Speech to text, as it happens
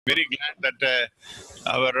very glad that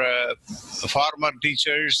our former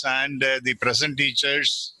teachers and the present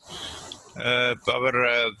teachers,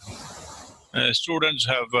 our students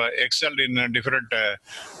have excelled in different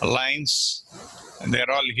lines. They're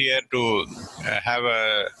all here to have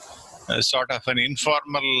a sort of an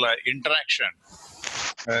informal interaction.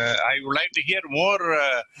 I would like to hear more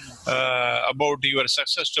about your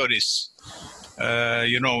success stories.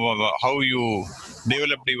 How you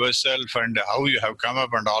developed yourself and how you have come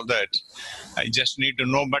up and all that. I just need to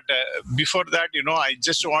know. But before that, I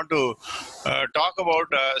just want to talk about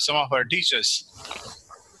some of our teachers.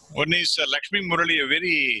 One is Lakshmi Murali, a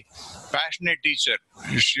very passionate teacher.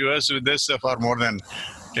 She was with us for more than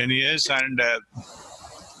 10 years. And,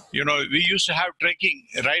 we used to have trekking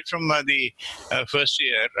right from the first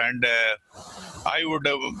year. And I would,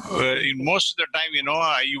 in most of the time,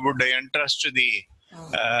 I would entrust the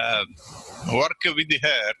work with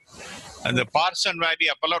her. And the Parson Valley,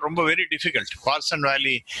 அப்பெல்லாம் ரொம்ப very difficult. Parsn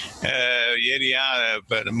வேலி area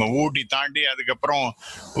நம்ம ஊட்டி தாண்டி அதுக்கப்புறம்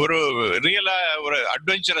ஒரு ரியலா ஒரு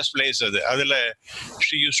adventurous place அது. அதில்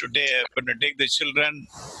she used to take the children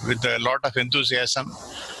with a lot of enthusiasm.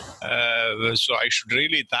 So I should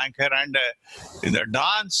really thank her. And the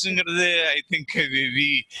dance, I think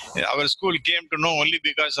our school came to know only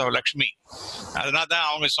because of Lakshmi. அதனால தான்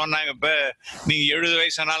அவங்க சொன்னாங்க, இப்போ நீங்க 70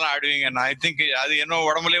 வயசானாலும் ஆடுவீங்க. I think அது என்ன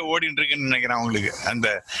உடம்புலேயே ஓடிட்டு இருக்குன்னு நினைக்கிறேன் அவங்களுக்கு. அந்த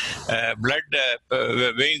பிளட்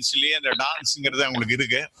வெயின்ஸ்லயே அந்த டான்ஸுங்கிறது அவங்களுக்கு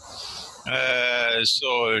இருக்கு. So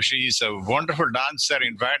she is a wonderful dancer.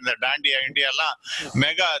 In fact, the Dandiya India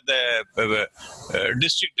mega the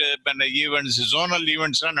district events, zonal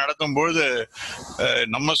events நடத்தும்போது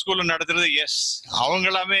நம்ம ஸ்கூல்ல நடத்துறது S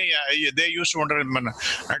அவங்களாமே they used to wonder,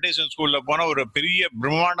 Natesan ஸ்கூல்ல போனா ஒரு பெரிய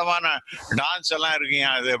பிரம்மாண்டமான டான்ஸ் எல்லாம் இருக்கீங்க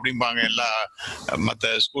அது அப்படிம்பாங்க எல்லா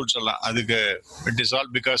மற்ற ஸ்கூல்ஸ் எல்லாம். அதுக்கு it is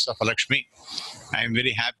all because of Lakshmi. I am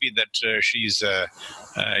very happy that she is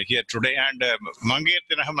here today. And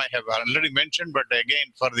Mangeerthinaham I have already mentioned, but again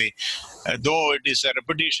for the though it is a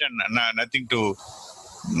repetition, nothing to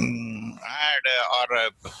add or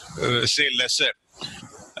say lesser.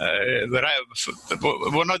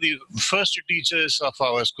 One of the first teachers of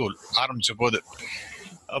our school, ஆரம்பிச்ச போது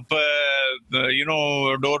அப்போ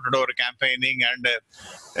door to door campaigning and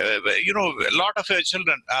lot of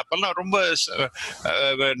children அப்பெல்லாம் ரொம்ப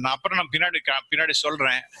அப்புறம் நான் பின்னாடி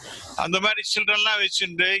சொல்றேன். அந்த மாதிரி சில்ட்ரன்லாம்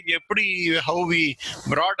வச்சுட்டு எப்படி how we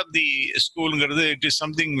brought up the schoolங்கிறது it is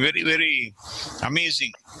something very very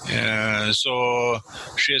amazing. So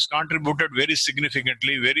she has contributed very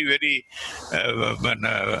significantly, very very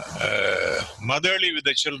motherly with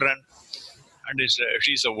the children, and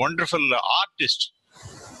she is a wonderful artist.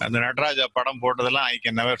 And the Nataraja padam போட்டதெல்லாம் I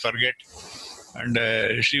can never forget. And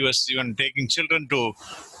she was even taking children to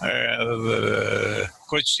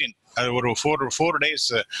Cochin. அது ஒரு 4 days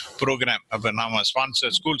program. அப்போ நாம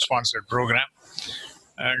school sponsored program.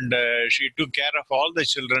 And she took care of all the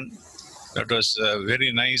children. That was very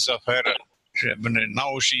nice of her.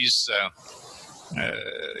 Now she's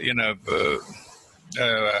in a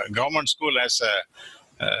government school as a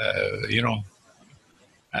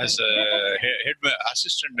as a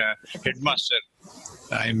assistant headmaster.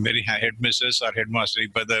 I'm very headmistress or headmaster,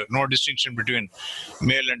 but no distinction between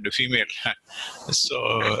male and female. So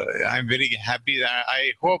I'm very happy. I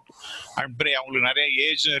hope and pray அவங்களுக்கு நிறைய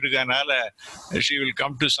age இருக்கனால she will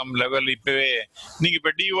come to some level. இப்பவே நீங்க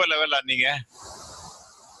இப்ப DO level நீங்க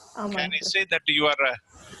can I say that you are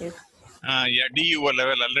DO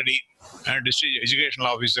level already, district educational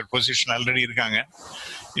officer position already இருக்காங்க.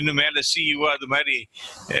 இன்னும் மேல CEO அது மாதிரி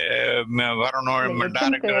வரணும்.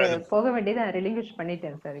 டைரக்டர் போக வேண்டியதை ரிலிங்கிஷ்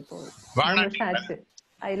பண்ணிட்டேன் சார். இப்போ ஆச்சு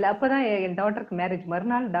இல்ல, அப்பதான் என் டாட்டருக்கு மேரேஜ்,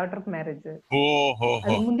 மறுநாள் டாட்டருக்கு மேரேஜ்.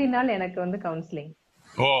 அது முந்தின நாள் எனக்கு கவுன்சிலிங்.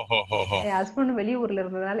 என் ஹஸ்பண்ட் வெளியூர்ல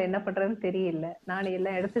இருந்ததுனால என்ன பண்றதுன்னு தெரியல. நான்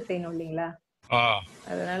எல்லாம் எடுத்து செய்யணும் இல்லீங்களா,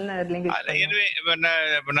 அதனால anyway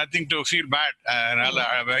nothing to feel bad.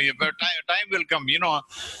 Time will come,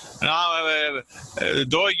 now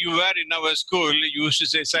though you were in our school, you used to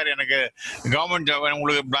say, sir எனக்கு கவர்மெண்ட் ஜாப்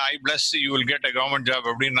உங்களுக்கு I bless you will get a government job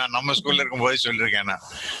அப்படின்னு நான் நம்ம ஸ்கூல்ல இருக்கும்போது சொல்லிருக்கேன்.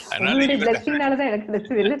 அதனால பிளெஸிங்னால தான் எனக்கு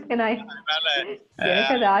கிடைச்சது.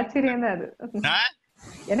 எனக்கு அது ஆச்சரியம் தான். அது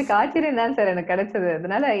எனக்கு ஆச்சரியம் தான் சார் எனக்கு கிடைச்சது.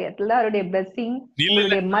 அதனால எல்லாருடைய பிளெஸிங்,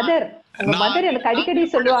 உங்களுடைய மதர் எனக்கு அடிக்கடி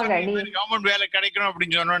சொல்லுவாங்க, நீ கவர்மெண்ட் வேலை கிடைக்கணும்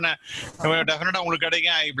அப்படின்னு சொன்னோன்னே டெஃபினட்டா உங்களுக்கு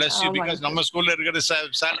கிடைக்கும். ஐ பிளஸ் யூ பிகாஸ் நம்ம ஸ்கூல்ல இருக்கிற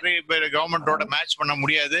salary கவர்மெண்டோட மேட்ச் பண்ண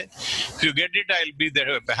முடியாது. if you get it, I'll be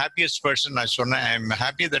the happiest person. நான் சொன்னேன், I am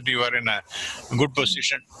happy that you are in a good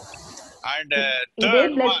position. And இதே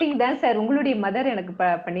பிளெஸிங் தான் சார் உங்களுடைய மதர் எனக்கு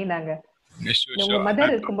பண்ணினாங்க. உங்க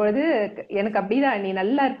மதர் இருக்கும்போது எனக்கு அப்படிதான், நீ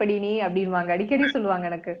நல்லா இருப்படி நீ அப்படின்வாங்க, அடிக்கடி சொல்லுவாங்க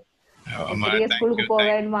எனக்கு. பெரிய ஸ்கூலுக்கு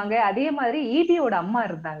போவேன்வாங்க. அதே மாதிரி ஈபியோட அம்மா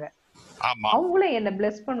இருந்தாங்க. அவங்களும் என்ன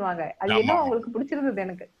பிளஸ் பண்ணுவாங்க. அது என்ன அவங்களுக்கு பிடிச்சிருந்தது.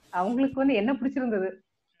 எனக்கு அவங்களுக்கு வந்து என்ன பிடிச்சிருந்தது,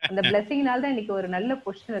 அந்த பிளஸிங்னால தான் இன்னைக்கு ஒரு நல்ல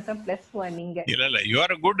பொசிஷன் இருக்கேன். பிளஸ் நீங்க இல்ல you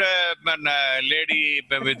are a good lady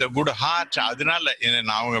with a good heart. அதனால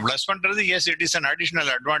நான் அவங்க பிளஸ் பண்றது, yes, it is an additional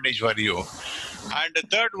advantage for you. And the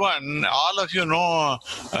third one, all of you know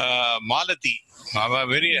Malati, a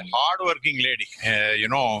very hard working lady,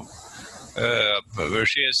 you know.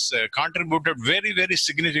 She has contributed very, very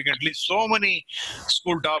significantly. So many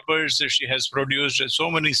school toppers she has produced, so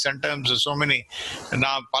many centums, so many.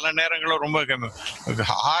 நான் பல நேரங்களும் ரொம்ப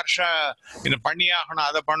ஹார்ஷா இந்த பண்ணியாகணும்,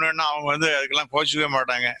 அதை பண்ணுவேன்னா அவங்க வந்து அதுக்கெல்லாம் கோச்சிக்கவே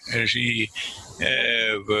மாட்டாங்க. She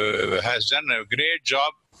has done a great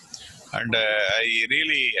job, and I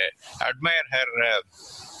really admire her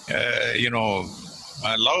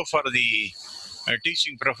love for the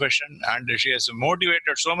teaching profession, and she has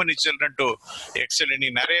motivated so many children to excel.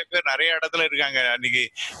 இன்னைக்கு நிறைய பேர் நிறைய இடத்துல இருக்காங்க. அன்னைக்கு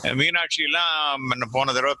மீனாட்சி எல்லாம் போன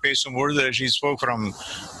தடவை பேசும்பொழுது she spoke from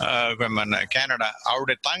Canada.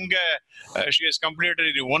 அவருடைய தங்க she has completed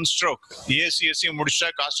in one stroke. ACSC முடிச்சா,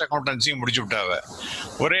 காஸ்ட் அக்கௌண்டன்சி முடிச்சு விட்டாவ.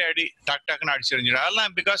 ஒரே அடி டக் டக்குன்னு அடிச்சு எறிஞ்சிட்டா.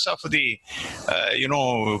 அதெல்லாம் because of the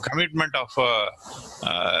commitment of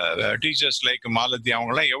teachers like Malati.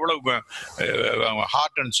 அவங்கெல்லாம் எவ்வளவு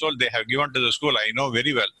heart and soul they have given to the school, I know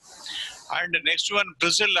very well. And next one,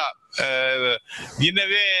 Priscilla. In a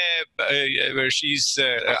way, she's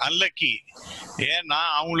unlucky. ஏன்னா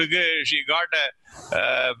அவங்களுக்கு she got a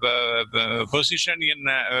position in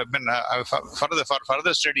for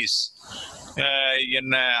further studies in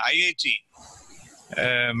IIT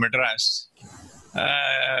Madras.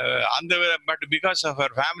 But because of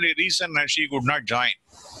her family reason, she could not join.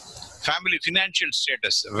 Family financial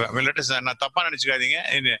status. Let us தப்பா நினைச்சுக்காதீங்க.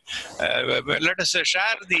 Let us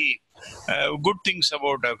share the good things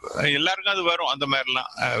about எல்லாருக்கும் அது வரும் அந்த மாதிரிலாம்.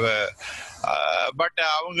 But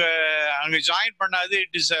அவங்க அங்க join பண்ணாது.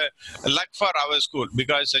 It is a luck for our school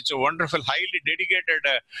because such a wonderful, highly dedicated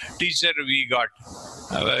teacher we got.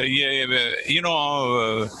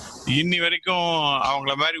 இன்னி வரைக்கும்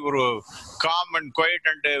அவங்கள மாதிரி ஒரு calm and quiet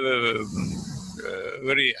and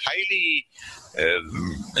very highly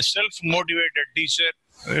self-motivated teacher,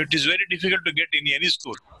 it is very difficult to get in any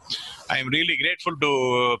school. I am really grateful to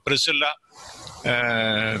Priscilla.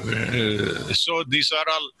 So these are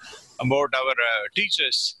all about our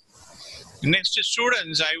teachers. Next,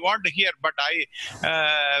 students, I want to hear, but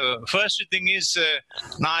first thing is,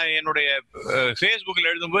 நான் என்னுடைய Facebookல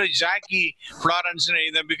எழுதும்போது Jackie Florence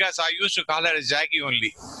because I used to call her Jackie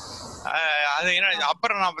only. அது என்ன,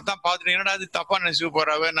 அப்புறம் நான் தான் பார்த்துட்டு என்னடா அது தப்பா நினைச்சு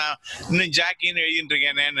போறாவே, நான் இன்னும் ஜாக்கின்னு எழுதிட்டு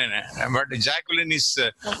இருக்கேன்னு. But Jacqueline is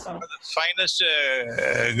finest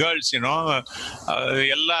girls.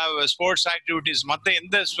 எல்லா ஸ்போர்ட்ஸ் ஆக்டிவிட்டிஸ், மற்ற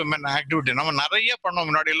எந்த ஆக்டிவிட்டி நம்ம நிறைய பண்ணோம்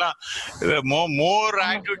முன்னாடி எல்லாம். மோர்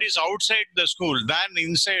activities out side the school than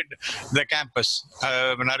inside the campus.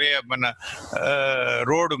 நிறைய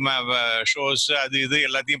ரோடு ஷோஸ் அது இது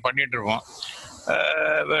எல்லாத்தையும் பண்ணிட்டு இருப்போம்.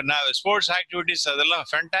 Sports activities, அதெல்லாம்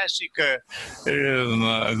fantastic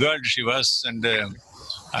girl she was, and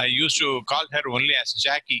I used to call her only as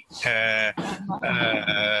Jackie.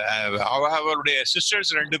 அவளுடைய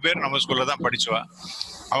சிஸ்டர்ஸ் 2 பேர் நம்ம ஸ்கூல்ல தான் படிச்சுவா.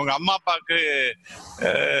 அவங்க அம்மா அப்பாவுக்கு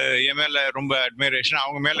என் மேல ரொம்ப அட்மைரேஷன்,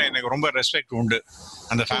 அவங்க மேல எனக்கு ரொம்ப ரெஸ்பெக்ட் உண்டு,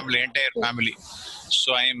 அந்த family, entire family. So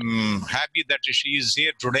I am happy that she is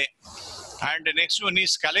here today. And the next one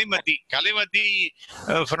is Kalaimati. Kalaimati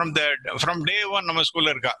from day one நம்ம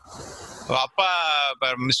ஸ்கூல்ல இருக்கா. அப்பா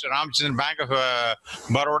mister Ramachandran, bank of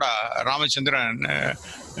Baroda Ramachandran,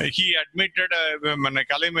 he admitted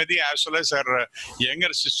Kalaimati as well as her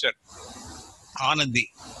younger sister Anandi.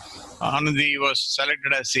 Anandi was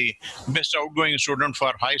selected as the best outgoing student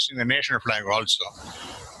for hoisting the national flag also.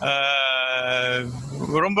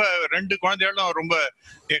 ரொம்ப 2 குழந்தைகளும் ரொம்ப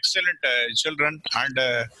excellent children. And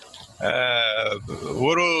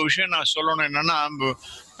ஒரு விஷயம் நான் சொல்லணும் என்னன்னா,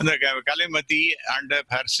 அந்த கலைமதி and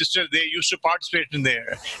her sister they use to participate in the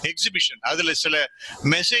exhibition. அதுல சில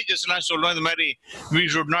மெசேஜஸ் எல்லாம் சொல்லுவோம், இந்த மாதிரி we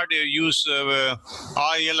should not use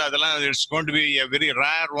oil, அதெல்லாம் it's going to be a very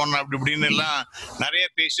rare one அப்படி இப்படின்னு எல்லாம் நிறைய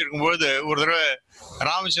பேசியிருக்கும்போது, ஒரு தடவை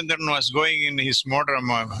Ramachandran was going in his motor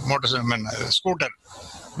scooter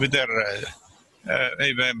with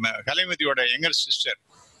கலைமதியோட younger sister.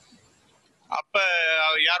 அப்ப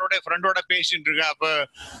யாரோட ஃப்ரெண்டோட பேசிட்டு இருக்கா. அப்ப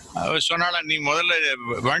சொன்னால நீ முதல்ல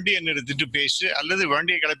வண்டியை நிறுத்திட்டு பேசு, அல்லது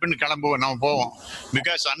வண்டியை கிளப்பின்னு கிளம்புவோம், நம்ம போவோம்.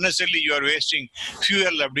 Because unnecessarily you are wasting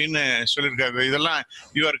fuel அப்படின்னு சொல்லியிருக்காங்க. இதெல்லாம்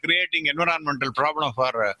you are creating environmental problem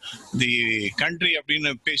for the country அப்படின்னு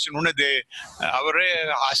பேசணும்னு அவரே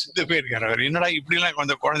அசத்து போயிருக்காரு. அவர் என்னடா இப்படிலாம்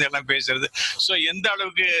கொஞ்சம் குழந்தையெல்லாம் பேசுறது. ஸோ எந்த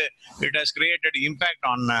அளவுக்கு it has created impact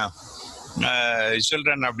on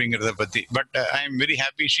children அப்படிங்கறத பத்தி. But I am very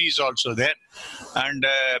happy she is also there. And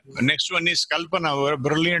next one is Kalpana, ஒரு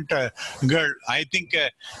பிரில்லியன்ட் கேர்ள். ஐ திங்க்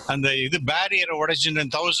அந்த இது பேரியரை உடைச்சு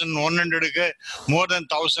 1100க்கு more than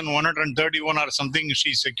 1131 or something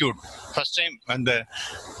she secured first time. அந்த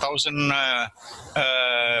 1000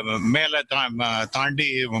 மேல தாண்டி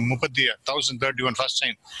 1031 first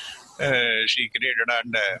time she created.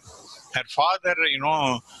 And her father, you know,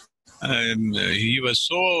 he was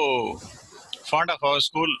so fond of our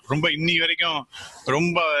school. ரொம்ப இன்னி வரைக்கும்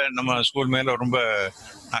ரொம்ப நம்ம ஸ்கூல் மேல ரொம்ப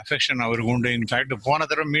அஃபெக்ஷன் அவருக்கு உண்டு. இன்ஃபேக்ட் போன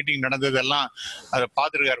தடவை மீட்டிங் நடந்ததெல்லாம் அதை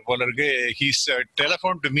பார்த்துருக்காரு போல இருக்கு. He's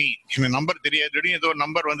telephone to me. எனக்கு நம்பர் தெரியாது, திடீர்னு ஏதோ ஒரு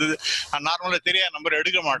நம்பர் வந்தது. நார்மலாக தெரியாத நம்பர்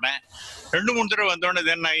எடுக்க மாட்டேன். 2-3 தடவை வந்தோடனே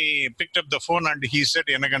தென் ஐ picked up the phone and he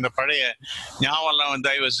set, எனக்கு அந்த பழைய ஞாபகம்லாம் வந்து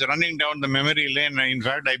I was running down the memory lane.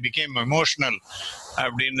 In fact I became emotional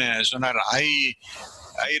அப்படின்னு சொன்னார்.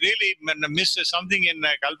 I really miss something in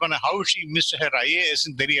Kalpana. How she missed her IAS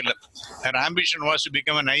in தெரியல. Her ambition was to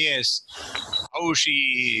become an IAS. How she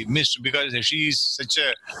missed, because she is such a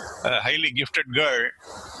highly gifted girl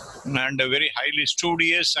and a very highly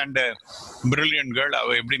studious and brilliant girl.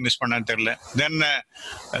 அவ எப்படி miss பண்ணான்னு தெரியல. Then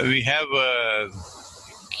we have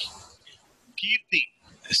Kirti.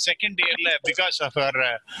 Second year, because of her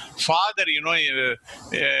father, you know,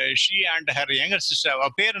 she and her younger sister, her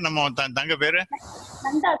பேரு நம்ம தங்க பேரு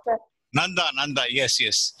Nanda sir. Nanda,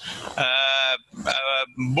 yes.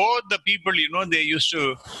 Both the people, you know, they used to,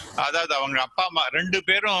 அதாவது அவங்க அப்பா அம்மா 2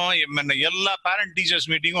 பேரும் எல்லா பேரண்ட் டீச்சர்ஸ்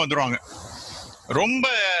மீட்டிங்கும் வந்துருவாங்க. ரொம்ப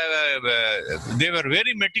they were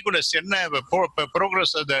very meticulous. என்ன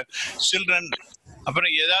progress of the children,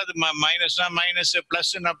 அப்புறம் ஏதாவது மைனஸ்னா மைனஸ்,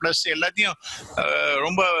 பிளஸ்னா பிளஸ், எல்லாத்தையும்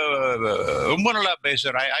ரொம்ப ரொம்ப நல்லா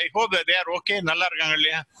பேசுறாரு. I hope they are okay. நல்லா இருக்காங்க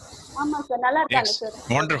இல்லையா? ஆமா சார், நல்லா இருக்காங்க sir.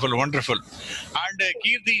 Wonderful. And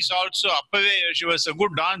Kirti is also, அப்பவே she was a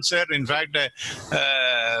good dancer. In fact,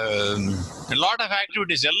 a lot of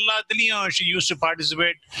activities, எல்லாத்துலயும் she used to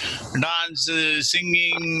participate, dance,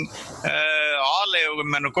 singing, all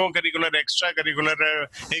co-curricular, extracurricular,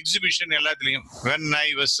 exhibition, எல்லாத்துலயும். When I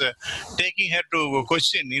was taking her to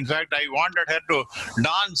Cochin, in fact I wanted her to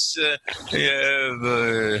dance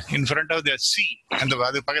in front of the sea. அந்த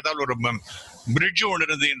அது பக்கத்தால ஒரு bridge ஒன்று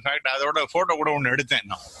இருந்தது. In fact அதோட photo கூட ஒன்று எடுத்தேன்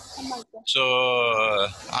நான். ஸோ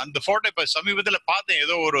அந்த போட்டோ இப்போ சமீபத்தில் பார்த்தேன்.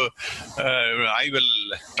 ஏதோ ஒரு I will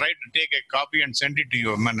try to take a copy and send it to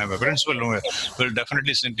you. Principal will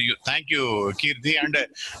definitely send to you. Thank you, Kirti, and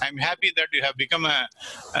I'm happy that you have become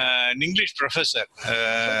an English professor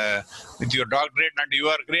with your doctorate, and you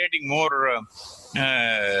are creating more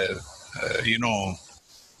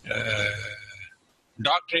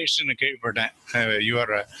doctorates in கேள்விப்பட்டேன். You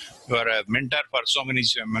are a mentor for so many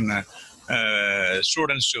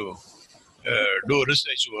students to do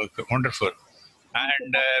research work. Wonderful.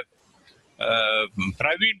 And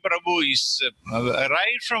Praveen Prabhu is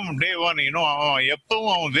right from day one, you know,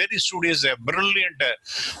 எப்பவும் அவன் very studious, a brilliant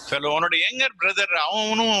fellow. அவனோட younger brother,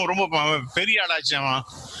 அவனும் ரொம்ப பெரிய ஆளாச்சு.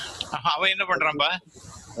 அவன் என்ன பண்றான்பா?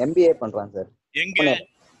 MBA பண்றான் sir. எங்க?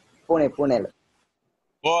 புனேல.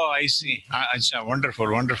 Oh, I see. Achha,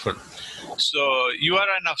 wonderful. So you are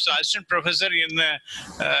an assistant professor in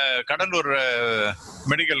Kadalur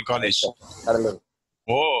Medical College. Kadalur.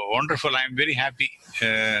 Oh, wonderful. I am very happy.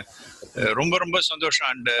 ரொம்ப சந்தோஷம்.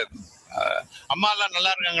 அண்ட் அம்மா எல்லாம்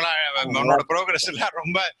நல்லா இருக்காங்களா? உன்னோட ப்ரோக்ரஸ் எல்லாம்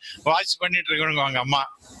ரொம்ப வாட்ச் பண்ணிட்டு இருக்கவங்க அவங்க அம்மா.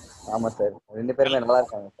 ஆமா சார், 2 பேருமே நல்லா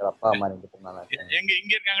இருக்காங்க சார். அப்பா அம்மா 2 பேரும் நல்லா இருக்காங்க.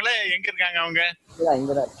 இங்க இருக்காங்களே? எங்க இருக்காங்க அவங்க?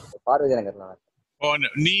 இங்க தான் பார்வதி நகர்ல. ஓ,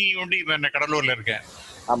 நீ ஒண்டி கடலூர்ல இருக்க?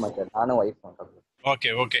 ஆமா சார், நானும் வைஃப் தான் Cuddalore.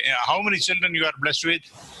 Okay. How many children you are blessed with?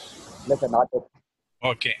 இல்ல sir, not yet.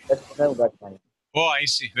 Okay. Oh, I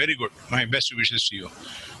see. Very good. My best wishes to you.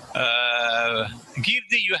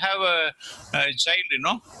 Kirti, you have a child, you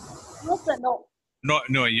know? No sir,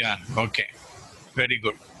 No, yeah. Okay. Very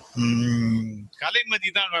good. கலைமதி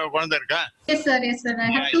தான் குழந்தை இருக்கா? Yes sir.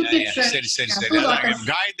 I have 2 kids sir. சரி.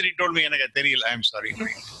 Gayatri told me, எனக்கு தெரியல. I am sorry.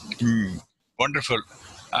 Wonderful.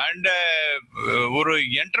 And ஒரு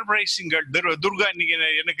enterprising Durga, இன்னைக்கு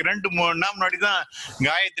எனக்கு 2-3 நாள் முன்னாடி தான்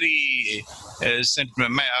Gayatri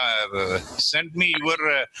sent me your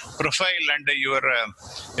profile and your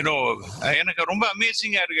எனக்கு ரொம்ப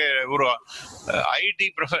அமேசிங்கா இருக்கு. ஒரு ஐடி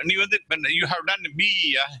ப்ரொஃபைல். நீ வந்து you have done BE?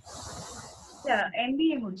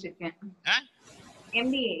 MBA முடிச்சிருக்கேன்.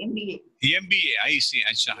 MBA. I see.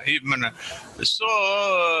 Acha. So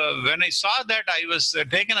when I saw that, I was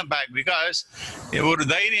taken aback because ஒரு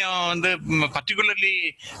தைரியம் வந்து particularly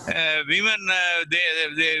women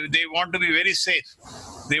they want to be very safe.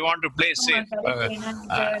 They want to play safe.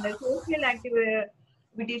 Social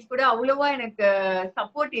activities கூட அவ்வளவா எனக்கு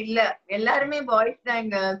support இல்ல. எல்லாருமே boys தான்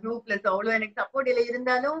எங்க குரூப்ல. அவ்வளவு எனக்கு சப்போர்ட் இல்ல.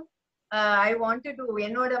 இருந்தாலும் I wanted to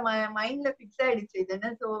என்னோட மைண்ட்ல ஃபிக்ஸ் ஆயிடுச்சு இதுன்னு.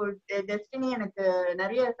 சோ டெஸ்டினி எனக்கு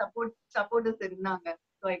நிறைய சப்போர்ட்டர்ஸ் இருந்தாங்க.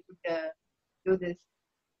 So I could do this.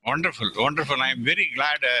 Wonderful. I am very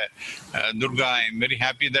glad, Durga. I am very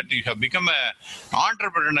happy that you have become an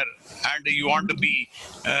entrepreneur and you want to be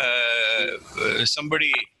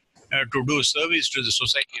somebody to do service to the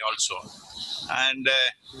society also. And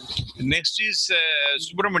next is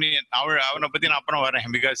Subramanian. அவனை பத்தி நான் அப்புறம் வரேன்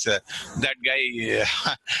because that guy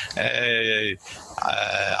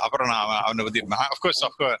அப்புறம் நான் அவனை பத்தி of course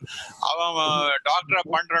அவன் டாக்டரா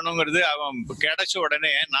பண்றணுங்கிறது அவன் கிடைச்ச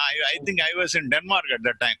உடனே I think I was in Denmark at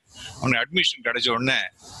that time. அவனுக்கு அட்மிஷன் கிடைச்ச உடனே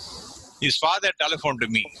his father telephoned to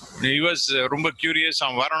me. He was ரொம்ப curious.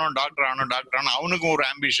 அவன் வரணும் டாக்டர் ஆகணும் அவனுக்கும் ஒரு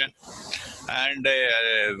ambition. And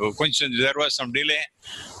there was some delay,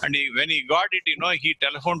 and when he got it, he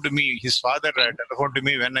telephoned to me. His father telephoned to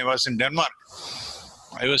me when I was in Denmark.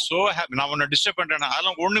 I was so happy. நான் உன்னை disturb பண்றேன்,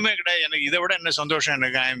 அதெல்லாம் ஒண்ணுமே கிடையாது. எனக்கு இதை விட என்ன சந்தோஷம்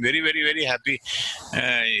எனக்கு. I am very very very happy.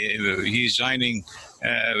 He is joining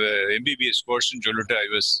MBBS course in சொல்லிட்டு I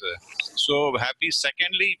was so happy.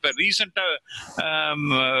 Secondly, இப்போ ரீசெண்டா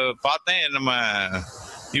பார்த்தேன், நம்ம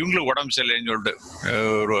இவங்களுக்கு உடம்பு சரியில்லைன்னு சொல்லிட்டு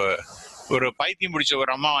ஒரு பைத்தியம் முடிச்ச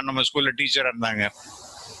ஒரு அம்மா நம்ம ஸ்கூல்ல டீச்சரா இருந்தாங்க.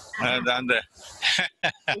 அந்த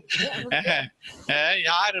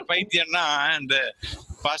யாரு பைத்தியம்னா, இந்த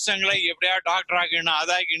பசங்களை எப்படியா டாக்டர் ஆக்கணும்,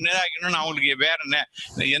 அதாக்கணும் அவங்களுக்கு வேற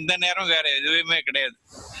எந்த நேரம் வேற எதுவுமே கிடையாது.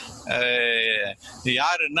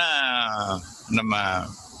 யாருன்னா நம்ம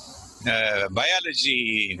பயாலஜி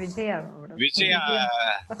விஜயா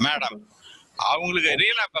மேடம். அவங்களுக்கு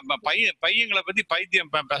ரியலா பையங்களை பத்தி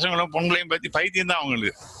பைத்தியம், பசங்களும் பொங்கலையும் பத்தி பைத்தியம் தான்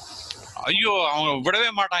அவங்களுக்கு. ஐயோ, அவங்க விடவே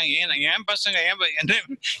மாட்டாங்க. என் பசங்க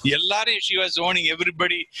எல்லாரும் she was owning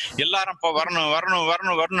everybody. எல்லாரும்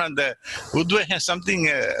வரணும். அந்த உத்வேகம் சம்திங்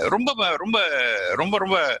ரொம்ப ரொம்ப ரொம்ப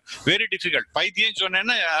ரொம்ப வெரி டிஃபிகல்ட். பைத்தியம்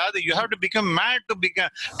சொன்னேன்னா அது you have to become mad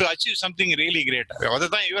to achieve something really great.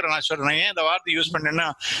 அதுதான் நான் சொல்றேன். ஏன் இந்த வார்த்தை யூஸ் பண்ணேன்னா,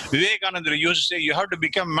 விவேகானந்தர் use say you have to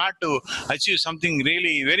become mad to achieve something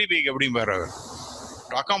really very big அப்படிம்பாரு.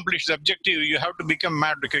 To accomplish the objective, you have to become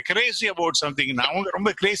mad, crazy about something. அவங்க ரொம்ப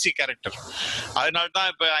crazy character. அதனால தான்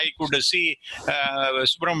இப்போ I could see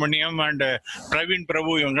Subramaniam and Praveen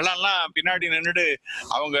பிரபு இவங்கெல்லாம் பின்னாடி நின்றுட்டு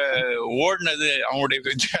அவங்க ஓடினது, அவங்களுடைய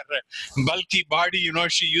bulky body,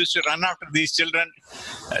 she used to run after these children.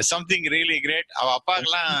 Something really great. அவ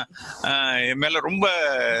அப்பாக்கெல்லாம் என் மேல ரொம்ப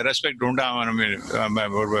ரெஸ்பெக்ட் உண்டு. அவன்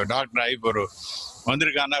ஒரு டாக்டர் ஆகி ஒரு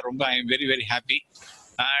வந்திருக்கான்னா ரொம்ப I am very very happy.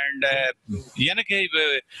 And எனக்கு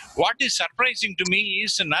what is surprising to me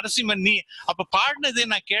is Narasimhan, நீ அப்ப பாடினதே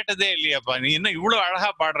நான் கேட்டதே இல்லையாப்பா. நீ என்ன இவ்வளவு அழகா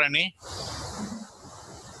பாடுற? நீ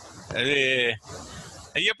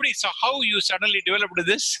எப்படி? So how you suddenly developed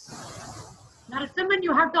this? Narasimhan,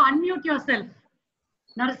 you have to unmute yourself.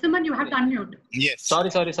 Narasimhan, you have to unmute. Yes.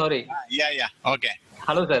 Sorry. Yeah. Okay.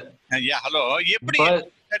 Hello, sir. Yeah, hello. எப்படி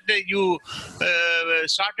that you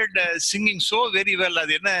started singing so very well?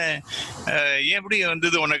 அது என்ன எப்படி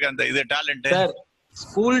வந்தது உனக்கு அந்த இது talent? Sir,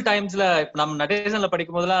 school டைம்ஸ்ல நம்ம நடேசன்ல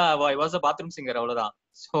படிக்கும் போதுல I was a bathroom singer, அவ்வளவுதான்.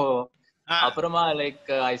 So அப்புறமா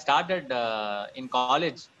I started in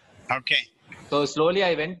college. Okay. So slowly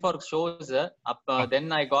I went for shows. Then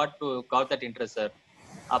I got that interest, sir.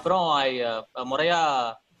 அப்புறம் முறையா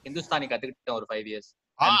ஹிந்துஸ்தானி கத்துக்கிட்டேன் ஒரு 5 years.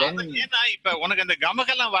 ஏன்னா இப்ப உனக்கு அந்த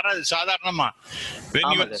கமகெல்லாம் வராது சாதாரணமா.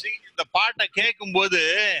 இந்த பாட்டை கேட்கும் போது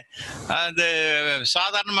அந்த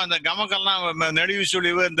சாதாரணமா அந்த கமகெல்லாம் நெளிவு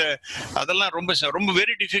சுழிவு அந்த அதெல்லாம் ரொம்ப ரொம்ப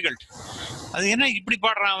வெரி டிஃபிகல்ட். அது என்ன இப்படி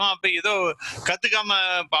பாடுறான், அப்ப ஏதோ கத்துக்காம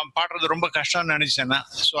பாடுறது ரொம்ப கஷ்டம்னு நினைச்சேன்னா.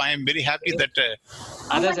 So I am very happy that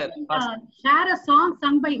share a song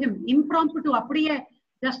sung by him impromptu, அப்படியே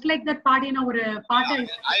just like that பாடின ஒரு பாட்டு.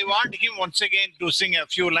 I want him once again to sing a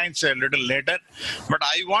few lines a little later, but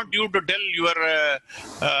I want you to tell your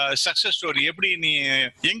success story. எப்படி நீ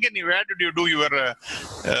எங்க நீ where did you do your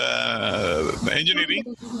engineering?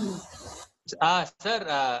 Sir,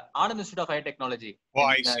 Anand Institute of High Technology. Oh,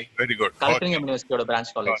 I see. Very good. Kalpringham University of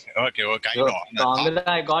branch college. Okay. I know. So angala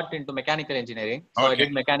I got into mechanical engineering. So I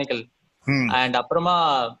did mechanical. And அப்புறமா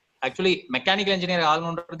actually mechanical engineer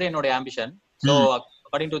ஆகணும்ன்றது என்னோட ambition. So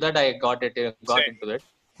according to that I got into it.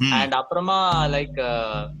 And அப்புறமா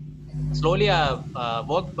slowly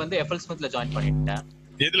work வந்து FL Smithல join பண்ணிட்டேன்.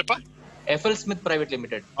 எதுலப்பா? FL Smith Private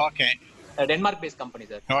Limited. Okay. Denmark based company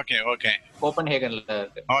sir. Okay. Copenhagen la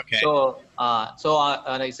irukku. Okay. So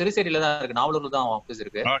Siriseri la da irukku, Navalurla da office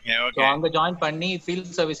irukku. Okay. So anga join பண்ணி field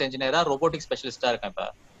service engineer ah robotic specialist ah இருக்கேன் இப்ப.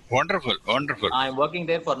 Wonderful. I am working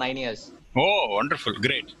there for 9 years. Oh, wonderful.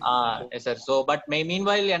 Great. Yes sir. So but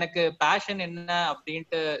meanwhile எனக்கு passion என்ன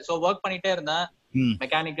அப்படினு so work பண்ணிட்டே இருந்தேன்.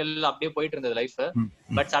 Mechanical அப்படியே போயிட்டு இருந்தது லைஃப்.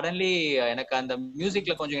 பட் சடன்லி எனக்கு அந்த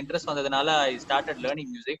மியூசிக்ல கொஞ்சம் இன்ட்ரெஸ்ட் வந்ததுனால I started learning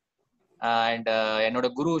music. And என்னோட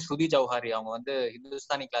குரு ஸ்ருதி ஜவஹாரி, அவங்க வந்து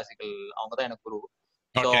ஹிந்துஸ்தானி கிளாசிக்கல், அவங்க தான் எனக்கு குரு.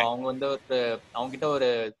 ஸோ அவங்க வந்து அவங்க கிட்ட ஒரு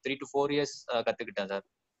 3 to 4 years கத்துக்கிட்டேன் சார்.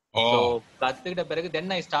 ஸோ கத்துக்கிட்ட பிறகு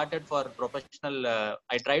தென் I started for professional,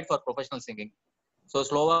 I tried for professional singing. So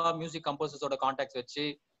ஸ்லோவா மியூசிக் கம்போசர்ஸோட கான்டாக்ட்ஸ் வச்சு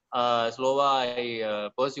ஸ்லோவா ஐ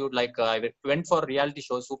pursuit, like I went for reality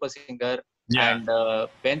show super singer and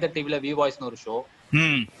வேந்தர் டிவில வி வாய்ஸ்னு ஒரு ஷோ.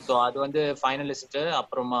 சோ அது வந்து ஃபைனலிஸ்ட்.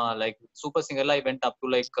 அப்புறமா like super சிங்கர்ல I went up to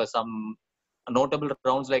like some notable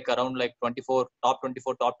rounds like around like 24 top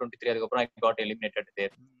 23. அதுக்கப்புறம் I got eliminated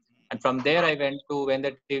there. And from there I went to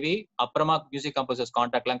வேந்தர் TV. அப்புறமா music composers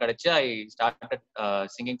கான்டாக்ட்லாம் கிடைச்சு I started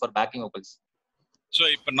singing for packing vocals. So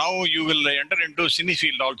now you will enter into cine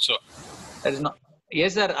field also. That is not.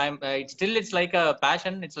 Yes sir, it's like a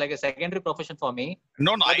passion, it's like a secondary profession for me.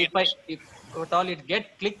 No, if at all it get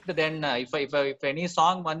clicked, then if any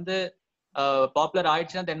song vandu popular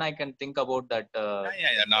aichna, then I can think about that.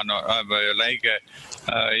 No, like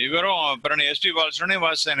ivarum parana SP Balsone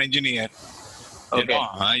was an engineer. Okay.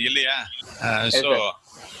 Illaya. So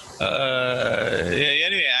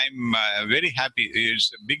anyway, I'm very happy. It's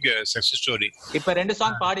a big success story. இப்ப 2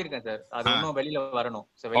 song பாடி இருக்கேன் sir. அது இன்னும் வெளியில வரணும்.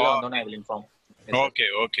 So வெளியில வந்தோனே I will inform.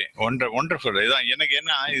 Okay. Wonderful. இதான் எனக்கு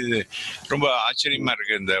என்ன இது ரொம்ப ஆச்சரியமா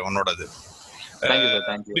இருக்கு இந்த உன்னோடது.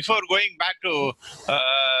 Thank you. Before going back to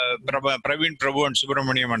Praveen Prabhu and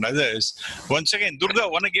Subramaniam and others, once again Durga,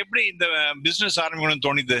 உனக்கு எப்படி இந்த business ஆரம்பிக்கணும்னு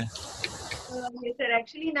தோணிது? Yes sir,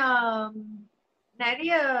 actually நான்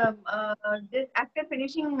நிறைய after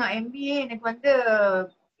finishing MBA எனக்கு வந்து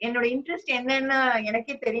என்னோட இன்ட்ரெஸ்ட் என்னன்னு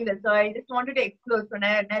எனக்கே தெரியல. So I just wanted to explore. So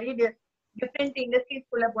நிறைய different industries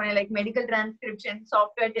குள்ள போனேன், like medical transcription,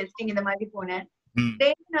 software testing, இந்த மாதிரி போனேன்.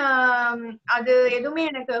 தென் அது எதுவுமே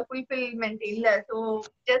எனக்கு ஃபுல்ஃபில்மெண்ட் இல்ல. ஸோ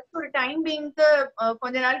ஜஸ்ட் ஒரு டைம் பீங்க்கு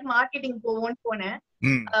கொஞ்ச நாளைக்கு மார்க்கெட்டிங் போவோம்னு போனேன்.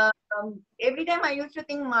 Every time I use to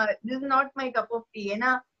think this is not my cup of tea.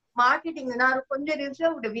 ஏன்னா மார்க்கெட்டிங் நான் கொஞ்சம்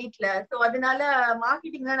ரிசர்வ்டு வீட்ல. ஸோ அதனால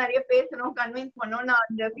மார்க்கெட்டிங் தான் நிறைய பேசணும், கன்வின்ஸ் பண்ணணும். நான்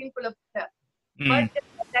அந்த ஃபீல் குள்ள போட்டேன். But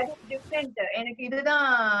that is different. எனக்கு இதுதான்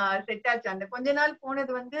செட் ஆச்சு. அந்த கொஞ்ச நாள்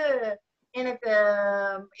போனது வந்து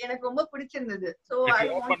எனக்கு ரொம்ப பிடிச்சிருந்தது. So I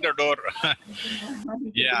open the door.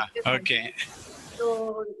 Yeah okay. So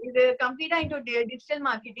இது கம்ப்ளீட்டா into digital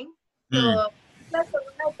marketing. So plus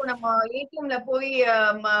இப்போ நம்ம ஏடிஎம்ல போய்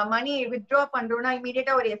மணி வித்ட்ரா பண்றோம்னா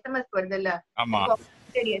இமிடியேட்டா ஒரு எஸ்எம்எஸ் வருதுல்ல. ஆமா.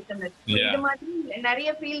 எஸ்எம்எஸ் இது மாதிரி நிறைய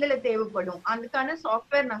ஃபீல்ட்ல தேவைப்படும். அதுக்கான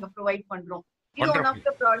சாஃப்ட்வேர் நாங்க ப்ரொவைட் பண்றோம். இது ஒன் ஆஃப்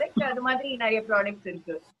தி ப்ராடக்ட். அது மாதிரி நிறைய ப்ராடக்ட்ஸ்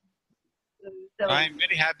இருக்கு. I'm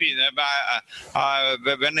very happy.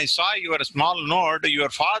 When I saw your small note, your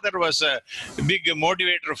father was a big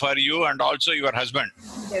motivator for you and also your husband.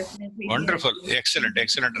 Definitely. Wonderful. Excellent.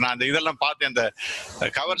 நான் அந்த இதெல்லாம் பார்த்தேன், அந்த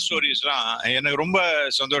கவர் ஸ்டோரிஸ்லாம் எனக்கு ரொம்ப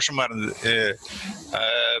சந்தோஷமா இருந்தது.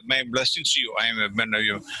 My blessings to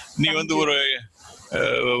you. நீ வந்து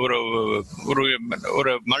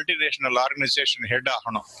ஒரு மல்டிநேஷனல் ஆர்கனைசேஷன் ஹெட்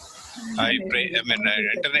ஆகணும். I pray,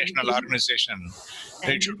 international organization.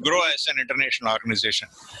 It should grow as an international organization.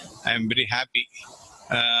 I am very happy.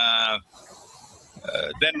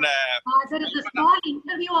 Then there is a small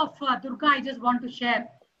interview of Durga I just want to share.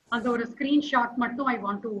 And the screenshot mattu I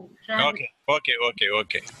want to share.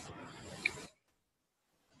 Okay.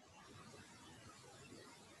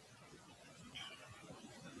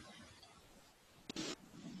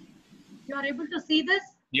 You are able to see this?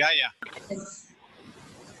 Yeah. Yes.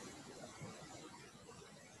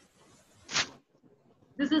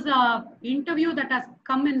 This is a interview that has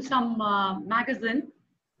come in some magazine,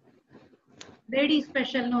 Lady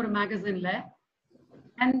Special no magazine la,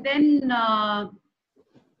 and then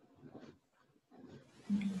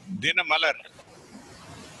Dinamalar.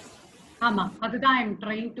 Ama adha I am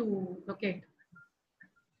trying to locate.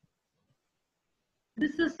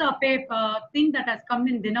 This is a paper thing that has come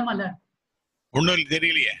in Dinamalar. Unnul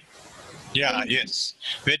theriyaliye. Yeah, yes.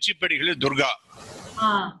 Vechipadigal Durga.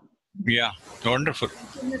 Yeah, wonderful.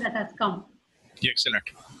 That has come. Excellent.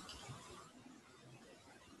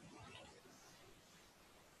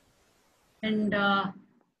 And a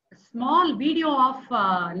small video of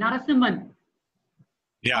Narasimhan.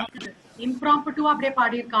 Yeah. Impromptu abde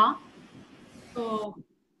padirka. So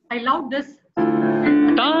I love this.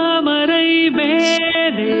 தாமரை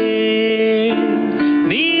மேலே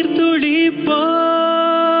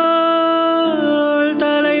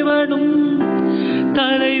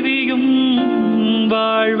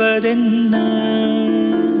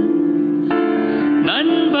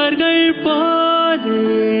அவர்கள் போலே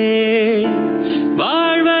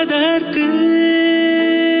வாழ்வதற்கு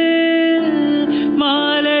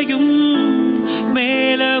மாலையும்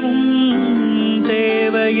மேலவும்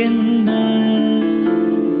தேவையென்ன?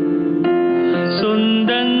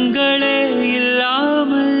 சொந்தங்களே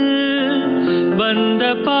இல்லாமல் வந்த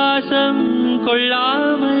பாசம்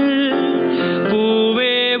கொள்ளாமல்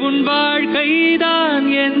பூவே உன் வாழ்க்கைதான்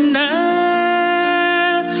என்ன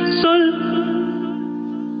சொல்?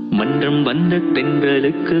 மன்றம் வந்த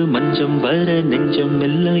தென்றலுக்கு மஞ்சம் வர நெஞ்சம்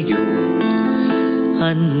இல்லையோ?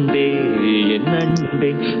 அன்பே என் அன்பே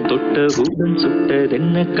தொட்டவுடன்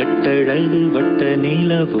சுட்டதென்ன கட்டழகு வட்ட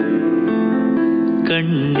நிலவோ?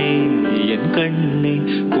 கண்ணே என் கண்ணே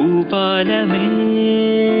பூபாலமே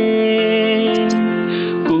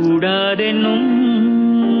கூடாதென்னும்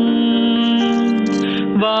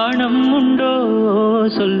வானம் உண்டோ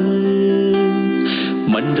சொல்?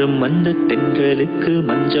 மன்றம் வந்த தென்றலுக்கு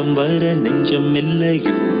மஞ்சம் வர நெஞ்சம்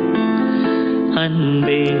இல்லையோ?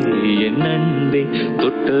 அன்பே என் அன்பே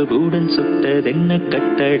தொட்டவுடன் சுட்டதென்ன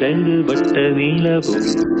கட்டழகு வட்ட நிலவோ?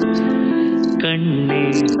 கண்ணே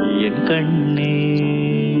என் கண்ணே.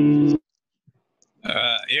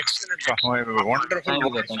 Excellent, wonderful.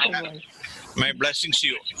 My blessings to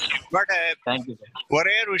you. But thank you, sir.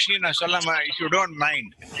 ஒரே ஒரு விஷயம் நான் சொல்லாம, if you don't mind.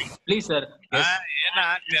 Please, sir. ஏன்னா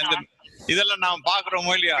அந்த இதெல்லாம் நாம்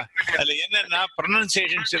பாக்குறோமோ இல்லையா, அதுல என்னன்னா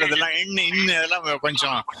ப்ரொனன்சியேஷன்ஸ் இதெல்லாம் இதெல்லாம்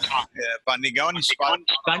கொஞ்சம் நீ கவனிச்சு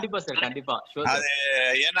கண்டிப்பா சார், கண்டிப்பா. அது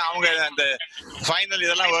ஏன்னா அவங்க அந்த ஃபைனல்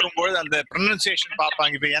இதெல்லாம் வரும்போது அந்த ப்ரொனன்சியேஷன்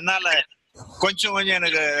பார்ப்பாங்க. இப்ப என்னால கொஞ்சம்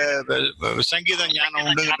எனக்கு சங்கீதம் ஞானம்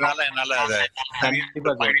உண்டுங்கிறதுனால என்னால அதை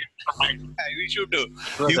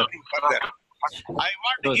I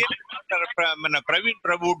want to hear Praveen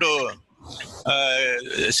Prabhu to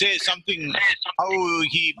say something how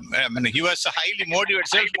he was a highly motivated,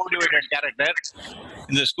 self-motivated character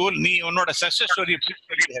in the school. Nee unoda success story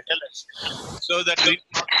please tell us so that we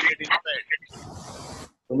get inspired.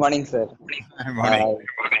 Good morning, sir. Good morning.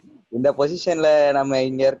 இந்த பொசிஷன்ல நம்ம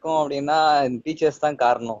இங்க இருக்கோம் அப்படின்னா teachers தான்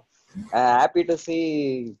காரணம். Happy to see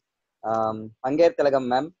பங்கேற் திலகம்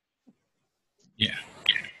ma'am.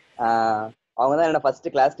 அவங்க தான் என்னோட ஃபர்ஸ்ட்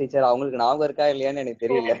கிளாஸ் டீச்சர். அவங்களுக்கு ஞாபகம் இருக்கா இல்லையான்னு எனக்கு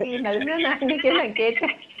தெரியல. நான்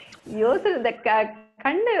கேட்டேன், யோசனை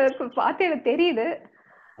கண்ணு பார்த்து எனக்கு தெரியுது,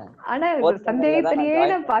 ஆனா சந்தேகத்திலேயே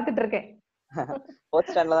நான் பார்த்துட்டு இருக்கேன்.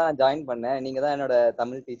 ஃபோர்த் ஸ்டாண்டர்ட்ல தான் நான் ஜாயின் பண்ணேன். நீங்க தான் என்னோட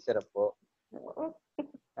தமிழ் டீச்சர். அப்போ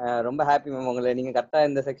ரொம்ப ஹாப்பி மேம். உங்களை நீங்க கரெக்டா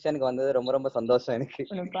இந்த செக்ஷனுக்கு வந்தது ரொம்ப ரொம்ப சந்தோஷம். எனக்கு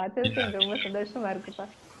பார்த்ததுக்கு ரொம்ப சந்தோஷமா இருக்குப்பா.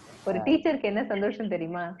 ஒரு டீச்சருக்கு என்ன சந்தோஷம்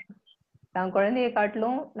தெரியுமா? நம்ம குழந்தைய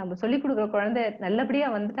காட்டிலும் நம்ம சொல்லி கொடுக்குற குழந்தை நல்லபடியா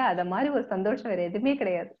வந்துட்டா அத மாதிரி ஒரு சந்தோஷம் வேற எதுவுமே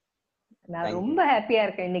கிடையாது. நான் ரொம்ப ஹாப்பியா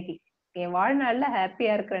இருக்கேன் இன்னைக்கு. என் வாழ்நாள்ல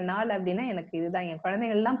ஹாப்பியா இருக்கிற நாள் அப்படின்னா எனக்கு இதுதான். என்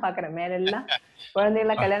குழந்தைகள் எல்லாம் பாக்குறேன், மேல எல்லாம்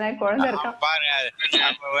குழந்தைகள் கல்யாணம் குழந்தை இருக்கான்.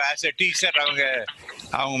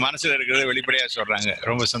 அவங்க மனசுல இருக்கிறத வெளிப்படையா சொல்றாங்க.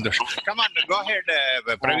 ரொம்ப சந்தோஷம். Come on, go ahead,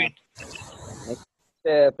 Praveen.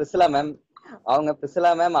 Priscilla ma'am. அவங்க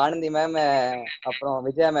பிரிசிலா மேம், ஆனந்தி மேம், அப்புறம்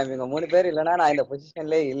விஜயா மேம், இவங்க 3 பேர் இல்லைன்னா நான் இந்த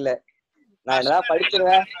பொசிஷன்லயே இல்ல. நான் என்னதான்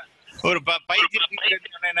படிச்சிருவேன். ஒரு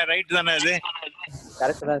பைத்தியம் ரைட் தானே அது?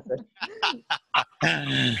 கரெக்ட் தான் சார்.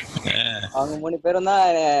 அவங்க 3 பேரும் தான்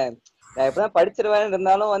நான் எப்படிதான் படிச்சிருவேன்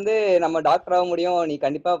இருந்தாலும் வந்து நம்ம டாக்டர் ஆக முடியும், நீ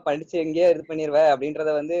கண்டிப்பா படிச்சு எங்கேயோ இது பண்ணிருவ அப்படின்றத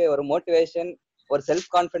வந்து ஒரு மோட்டிவேஷன், ஒரு செல்ஃப்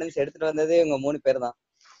கான்பிடன்ஸ் எடுத்துட்டு வந்தது இவங்க 3 பேர் தான்.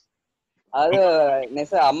 அதாவது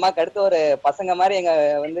அம்மாக்கு அடுத்து ஒரு பசங்க மாதிரி எங்க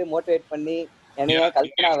வந்து மோட்டிவேட் பண்ணி என்னைய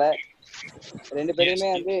கல்பனாவை 2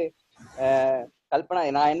 பேரையுமே வந்து கல்பனா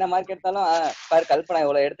நான் என்ன மார்க் எடுத்தாலும் பாரு கல்பனா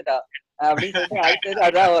இவ்வளவு எடுத்துட்டா அப்படின்னு சொல்லிட்டு அடுத்தது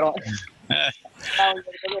அதான் வரும்.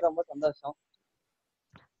 ரொம்ப சந்தோஷம்.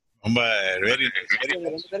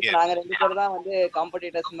 நாங்க 2 பேரும் தான் வந்து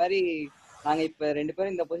காம்படிட்டர்ஸ் மாதிரி. நாங்க இப்ப 2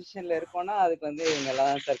 பேரும் இந்த பொசிஷன்ல இருக்கோம்னா அதுக்கு வந்து இவங்க எல்லாம்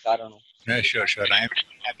தான் சார் காரணம்.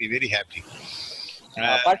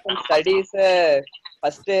 அபார்ட் ஃப்ரம் ஸ்டடீஸ்,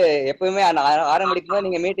 ஃபர்ஸ்ட் எப்பவுமே ஆரம்பிக்கும் போது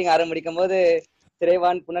நீங்க மீட்டிங் ஆரம்பிக்கும் போது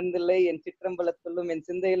சிறைவான் புணர்ந்தில்லை என் சிற்றம்பலத்துள்ளும் என்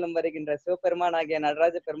சிந்தையிலும் வருகின்ற சிவபெருமான் ஆகிய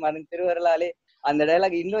நடராஜ பெருமானின் திருவருளாலே அந்த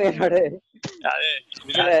டயலாக் இன்னும் என்னோட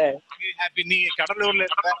நீங்க கடலூர்ல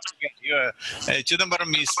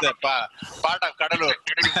Chidambaram is part of Cuddalore.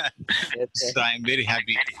 I am very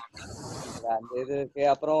happy. அந்த இது இருக்கு.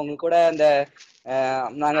 அப்புறம் உங்க கூட அந்த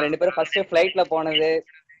நாங்க 2 பேரும் ஃபர்ஸ்ட் ஃபிளைட்ல போனது,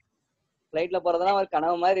 ஃபிளைட்ல போறதெல்லாம் ஒரு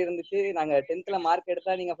கனவு மாதிரி இருந்துச்சு. நாங்க 10th மார்க்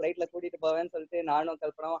எடுத்தா நீங்க ஃபிளைட்ல கூட்டிட்டு போவேன்னு சொல்லிட்டு நானும்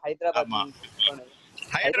கல்பனாவும் ஹைதராபாத் போனோம்.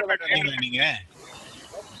 ஹைதராபாத் நீங்க?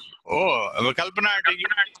 ஓ, கல்பனா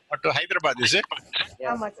டு ஹைதராபாத் இஸ்?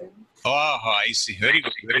 ஆமா சார். ஓ, ஐ see. Very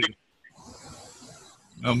good, very good.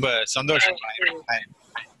 ரொம்ப சந்தோஷம்.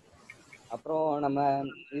 அப்புறம் நம்ம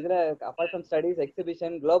இதுல apart from studies,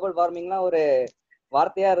 exhibition, global வார்மிங்லாம் ஒரு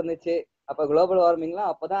வார்த்தையா இருந்துச்சு. அப்ப குளோபல் வார்மிங்லாம்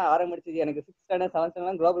அப்பதான் ஆரம்பிச்சு. எனக்கு 6th standard 7th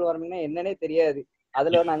standard global வார்மிங்னா என்னன்னே தெரியாது.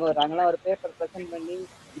 அதுல நாங்கெல்லாம் ஒரு பேப்பர் ப்ரெசென்ட் பண்ணி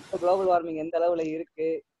இப்ப குளோபல் வார்மிங் எந்த அளவுல இருக்கு,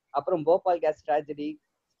 அப்புறம் Bhopal case tragedy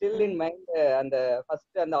still in mind. அந்த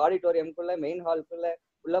ஃபர்ஸ்ட் அந்த ஆடிட்டோரியம்குள்ள மெயின் ஹால்குள்ள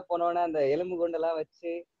உள்ள போனோன்னே அந்த எலும்பு குண்டெல்லாம்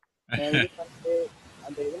வச்சு இது பண்ணிட்டு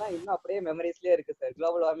அந்த இதெல்லாம் இன்னும் அப்படியே மெமரிஸ்லயே இருக்கு சார்.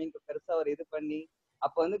 குளோபல் வார்மிங் பெருசா ஒரு இது பண்ணி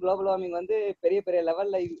அப்ப வந்து குளோபல் வார்மிங் வந்து பெரிய பெரிய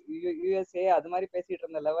லெவல்ல யுஎஸ்ஏ அது மாதிரி பேசிட்டு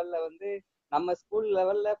இருந்த லெவல்ல வந்து நம்ம ஸ்கூல்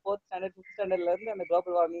லெவல்ல 4th ஸ்டாண்டர்ட் 5th ஸ்டாண்டர்ட்ல இருந்து அந்த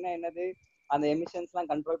குளோபல் வார்மிங்னா என்னது, அந்த எமிஷன்ஸ் எல்லாம்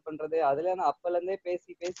கண்ட்ரோல் பண்றது அதுல அப்பல இருந்தே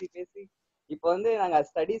பேசி பேசி பேசி இப்ப வந்து நாங்க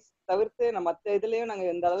ஸ்டடிஸ் தவிர்த்து நம்ம மத்த இதுலயும் நாங்க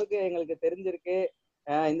எந்த அளவுக்கு எங்களுக்கு தெரிஞ்சிருக்கு,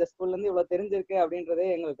 இந்த ஸ்கூல்ல இருந்து இவ்வளவு தெரிஞ்சிருக்கு அப்படின்றதே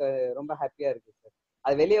எங்களுக்கு ரொம்ப ஹாப்பியா இருக்கு சார்.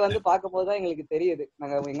 அது வெளியே வந்து பார்க்கும் போதுதான் எங்களுக்கு தெரியுது,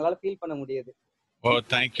 எங்களால ஃபீல் பண்ண முடியுது. ஓ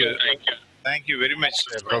தேங்க்யூ தேங்க்யூ வெரி மச்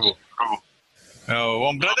பிரபு.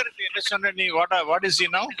 உன் பிரதர் என்ன சொன்ன நீ? வாட் இஸ் ஹி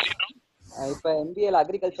நவ? இப்ப MBA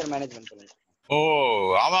அக்ரிகல்ச்சர் மேனேஜ்மெண்ட் பண்ணுங்க. ஓ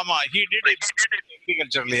ஆமாமா, he did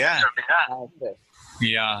agriculture இல்லையா? சார்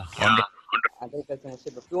யா வண்டர்ஃபுல்.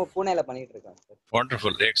 அக்ரிகல்ச்சர் இப்ப புனேல பண்ணிட்டு இருக்கேன் sir.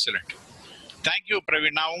 Wonderful excellent. Thank you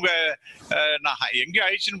Praveen. நான் எங்க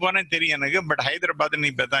அழிச்சுன்னு போனேன்னு தெரியும் எனக்கு, பட் ஹைதராபாத்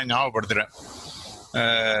நீ இப்பதான் ஞாபகப்படுத்துறேன்.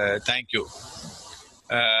 Thank you.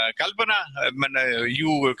 Kalpana,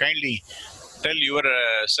 you kindly tell your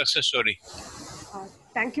success story.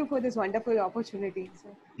 Thank you for this wonderful opportunity,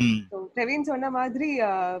 sir. So, Praveen சொன்ன மாதிரி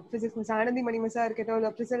physics மிஸ் ஆனந்தி மணி மிஸ்ஸா இருக்கட்டும், இல்ல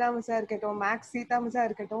பிரிசிலா மிஸ்ஸா இருக்கட்டும், மேக்ஸ் சீதா மிஸ்ஸா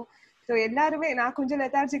இருக்கட்டும், ஸோ எல்லாருமே நான் கொஞ்சம்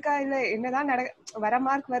லெத்தார்ஜிக்கா இல்ல என்னதான் வர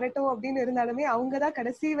மார்க் வரட்டும் அப்படின்னு இருந்தாலுமே அவங்க தான்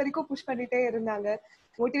கடைசி வரைக்கும் புஷ் பண்ணிட்டே இருந்தாங்க,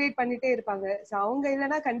 மோட்டிவேட் பண்ணிட்டே இருப்பாங்க. ஸோ அவங்க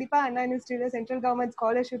இல்லைன்னா கண்டிப்பா அண்ணா யூனிவர்சிட்டியில சென்ட்ரல் கவர்மெண்ட்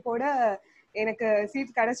ஸ்காலர்ஷிப்போட எனக்கு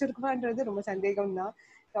சீட் கிடைச்சிருக்குமான்றது ரொம்ப சந்தேகம் தான்.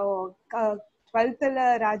 So 12th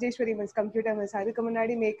Rajeswari miss, computer miss, அதுக்கு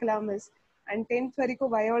முன்னாடி மேகலா மிஸ், அண்ட் 10th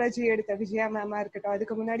வரைக்கும் பயாலஜி எடுத்த விஜயா மேமா இருக்கட்டும்,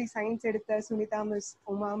 அதுக்கு முன்னாடி சயின்ஸ் எடுத்த Sunita miss,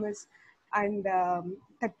 Uma miss, and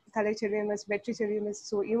Kalaiselvi miss, வெற்றி செல்வி மிஸ்.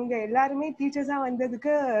 ஸோ இவங்க எல்லாருமே டீச்சர்ஸா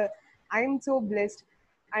வந்ததுக்கு I am so blessed.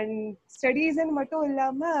 And ஸ்டடீஸ்ன்னு மட்டும்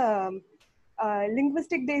இல்லாம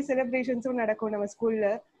லிங்குவிஸ்டிக் டே செலிப்ரேஷன்ஸும் நடக்கும் நம்ம ஸ்கூல்ல.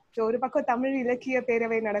 ஸோ ஒரு பக்கம் தமிழ் இலக்கிய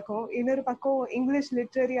பேரவை நடக்கும், இன்னொரு பக்கம் இங்கிலீஷ்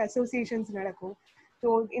லிட்ரரி அசோசியேஷன்ஸ் நடக்கும். ஸோ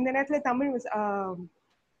இந்த நேரத்தில் தமிழ் மிஸ்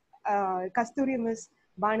கஸ்தூரி miss,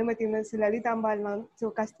 Bhanumathi miss, Lalithambal ma'am. So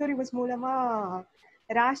கஸ்தூரி மிஸ் மூலமா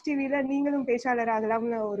ராஜ் டிவில நீங்களும் பேச்சாளர்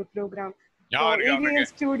ஆகலாம்னு ஒரு ப்ரோக்ராம்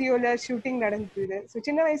ஏவிஎன் ஸ்டுடியோல ஷூட்டிங் நடந்தது. ஸோ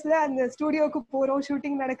சின்ன வயசுல அந்த ஸ்டுடியோக்கு போறோம்,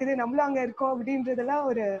 ஷூட்டிங் நடக்குது, நம்மளும் அங்க இருக்கோம் அப்படின்றதெல்லாம்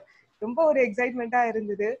ரொம்ப ஒரு எக்ஸைட்மெண்டா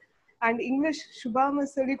இருந்தது. அண்ட் இங்கிலீஷ் சுபா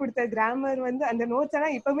மிஸ் சொல்லி கொடுத்த கிராமர் வந்து அந்த நோட்ஸ்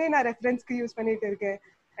எல்லாம் இப்பவுமே நான் ரெஃபரன்ஸ்க்கு யூஸ் பண்ணிட்டு இருக்கேன்.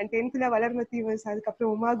 அண்ட் 10th வளர்மதி மிஸ்,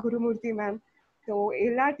 அதுக்கப்புறம் உமா குருமூர்த்தி மேம். ஸோ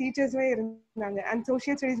எல்லா டீச்சர்ஸுமே இருந்தாங்க. அண்ட்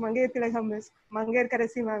சோஷியல் ஸ்டடிஸ் மங்கையர் திலகம் மிஸ், மங்கையர்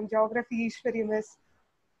கரசி மேம், ஜியோகிராஃபி ஈஸ்வரி மிஸ்,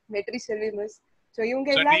 வெற்றி செல்வி மிஸ். ஸோ இவங்க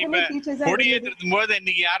எல்லாருமே டீச்சர்ஸா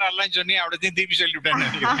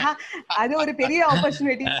அது ஒரு பெரிய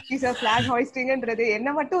ஆப்பர்ச்சுனிட்டி சார். ஃபிளாக் ஹாய்ஸ்டிங்ன்றது என்ன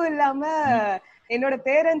மட்டும் இல்லாம என்னோட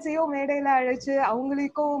பேரண்ட்ஸையும் மேடையில அழைச்சு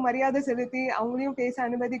அவங்களுக்கும் மரியாதை செலுத்தி அவங்களையும் பேச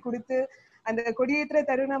அனுமதி கொடுத்து அந்த கொடியேற்ற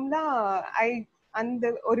தருணம்னா அந்த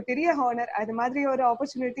ஒரு பெரிய ஹானர். அது மாதிரி ஒரு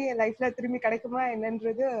ஆப்பர்ச்சுனிட்டி என் லைஃப்ல திரும்பி கிடைக்குமா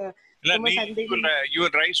என்னன்றது you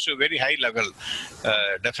will rise to a very high level,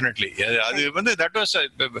 definitely. அது வந்து that was a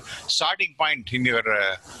starting point in your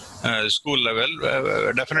school level.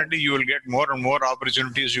 Definitely you will get more and more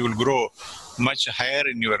opportunities, you will grow much higher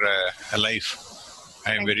in your life,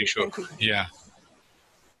 I am very sure. Yeah.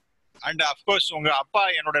 And of course உங்க அப்பா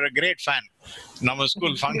என்னோட great fan. நம்ம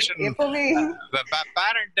school function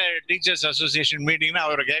parent teachers association மீட்டிங்னா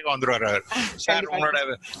அவரை கேட்க வந்துருவாரு. அவர் sir உங்களோட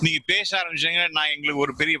நீங்க பேச ஆரம்பிச்சீங்க, நான் எங்களுக்கு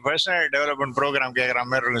ஒரு பெரிய பர்சனல் டெவலப்மெண்ட் ப்ரோக்ராம் கேட்கற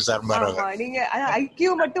மாதிரி இருக்கும் சார். நீங்க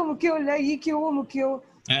ஐக்யூ மட்டும் முக்கியம் இல்ல, ஈக்யூவும் முக்கியம்.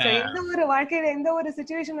 எந்த ஒரு வாழ்க்கையில எந்த ஒரு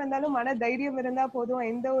சிச்சுவேஷன் வந்தாலும் மன தைரியம் இருந்தா போதும்,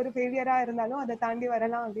 எந்த ஒரு ஃபெயிலியரா இருந்தாலும் அதை தாண்டி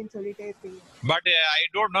வரலாம் அப்படின்னு சொல்லிட்டே இருக்கீங்க. But I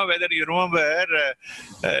don't know whether you remember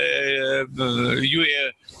you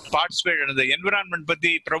participate in the environment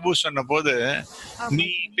பத்தி பிரபு சொன்ன போது நீ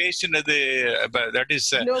பேசினது that is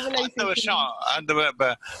அந்த வருஷம் அந்த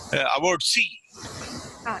about sea.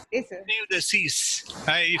 Yes sir. Save the seas.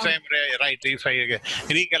 If I am right, if I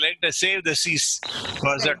recollect, save the seas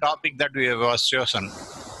was the topic that was chosen.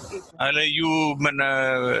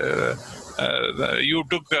 You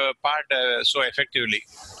took part so effectively.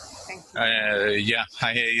 Thank you.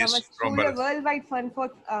 Yes. World Wide Fund for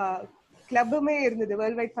clubமே இருந்தது,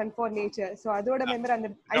 World Wide Fund for Nature. So அதோட member அந்த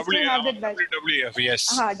WWF. Yes.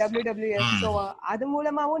 WWF. So அது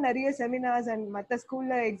மூலமாவும் நிறைய seminars and மத்த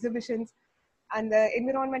ஸ்கூல்ல exhibitions, அந்த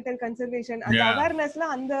environmental conservation, அந்த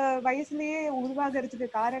அவேர்னஸ்லாம் அந்த வயசுலயே உருவாகிறதுக்கு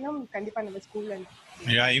காரணம் கண்டிப்பா நம்ம ஸ்கூல்ல.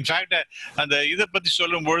 இன்ஃபேக்ட் அந்த இதை பத்தி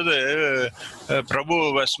சொல்லும் பொழுது பிரபு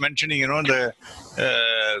வாஸ் மென்ஷனிங் இந்த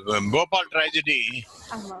போபால் ட்ராஜடி,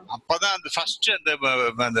 அப்பதான் அந்த ஃபர்ஸ்ட்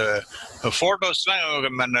அந்த போட்டோஸ்லாம்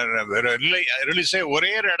ரிலீஸ் ஆகி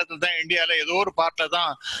ஒரே ஒரு இடத்துல தான் இந்தியால ஏதோ ஒரு பார்ட்ல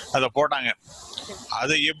தான் அதை போட்டாங்க.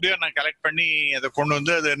 அதை எப்படியோ நான் கலெக்ட் பண்ணி அதை கொண்டு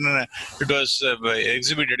வந்து அது என்ன it was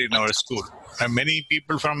exhibited in our school. Many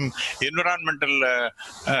people from environmental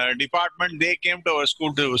department, they came to our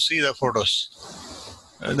school to see the photos.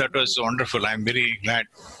 That was wonderful. I'm very glad.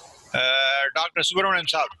 Dr. Subramaniam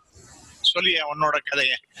sir, சொல்லியே உன்னோட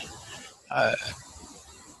கதையை.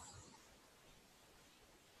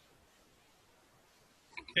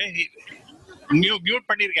 மியூட்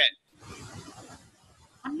பண்ணிருக்க.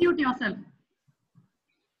 Unmute yourself.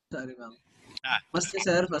 Sorry ma'am.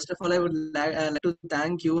 Sir, first of all, I would like to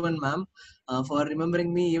thank you and ma'am for remembering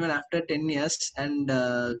me even after 10 years and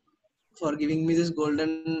for giving me this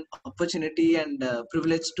golden opportunity and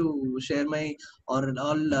privilege to share my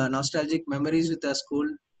all nostalgic memories with the school,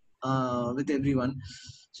 with everyone.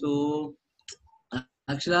 So,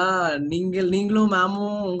 actually, நீங்களும்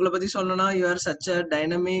மேமும் உங்களை பத்தி சொல்லணும்னா you are such a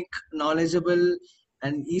dynamic, knowledgeable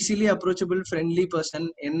and easily approachable, friendly person.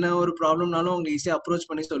 என்ன ஒரு ப்ராப்ளம்னாலும் உங்களை ஈஸியா approach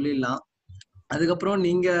பண்ணி சொல்லிடலாம். அதுக்கப்புறம்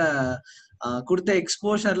நீங்க கொடுத்த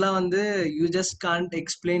எக்ஸ்போஷர்லாம் வந்து you just can't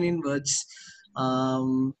explain in words.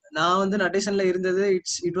 நான் வந்து நட்டேஷன்ல இருந்தது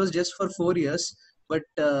it was just for 4 years.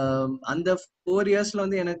 But அந்த 4 yearsல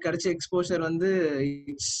வந்து எனக்கு கிடைச்ச எக்ஸ்போஷர் வந்து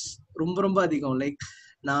இட்ஸ் ரொம்ப ரொம்ப அதிகம். லைக்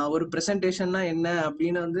நான் ஒரு ப்ரெசன்டேஷன்னா என்ன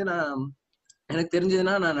அப்படின்னு வந்து எனக்கு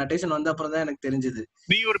தெரிஞ்சதுன்னா நான் நட்டேஷன் வந்த அப்புறம் தான் எனக்கு தெரிஞ்சது.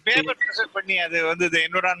 நீ ஒரு பேப்பர் பிரசன்ட் பண்ணி அது வந்து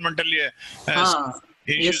என்விரான்மெண்டல்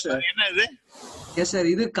என்ன இது? எஸ் சார்,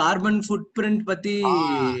 இது கார்பன் ஃபுட் பிரிண்ட் பத்தி.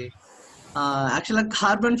 ஆக்சுவலா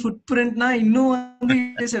கார்பன் ஃபுட் பிரிண்ட்னா இன்னும் வந்து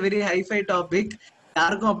it is a very high-fi topic.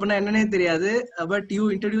 யாருக்கும் அப்படின்னா என்னன்னே தெரியாது. But you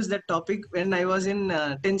introduce that topic when I was in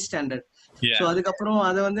 10th standard. So அதுக்கப்புறம்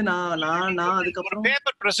அத வந்து நான் அதுக்கப்புறம்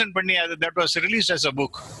பேப்பர் பிரசன்ட் பண்ணி அது that was released as a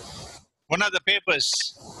book, one of the papers.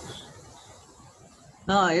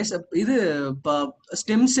 S, இது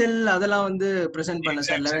ஸ்டெம் செல் அதெல்லாம் வந்து பிரசன்ட் பண்ண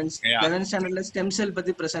சார். 11th ஸ்டாண்டர்ட்ல ஸ்டெம் செல்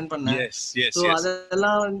பத்தி பிரசன்ட் பண்ணேன். சோ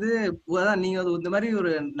அதெல்லாம் வந்து நீங்க இந்த மாதிரி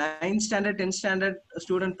ஒரு 9th standard 10th standard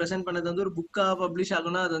student present பண்ணது வந்து ஒரு புக்கா பப்ளிஷ்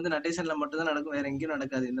ஆகணும்னா அது வந்து நட்டேஷன்ல மட்டும் தான் நடக்கும், வேற எங்கேயும்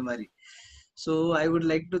நடக்காது இந்த மாதிரி. So I would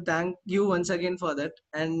like to thank you once again for that.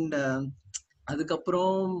 And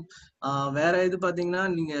அதுக்கப்புறம் வேற இது பாத்தீங்கன்னா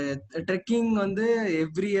நீங்க ட்ரெக்கிங் வந்து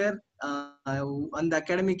எவ்ரி இயர் அந்த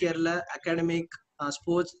அகாடமிக் இயர்ல academic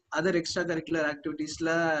sports other extra curricular ஆக்டிவிட்டீஸ்ல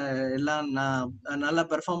எல்லாம் நல்லா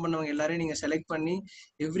பெர்ஃபார்ம் பண்ணவங்க எல்லாரையும் நீங்க செலக்ட் பண்ணி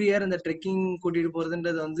எவ்ரி இயர் இந்த ட்ரெக்கிங் கூட்டிட்டு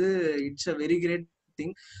போறதுன்றது வந்து it's a very great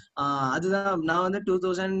thing. அதுதான் நான் வந்து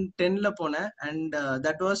 2010ல போனேன். And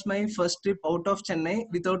that was my first trip out of Chennai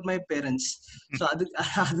without my parents. So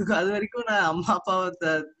அது வரைக்கும் நான் அம்மா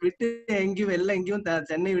அப்பாவை விட்டு எங்கேயும் வெளில எங்கேயும்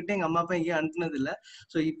சென்னை விட்டு எங்க அம்மா அப்பா எங்கேயும் அனுப்புனது இல்லை.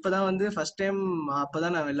 ஸோ இப்பதான் வந்து ஃபர்ஸ்ட் டைம்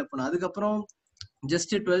அப்பதான் நான் வெளில போனேன். அதுக்கப்புறம்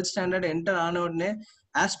ஜஸ்ட் 12th ஸ்டாண்டர்ட் என்டர் ஆன உடனே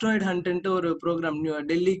ஆஸ்ட்ராய்ட் ஹண்ட்ன்ட்டு ஒரு ப்ரோக்ராம்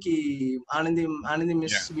டெல்லிக்கு ஆனந்தி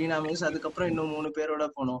மிஸ், வீணா மிஸ், அதுக்கப்புறம் இன்னும் 3 பேரோட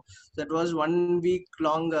போனோம். That was 1 week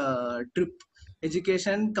long trip,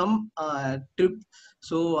 education come trip.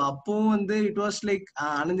 So அப்பவும் வந்து இட் வாஸ் லைக்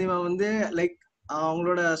ஆனந்திமா வந்து லைக்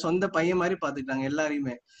அவங்களோட சொந்த பையன் மாதிரி பார்த்துக்கிட்டாங்க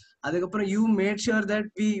எல்லாரையுமே. அதுக்கப்புறம் you mat sure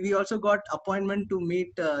that we also got appointment to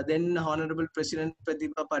meet then honourable president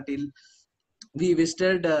Pratibha Patil. We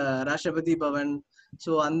visited Rashtrapati Pawan.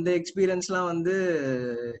 So அந்த எக்ஸ்பீரியன்ஸ்லாம் வந்து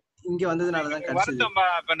இங்க வந்ததுனாலதான்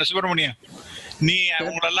கிடைச்சது. சுப்பிரமணியம், நீ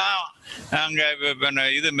அவங்களெல்லாம் அங்க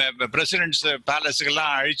இது பிரசிடென்ட்ஸ் பேலஸுக்கு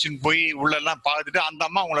எல்லாம் அழிச்சுன்னு போய் உள்ள எல்லாம் பார்த்துட்டு அந்த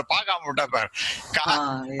அம்மா உங்களை பார்க்காம விட்டா பாரு.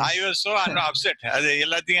 I was so upset. அது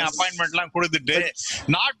எல்லாத்தையும் அப்பாயின்மெண்ட் எல்லாம் கொடுத்துட்டு,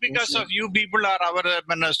 not because of you people or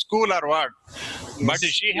our school or what, but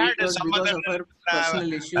she had some other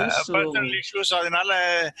personal issues. அதனால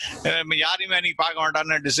யாரையுமே அன்னைக்கு பார்க்க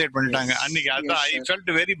வேண்டாம்னு டிசைட் பண்ணிட்டாங்க அன்னைக்கு. அதான் I felt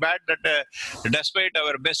very bad that despite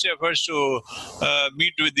our best efforts to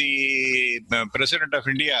meet with the President of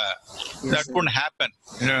India, that couldn't happen.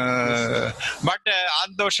 But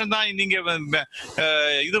அந்த வருஷம் தான் நீங்க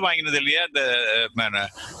இது வாங்கினது இல்லையா, இந்த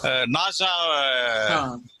நாசா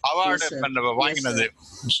அவார்டு வாங்கினது.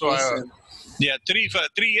 So yeah,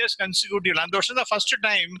 3 years consecutive. அந்த வருஷம் தான் ஃபர்ஸ்ட்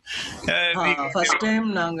டைம்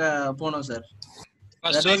நாங்க போனோம் sir.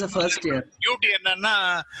 That was the first year. Beauty என்னன்னா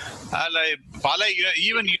பல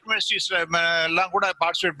ஈவன் யூனிவர்சிட்டிஸ்ல எல்லாம் கூட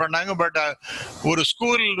பார்ட்டிசிபேட் பண்ணாங்க. பட் ஒரு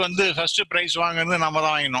ஸ்கூல் வந்து ஃபர்ஸ்ட் பிரைஸ் வாங்குறது நம்ம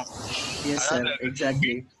தான் வாங்கினோம். Yes sir,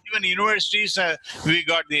 exactly. even universities we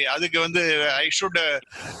got the adukku vandu I should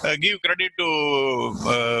give credit to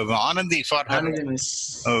Anandi for her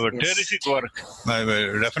terrific work.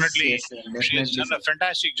 Definitely she has done a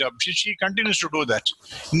fantastic job. She continues to do that.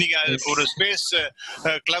 இன்னைக்கு ஒரு space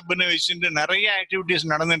கிளப்னு வச்சுட்டு நிறைய activities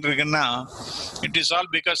நடந்துட்டு இருக்குன்னா it is all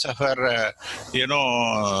because of her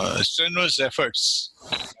strenuous efforts.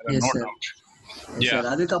 No doubt.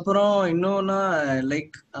 அதுக்கப்புறம் இன்னொன்னா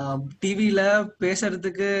like டிவில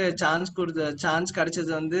பேசுறதுக்கு chance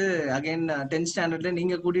கிடைச்சது வந்து அகைன் 10th ஸ்டாண்டர்ட்ல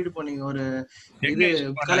நீங்க கூட்டிட்டு போனீங்க ஒரு இது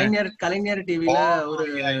கலைஞர் டிவில ஒரு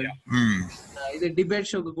இது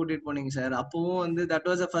டிபேட் ஷோக்கு கூட்டிட்டு போனீங்க சார். அப்பவும் வந்து that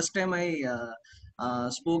was the first time I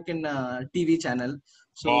spoke in TV channel.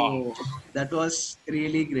 So that was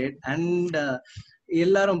really great. And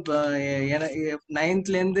எல்லாரும் 9th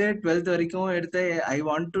ல இருந்து 12th வரைக்கும் எடுத்த I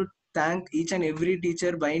want to thank each and every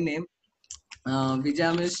teacher by name.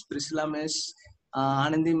 Vijaya miss, Priscilla miss,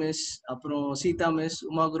 Anandi miss, அப்புறம் Sita miss,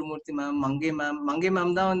 Uma Gurumurthy ma'am, மங்கை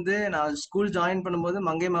ma'am தான் வந்து நான் school join பண்ணும்போது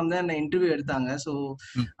மங்கை மேம் தான் என்ன இன்டர்வியூ எடுத்தாங்க. So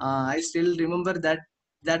I still remember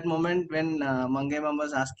that moment when Mangai ma'am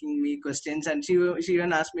was asking me questions and she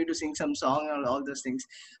even asked me to sing some song and all those things.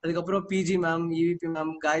 Adukapro PG ma'am, EVP ma'am,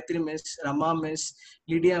 Gayatri miss, Rama miss,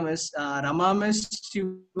 Lydia miss. Rama miss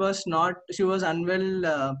she was unwell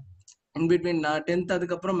in between 10th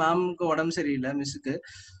adukapro ma'am ku odam seri illa miss ku.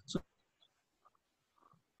 So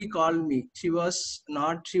she called me.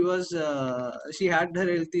 She had her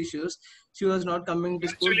health issues. She was not coming to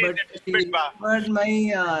school, but she remembered my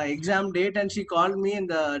exam date and she called me in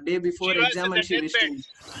the day before exam and she wished me.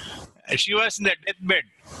 She was in the deathbed,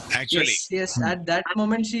 actually. Yes. At that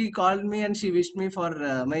moment she called me and she wished me for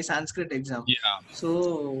my Sanskrit exam. Yeah. So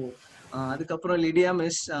adukapro Lydia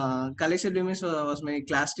miss, Kaleshwari miss was my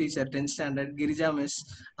class teacher 10th standard, Girija miss,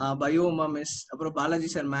 Bio Uma miss, apro Balaji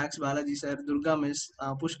sir, Max Balaji sir, Durga miss,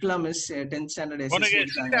 Pushkala miss 10th standard SSC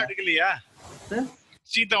sir.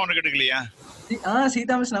 Sita உனக்கு எடுக்கலையா?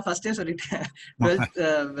 Sita miss நான் ஃபர்ஸ்டே சொல்லிட்டேன். 12th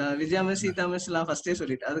Vijaya miss, Sita miss எல்லாம் ஃபர்ஸ்டே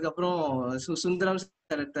சொல்லிட்டேன். அதுக்கப்புறம் Sundaram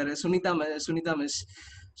sir எடுத்தாரு, Sunita miss.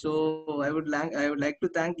 So I would like to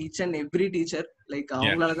thank each and every teacher. Like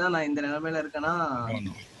அவங்களால தான் நான் இந்த நிலைமையில இருக்கேன்னா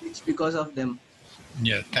it's because of them.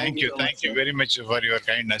 Thank you very much for your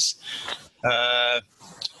kindness.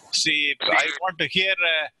 See, I want to hear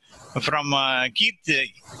from Keith.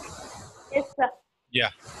 Yes, sir.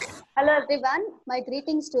 Yeah. Hello everyone, my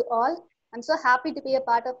greetings to all. I'm so happy to be a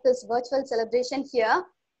part of this virtual celebration here.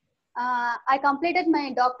 I completed my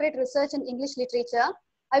doctorate research in English literature.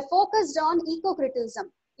 I focused on eco-criticism.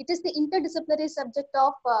 It is the interdisciplinary subject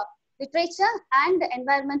of literature and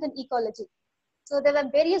environment and ecology. So there were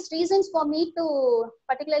various reasons for me to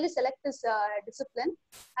particularly select this discipline,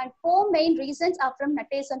 and 4 main reasons are from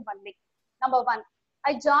Natesan only. Number 1,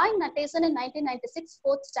 I joined Natesan in 1996,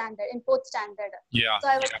 4th standard. Yeah. So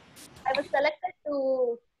I was selected to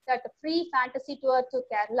that free fantasy tour to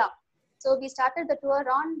Kerala. So we started the tour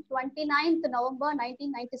on 29th November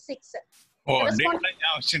 1996.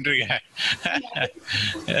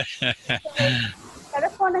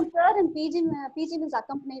 Correspondent sir and PG Miss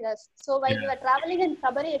accompanied us. So while we were traveling in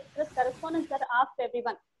Sabari Express, correspondent sir asked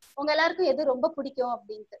everyone, உங்க எல்லாருக்கும் எது ரொம்ப பிடிக்கும்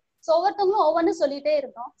அப்படின்ட்டு. So ஒவ்வொருத்தவங்களும் ஒவ்வொன்றும் சொல்லிட்டே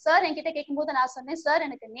இருந்தோம். சார் என்கிட்ட கேட்கும்போது நான் சொன்னேன், சார்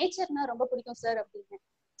எனக்கு நேச்சர்னா ரொம்ப பிடிக்கும் சார் அப்படின்னு.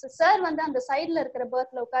 ஸோ சார் வந்து அந்த சைட்ல இருக்கிற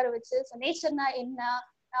பர்த்ல உட்கார வச்சு, ஸோ நேச்சர்னா என்ன,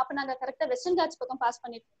 அப்ப நாங்க கரெக்டா வெஸ்டர்ன் காட்ஸ் பக்கம் பாஸ்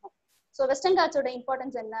பண்ணிட்டு இருக்கோம். ஸோ வெஸ்டர்ன் காட்ஸோட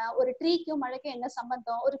இம்பார்ட்டன்ஸ் என்ன, ஒரு ட்ரீக்கும் மழைக்கும் என்ன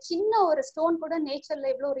சம்பந்தம், ஒரு சின்ன ஒரு ஸ்டோன் கூட நேச்சர்ல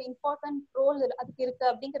எவ்வளவு ஒரு இம்பார்ட்டன்ட் ரோல் அதுக்கு இருக்கு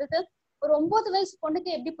அப்படிங்கிறது ஒரு 9 வயசு பொண்ணுக்கு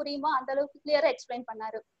எப்படி புரியுமோ அந்த அளவுக்கு கிளியரா எக்ஸ்பிளைன்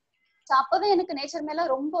பண்ணாரு. ஸோ அப்பவே எனக்கு நேச்சர் மேல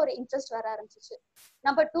ரொம்ப ஒரு இன்ட்ரெஸ்ட் வர ஆரம்பிச்சிச்சு.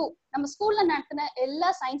 நம்பர் 2, நம்ம ஸ்கூல்ல நடத்தின எல்லா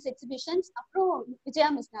சயின்ஸ் எக்ஸிபிஷன்ஸ், அப்புறம் Vijaya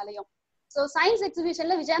மிஸ்னாலையும். So science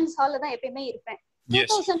எக்ஸிபிஷன்ல Vijaya miss ஹால்ல தான் எப்பயுமே இருப்பேன்.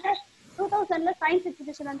 2000ல சயின்ஸ்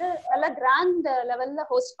எக்ஸிபிஷன் வந்து நல்லா கிராண்ட் லெவல்ல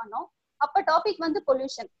ஹோஸ்ட் பண்ணோம். அப்ப டாபிக் வந்து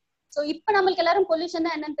பொல்யூஷன். ஸோ இப்ப நம்மளுக்கு எல்லாரும் பொல்யூஷன்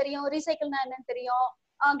என்னன்னு தெரியும், ரீசைக்கிள்னா என்னன்னு தெரியும்,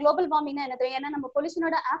 குளோபல் வார்மிங்னா என்ன தெரியும், ஏன்னா நம்ம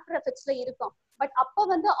பொல்யூஷனோட ஆஃப்டர் எஃபெக்ட்ஸ்ல இருக்கோம். பட் அப்ப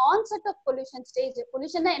வந்து onset of pollution stage,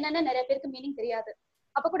 pollution என்னன்னு நிறைய பேருக்கு மீனிங் தெரியாது.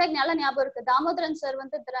 அப்ப கூட நல்ல ஞாபகம் இருக்கு, தாமோதரன் சார்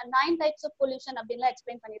வந்து 9 types of pollution அப்படின்னு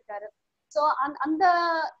எக்ஸ்பிளைன் பண்ணிருக்காரு. ஸோ அந்த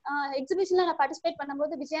எக்ஸிபிஷன்ல நான் பார்ட்டிசிபேட்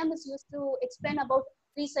பண்ணும்போது Vijaya miss use to explain about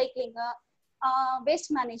recycling,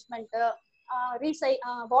 waste management,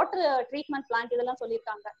 water treatment plant இதெல்லாம்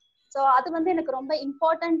சொல்லியிருக்காங்க. ஸோ அது வந்து எனக்கு ரொம்ப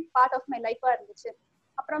இம்பார்ட்டன்ட் பார்ட் ஆஃப் மை லைஃபா இருந்துச்சு.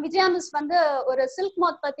 அப்புறம் விஜயா மிஸ் வந்து ஒரு சில்க்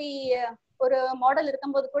மாத் பத்தி ஒரு மாடல்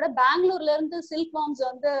இருக்கும்போது கூட பெங்களூர்ல இருந்து சில்க் வார்ம்ஸ்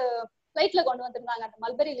வந்து ஃபிளைட்ல கொண்டு வந்திருந்தாங்க அந்த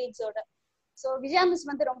மல்பெரி லீவ்ஸோட. ஸோ விஜயா மிஸ்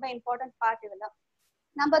வந்து ரொம்ப இம்பார்ட்டன்ட் பார்ட் இதுல.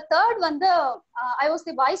 நம்பர் 3 வந்து I was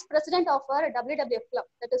the vice president of our WWF club,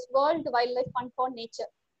 that is World Wildlife Fund for Nature.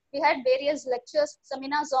 We had various lectures,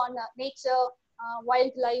 seminars on nature,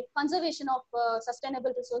 wild life, conservation of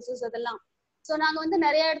sustainable resources அதெல்லாம். So நாங்க வந்து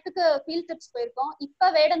நிறைய இடத்துக்கு field drips போயிருக்கோம்.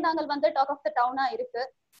 இப்ப வேடந்தாங்கல் வந்து talk of the டவுனா இருக்கு.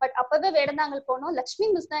 பட் அப்பவே வேடந்தாங்கல் போனோம். லக்ஷ்மி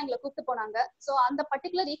மிஸ் தான் எங்களை கூப்பிட்டு போனாங்க. ஸோ அந்த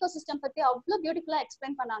பர்டிகுலர் ஈகோசிஸ்டம் பத்தி அவ்வளவு பியூட்டிஃபுல்லா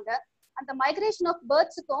எக்ஸ்பிளைன் பண்ணாங்க. அந்த மைக்ரேஷன் ஆஃப்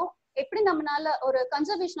பேர்ட்ஸுக்கும் எப்படி நம்மளால ஒரு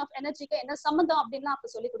கன்சர்வேஷன் ஆஃப் எனர்ஜிக்கு என்ன சம்மந்தம் அப்படின்லாம் அப்ப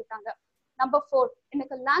சொல்லி கொடுத்தாங்க. நம்பர் 4,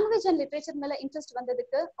 எனக்கு லாங்குவேஜ் அண்ட் லிட்ரேச்சர் மேல இன்ட்ரெஸ்ட்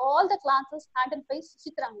வந்ததுக்கு all the classes handle by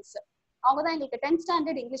Suchitra miss. அவங்க தான் எங்களுக்கு 10th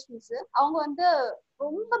ஸ்டாண்டர்ட் இங்கிலீஷ் மிஸ். அவங்க வந்து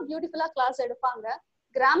ரொம்ப பியூட்டிஃபுல்லா கிளாஸ் எடுப்பாங்க.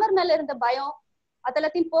 கிராமர் மேல இருந்த பயம்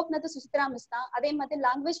அதெல்லாத்தையும் போக்குனது சுசித்ரா மிஸ் தான். அதே மாதிரி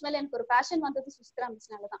லாங்குவேஜ் மேல எனக்கு ஒரு பேஷன் வந்தது சுசித்ரா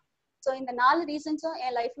மிஸ்னால தான். ஸோ இந்த 4 ரீசன்ஸும்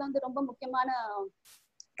என் லைஃப்ல வந்து ரொம்ப முக்கியமான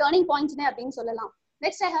டர்னிங் பாயிண்ட்ஸ்னே அப்படின்னு சொல்லலாம்.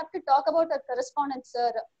 Next, I have to talk about a correspondent,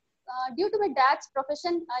 sir. Due to my dad's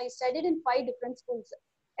profession, I studied in 5 different schools.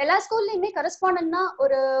 எல்லா ஸ்கூல்லையுமே கரஸ்பாண்டன்ட்னா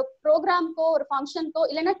ஒரு ப்ரோக்ராம்க்கோ ஒரு ஃபங்க்ஷனுக்கோ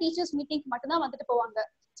இல்லைன்னா டீச்சர்ஸ் மீட்டிங்க்கு மட்டும் தான் வந்துட்டு போவாங்க.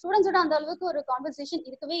 ஸ்டூடெண்ட்ஸோட அந்த அளவுக்கு ஒரு கான்வர்சேஷன்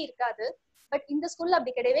இருக்கவே இருக்காது. பட் இந்த ஸ்கூல்ல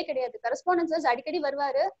அப்படி கிடையவே கிடையாது. கரஸ்பாண்டன்ட் சார் அடிக்கடி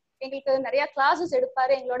வருவாரு, எங்களுக்கு நிறைய கிளாஸஸ்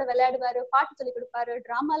எடுப்பாரு, எங்களோட விளையாடுவாரு, பாட்டு சொல்லி கொடுப்பாரு,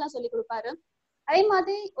 டிராமா எல்லாம் சொல்லி கொடுப்பாரு. அதே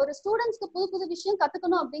மாதிரி ஒரு ஸ்டூடெண்ட்ஸ்க்கு புது புது விஷயம்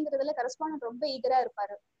கத்துக்கணும் அப்படிங்கறதுல கரஸ்பாண்டன்ட் ரொம்ப ஈகரா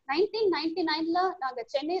இருப்பாரு. 1999ல நாங்க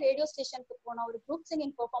சென்னை ரேடியோ ஸ்டேஷனுக்கு போனோம் ஒரு குரூப்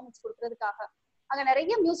சிங்கிங் பெர்ஃபார்மன்ஸ் கொடுக்கறதுக்காக. அங்க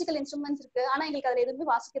நிறைய மியூசிக்கல் இன்ஸ்ட்ருமெண்ட்ஸ் இருக்கு. ஆனா எங்களுக்கு அதுல எதுவுமே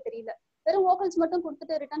வாசிக்க தெரியல. வெறும் வோக்கல்ஸ் மட்டும்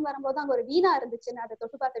கொடுத்துட்டு ரிட்டர்ன் வரும்போது அங்க ஒரு வீணா இருந்துச்சு. நான் அதை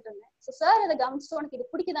தொட்டு பார்த்துட்டு இருந்தேன். ஸோ சார் அதை கவனிச்சுட்டு உனக்கு இது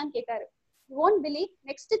பிடிக்குதான்னு கேட்டாரு. You won't believe,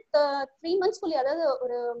 next 3 months அதாவது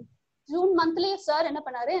ஒரு ஜூன் மந்த்லயே சார் என்ன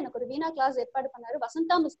பண்ணாரு, எனக்கு ஒரு வீணா கிளாஸ் ஏற்பாடு பண்ணாரு.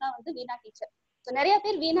 வசந்தா மிஸ் தான் வந்து வீணா டீச்சர். ஸோ நிறைய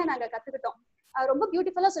பேர் வீணா நாங்க கத்துக்கிட்டோம். ரொம்ப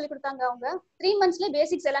பியூட்டிஃபுல்லா சொல்லி கொடுத்தாங்க. அவங்க 3 monthsல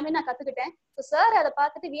பேசிக்ஸ் எல்லாமே நான் கத்துக்கிட்டேன். ஸோ சார் அதை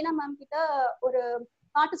பார்த்துட்டு வீணா மேம் கிட்ட ஒரு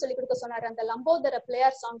பாட்டு சொல்லி கொடுக்க சொன்னாரு. அந்த லம்போதர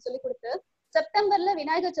பிளேயர் சாங் சொல்லி கொடுத்து செப்டம்பர்ல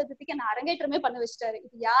விநாயகர் சதுர்த்திக்கு நான் அரங்கேற்றமே பண்ண வச்சிட்டாரு.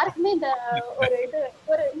 இது யாருக்குமே இந்த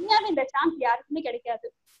ஒரு உண்மையாவே இந்த சான்ஸ் யாருக்குமே கிடைக்காது.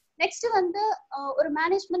 நெக்ஸ்ட் வந்து ஒரு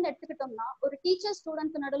மேனேஜ்மெண்ட் எடுத்துக்கிட்டோம்னா ஒரு டீச்சர்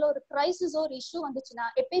ஸ்டூடெண்ட் நடுவில் ஒரு கிரைசிஸோ ஒரு இஷ்யூ வந்துச்சுன்னா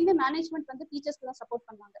எப்பயுமே மேனேஜ்மெண்ட் வந்து டீச்சர்ஸ்க்கு தான் சப்போர்ட்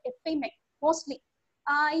பண்ணுவாங்க எப்பயுமே மோஸ்ட்லி.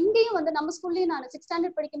 இங்கேயும் வந்து நம்ம ஸ்கூல்லயும் நான் 6th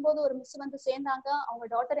ஸ்டாண்டர்ட் படிக்கும் போது ஒரு மிஸ் வந்து சேர்ந்தாங்க. அவங்க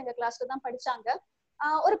டாட்டர் எங்க கிளாஸ்ல தான் படிச்சாங்க.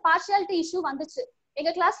 ஒரு பார்ஷியாலிட்டி இஷ்யூ வந்துச்சு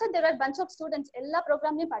எங்க கிளாஸ்ல. There are bunch of students எல்லா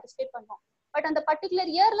ப்ரோக்ராம்லயும் பார்ட்டிசிபேட் பண்ணோம். பட் அந்த பர்டிகுலர்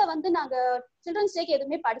இயர்ல வந்து நாங்க சில்ட்ரன்ஸ் டேக்கு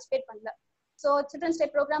எதுவுமே பார்ட்டிசிபேட் பண்ணல. ஸோ சில்ட்ரன்ஸ் டே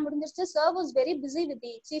ப்ரோக்ராம் முடிஞ்சிருச்சு. Sir was very busy with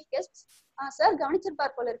the chief guest. Sir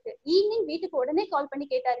கவனிச்சிருப்பார் போல இருக்கு. ஈவினிங் வீட்டுக்கு உடனே கால் பண்ணி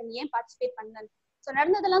கேட்டாரு நீ ஏன் பார்ட்டிசிபேட் பண்ணலன்னு. ஸோ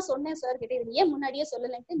நடந்ததெல்லாம் சொன்னேன் சார் கிட்ட, இது ஏன் முன்னாடியே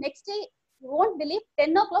சொல்லலன்ட்டு. Next day you won't believe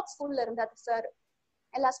 10 o'clock ஸ்கூல்ல இருந்தாரு சார்.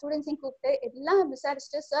 எல்லா ஸ்டூடெண்ட்ஸையும் கூப்பிட்டு எல்லாம்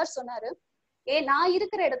விசாரிச்சுட்டு சார் சொன்னாரு, நான்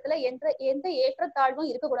இருக்கிற இடத்துல எந்த ஏற்றத்தாழ்வும்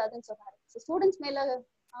இருக்கக்கூடாதுன்னு சொன்னாரு. ஸ்டூடெண்ட்ஸ் மேல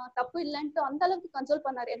தப்பு இல்லைன்ட்டு அந்த அளவுக்கு கன்சோல்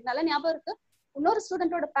பண்ணாரு. எனக்கு நல்ல ஞாபகம் இருக்கு. இன்னொரு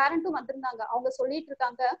ஸ்டூடெண்டோட பேரண்ட்டும் வந்திருந்தாங்க. அவங்க சொல்லிட்டு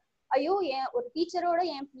இருக்காங்க, ஐயோ ஒரு டீச்சரோட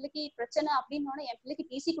என் பிள்ளைக்கு பிரச்சனை அப்படின்னு என் பிள்ளைக்கு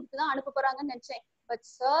டிசி கொடுத்துதான் அனுப்ப போறாங்கன்னு நினைச்சேன். பட்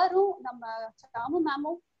சாரும் நம்ம சாமு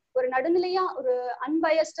மேமும் ஒரு நடுநிலையா ஒரு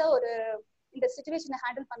அன்பயஸ்டா ஒரு இந்த சிச்சுவேஷனை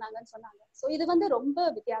ஹேண்டில் பண்ணாங்கன்னு சொன்னாங்க. ஸோ இது வந்து ரொம்ப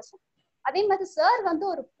வித்தியாசம். அதே மாதிரி சார் வந்து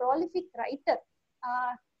ஒரு ப்ராலிஃபிக் ரைட்டர்.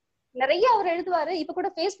 நிறைய அவர் எழுதுவாரு. இப்ப கூட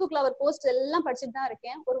ஃபேஸ்புக்ல அவர் போஸ்ட் எல்லாம் படிச்சுட்டு தான்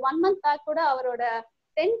இருக்கேன். ஒரு 1 month பேக் கூட அவரோட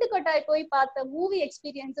டென்ட் கொட்டாய் போய் பார்த்த மூவி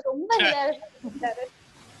எக்ஸ்பீரியன்ஸ் ரொம்ப இருந்தாரு.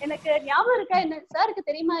 எனக்கு ஞாபகம் இருக்கா என்ன சாருக்கு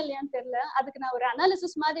தெரியுமா இல்லையான்னு தெரியல. அதுக்கு நான் ஒரு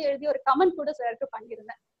அனாலிசிஸ் மாதிரி எழுதி ஒரு கமெண்ட் கூட சாருக்கு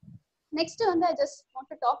பண்ணியிருந்தேன். நெக்ஸ்ட் வந்து I just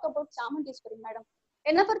want to talk about Chamundeshwari madam.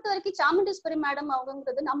 என்னை பொறுத்த வரைக்கும் சாமுண்டீஸ்வரி மேடம்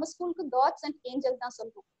அவங்கிறது நம்ம ஸ்கூலுக்கு காட்ஸ் அண்ட் ஏஞ்சல் தான்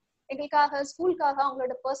சொல்லுவோம். எங்களுக்காக ஸ்கூலுக்காக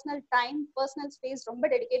அவங்களோட பர்சனல் டைம் பர்சனல் ஸ்பேஸ் ரொம்ப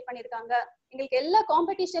டெடிகேட் பண்ணிருக்காங்க. எங்களுக்கு எல்லா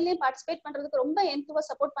காம்படிஷன்லயும் பார்ட்டிசிபேட் பண்றதுக்கு ரொம்ப என்துவா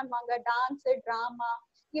சப்போர்ட் பண்ணுவாங்க. Dance, drama,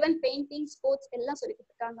 even painting, sports எல்லாம் சொல்லி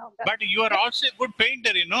கொடுத்துருக்காங்க அவங்க. But you are also good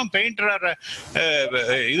painter, you know. Painter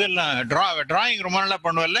இதெல்லாம் டிராயிங் ரொம்ப நல்லா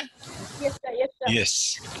பண்ணுவல்ல? Yes sir, yes sir. Yes,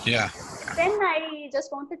 yeah. Then I just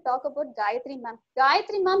want to talk about Gayatri ma'am.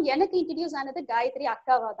 Gayatri ma'am எனக்கு introduce ஆனது காயத்ரி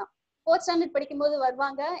அக்காவா தான். 4th ஸ்டாண்டர்ட் படிக்கும்போது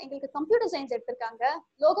வருவாங்க. எங்களுக்கு கம்ப்யூட்டர் சயின்ஸ் எடுத்திருக்காங்க,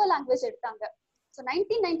 லோகோ லாங்குவேஜ் எடுத்தாங்க. ஸோ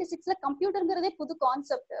 1996ல கம்ப்யூட்டருங்கிறதே புது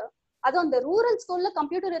கான்செப்ட். அதுவும் அந்த ரூரல் ஸ்கூல்ல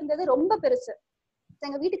கம்ப்யூட்டர் இருந்தது ரொம்ப பெருசு.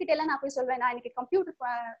 எங்க வீட்டுக்கிட்ட எல்லாம் நான் போய் சொல்றேன், நான் இன்னைக்கு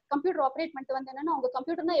கம்ப்யூட்டர் ஆப்ரேட் பண்ணிட்டு வந்தேன்னா உங்க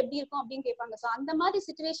கம்ப்யூட்டர்னா எப்படி இருக்கும் அப்படின்னு கேட்பாங்க. ஸோ அந்த மாதிரி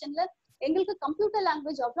சிச்சுவேஷன்ல எங்களுக்கு கம்ப்யூட்டர்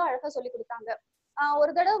லாங்குவேஜ் அவ்வளோ அழகா சொல்லி கொடுத்தாங்க.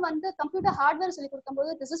 ஒரு தடவை வந்து கம்ப்யூட்டர் ஹார்ட்வேர் சொல்லி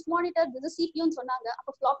கொடுக்கும்போது this is monitor, this is சிபியூன்னு சொன்னாங்க.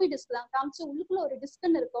 அப்போ ஃபிளாப்பி டிஸ்க் தான் காமிச்சு உள்ளுக்குள்ள ஒரு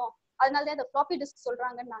டிஸ்க்னு இருக்கும், அதனாலதான் அந்த ஃபிளாப்பி டிஸ்க்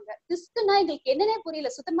சொல்றாங்கன்னாங்க. டிஸ்க்னா எங்களுக்கு என்னன்னே புரியல,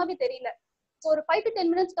 சுத்தமாவே தெரியல. ஸோ ஒரு 5 to 10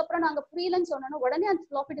 minutes அப்புறம் நாங்க புரியலன்னு சொன்னோம். உடனே அந்த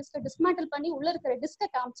ஃபிளாப்பி டிஸ்கை டிஸ்மேண்டில் பண்ணி உள்ள இருக்கிற டிஸ்கை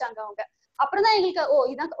காமிச்சாங்க அவங்க. அப்புறம் தான் எங்களுக்கு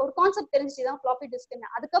இதான் ஒரு கான்செப்ட் தெரிஞ்சிச்சு, இதான் ஃபிளாப்பி டிஸ்க்னு.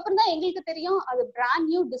 அதுக்கப்புறம் தான் எங்களுக்கு தெரியும் அது பிராண்ட்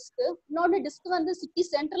நியூ டிஸ்க். இன்னொன்று டிஸ்க் வந்து சிட்டி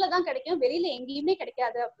சென்டர்ல தான் கிடைக்கும், வெளியில எங்கேயுமே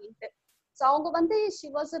கிடைக்காது அப்படின்ட்டு. ஸோ அவங்க வந்து she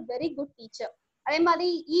was a very good teacher. அதே மாதிரி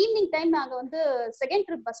ஈவினிங் டைம் நாங்க வந்து செகண்ட்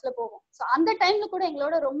ட்ரிப் பஸ்ல போவோம். ஸோ அந்த டைம்ல கூட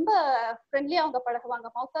எங்களோட ரொம்ப ஃப்ரெண்ட்லியா அவங்க பழகுவாங்க.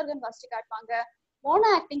 மவுத் ஆர்கன் வாசிச்சு காட்டுவாங்க, மோனோ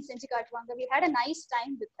ஆக்டிங் செஞ்சு காட்டுவாங்க. We had a nice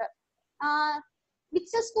time with her.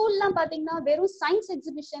 மிச்ச ஸ்கூல்லாம் பாத்தீங்கன்னா வெறும் science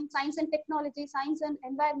exhibition, science and technology, science and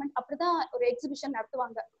environment அப்படிதான் ஒரு எக்ஸிபிஷன்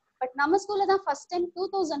நடத்துவாங்க. பட் நம்ம ஸ்கூல்ல தான் first time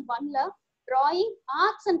 2001ல drawing,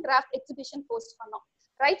 arts and craft exhibition post பண்ணோம்.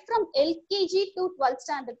 Right from LKG to 12th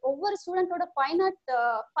standard ஒவ்வொரு ஸ்டூடெண்டோட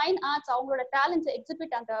ஃபைன் ஆர்ட்ஸ் அவங்களோட டேலண்ட்ஸ்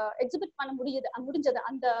எக்ஸிபிட் பண்ண முடிஞ்சது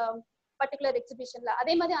அந்த பர்டிகுலர் எக்ஸிபிஷன்ல.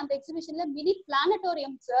 அதே மாதிரி அந்த எக்ஸிபிஷன்ல மினி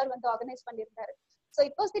பிளானட்டோரியம் சார் வந்து ஆர்கனைஸ் பண்ணியிருந்தாரு. So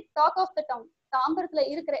it was the talk of the down. தாம்பரத்துல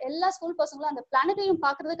இருக்கிற எல்லா ஸ்கூல் பசங்களும் அந்த பிளானட்டோரியம்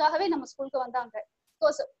பாக்குறதுக்காகவே நம்ம ஸ்கூலுக்கு வந்தாங்க.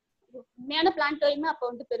 உண்மையான பிளானட்டோரியமே அப்ப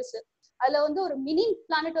வந்து பெருசு. அதுல வந்து ஒரு மினி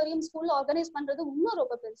பிளானட்டோரியம் ஸ்கூல்ல ஆர்கனைஸ் பண்றது இன்னும்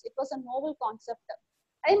ரொம்ப பெருசு. It was a novel concept.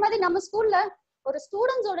 அதே மாதிரி நம்ம ஸ்கூல்ல ஒரு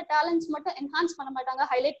ஸ்டூடெண்ட்ஸோட டேலண்ட்ஸ் மட்டும் என்ஹான்ஸ் பண்ண மாட்டாங்க,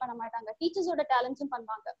 ஹைலைட் பண்ண மாட்டாங்க, டீச்சர்ஸோட டேலண்ட்ஸும்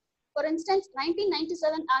பண்ணுவாங்க. ஃபார் இன்ஸ்டன்ஸ்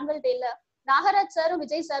 1997 ஆனுவல் டேல நாகராஜ் சாரும்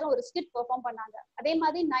விஜய் சாரும் ஒரு ஸ்கிட் பெர்ஃபார்ம் பண்ணாங்க. அதே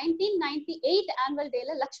மாதிரி 1998 ஆனுவல்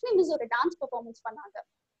டேல லக்ஷ்மி மிஸ் ஒரு டான்ஸ் பெர்ஃபார்மன்ஸ் பண்ணாங்க.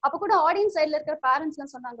 அப்ப கூட ஆடியன்ஸ் சைட்ல இருக்கிற பேரண்ட்ஸ்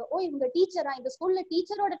எல்லாம் சொன்னாங்க, ஓ இவங்க டீச்சரா, இந்த ஸ்கூல்ல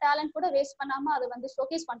டீச்சரோட டேலண்ட் கூட வேஸ்ட் பண்ணாம அதை வந்து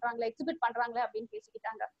ஷோகேஸ் பண்றாங்களே, எக்ஸிபிட் பண்றாங்களே அப்படின்னு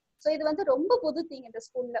பேசிக்கிட்டாங்க. ஸோ இது வந்து ரொம்ப புது திங் இந்த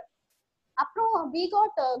ஸ்கூல்ல. அப்புறம் we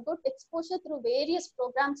got good exposure through various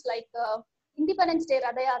programs like Independence Day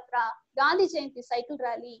Rath Yatra, Gandhi Jayanthi cycle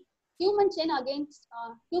rally, human chain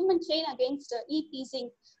against e-teasing,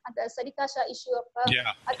 அந்த சரிகாஷா இஷ்யூ அப்ப,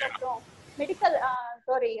 அதுக்கப்புறம்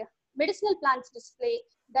medicinal plans display,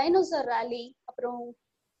 dinosaur rally, அப்புறம்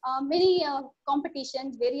many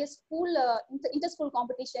competitions, various school inter-school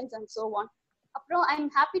competitions and so on. அப்புறம் I am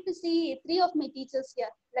happy to see 3 of my teachers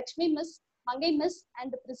here, Lakshmi Miss, Mangai Miss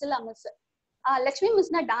and Priscilla Miss. Lakshmi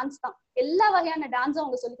மிஸ்னா dance தான், எல்லா வகையான டான்ஸும்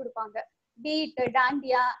அவங்க சொல்லி கொடுப்பாங்க. Beat,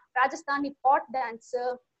 Tantia, Rajasthani பாட் dance,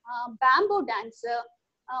 பேம்போ dance,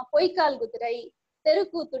 பொய்க்கால் குதிரை,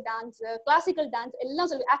 தெருக்கூத்து டான்ஸ், கிளாசிக்கல் டான்ஸ் எல்லாம்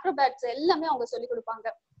சொல்லி, அக்ரோபேட்ஸ் எல்லாமே அவங்க சொல்லி கொடுப்பாங்க.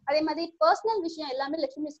 அதே மாதிரி பர்சனல் விஷயம் எல்லாமே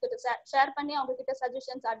லக்ஷ்மி மிஸ் கிட்ட ஷேர் பண்ணி அவங்க கிட்ட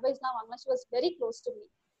சஜஷன்ஸ், அட்வைஸ் எல்லாம் வாங்கலாம். She was very close to me.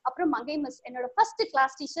 அப்புறம் மங்கை மிஸ், என்னோட ஃபர்ஸ்ட்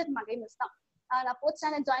கிளாஸ் டீச்சர் மங்கை மிஸ் தான். நான் 4th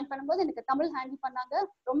ஸ்டாண்டர்ட் ஜாயின் பண்ணும்போது எனக்கு தமிழ் ஹேண்டில் பண்ணாங்க.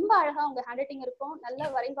 ரொம்ப அழகா அவங்க ஹேண்ட் ரைட்டிங் இருக்கும், நல்லா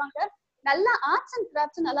வரைவாங்க, நல்லா ஆர்ட்ஸ் அண்ட்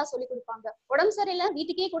கிராஃப்ட்ஸ் நல்லா சொல்லி கொடுப்பாங்க. உடம்பு சரியில்லை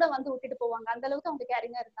வீட்டுக்கே கூட வந்து விட்டுட்டு போவாங்க, அந்த அளவுக்கு அவங்க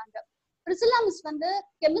கேரிங்கா இருந்தாங்க. பிரிசிலா மிஸ் வந்து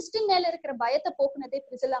கெமிஸ்ட்ரி மேல இருக்கிற பயத்தை போக்குனதே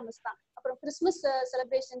பிரிசிலா மிஸ் தான். அப்புறம் கிறிஸ்மஸ்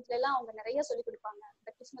செலிப்ரேஷன்ஸ்ல எல்லாம் அவங்க நிறைய சொல்லி கொடுப்பாங்க. இந்த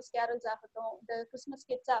கிறிஸ்மஸ் கேரல்ஸ் ஆகட்டும், இந்த கிறிஸ்மஸ்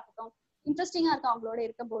கிட்ஸ் ஆகட்டும், இன்ட்ரெஸ்டிங்கா இருக்கும் அவங்களோட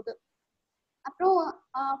இருக்கும்போது. அப்புறம்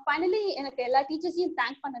ஃபைனலி எனக்கு எல்லா டீச்சர்ஸையும்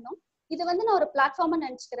தேங்க் பண்ணணும். இது வந்து நான் ஒரு பிளாட்ஃபார்மா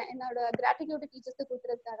நினைச்சுக்கிறேன், என்னோட கிராட்டிடியூட் டீச்சர்ஸ்க்கு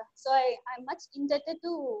கொடுத்துருக்காரு. So I am much இண்டெப்டட்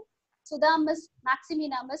to Sudha miss,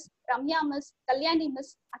 மேக்சிமினா miss, Ramya miss, Kalyani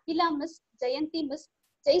miss, Akila miss, Jayanthi miss,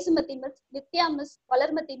 ஜெய்சுமதி miss, Nithya miss,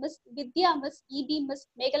 Valarmathi miss, Vidya miss, EB miss,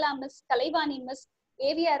 Megala miss, Kalaivani miss,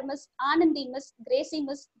 AVR miss, Anandhi miss, Crazy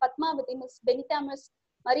miss, Padmavathi miss, பெனிதா miss,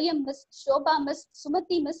 Mariam miss, Shobha miss,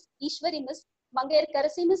 Sumathi miss, Eswari miss, மங்கையர்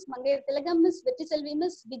கரசி miss, மங்கையர் திலகம் miss, வெற்றி செல்வி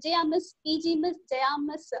miss, Vijaya miss, PG miss, Jaya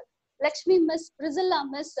miss, Lakshmi miss, Priscilla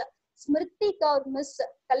miss, Smriti Kaur miss,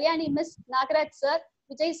 Kalyani miss, Nagaraj sir,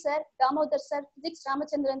 Vijay sir, Damodar sir, physics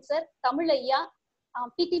Ramachandran sir, Tamil ஐயா,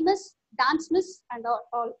 பிடி miss, dance miss and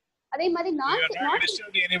all. அதே மாதிரி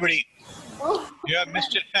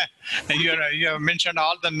you have mentioned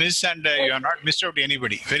all the miss and you have not missed out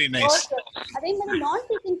anybody. Very nice. அதே மாதிரி நான்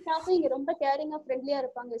teaching staff இங்க ரொம்ப கேரிங்கா ஃப்ரெண்ட்லியா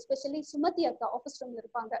இருப்பாங்க. எஸ்பெஷலி சுமதி அக்கா ஆபீஸ் ரூம்ல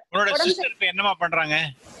இருப்பாங்க. உங்களோட சிஸ்டர் இப்ப என்னமா பண்றாங்க?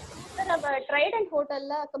 சார் அவ ட்ரைடன்ட்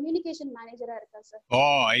ஹோட்டல்ல கம்யூனிகேஷன் மேனேஜரா இருக்கா சார். ஓ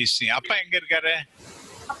ஐ see. அப்பா எங்க இருக்காரு?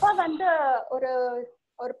 அப்பா வந்து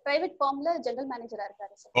ஒரு பிரைவேட் ஃபார்ம்ல ஜெனரல் மேனேஜரா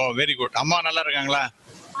இருக்காரு சார். ஓ வெரி குட். அம்மா நல்லா இருக்காங்களா?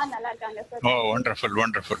 நல்லா இருக்காங்க sir. Oh wonderful,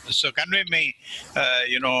 wonderful. So convey my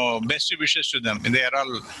best wishes to them. They are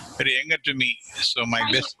all very younger to me, so my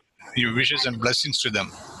best wishes and blessings to them.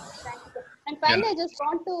 Thank you. And finally I just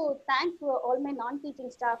want to thank all my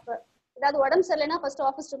non-teaching staff. அதாவது உடம்பு சரியில்லைன்னா first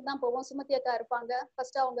office room தான் போவோம். சுமதி அக்கா இருப்பாங்க,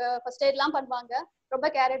 அவங்க first எய்ட்லாம் பண்ணுவாங்க, ரொம்ப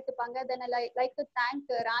கேர் எடுத்துப்பாங்க. தென் ஐ லைக் டு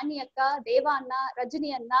தேங்க் ராணி அக்கா, தேவா அண்ணா,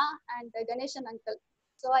 ரஜினி அண்ணா and Ganesan uncle.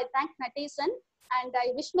 So I thank Nathan and I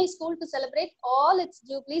wish my school to celebrate all its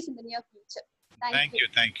jubilees in the near future.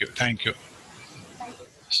 Thank you.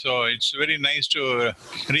 So it's very nice to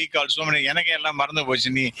recall so many. எனக்கு எல்லாம் மறந்து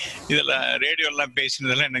போச்சு, நீ இதுல radio எல்லாம்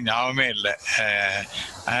பேசினதெல்லாம் எனக்கு ஞாபகமே இல்லை.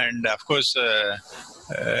 And of course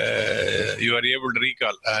you are able to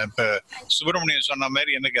recall. இப்போ சுப்பிரமணியம் சொன்ன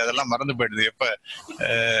மாதிரி எனக்கு அதெல்லாம் மறந்து போயிடுது. எப்போ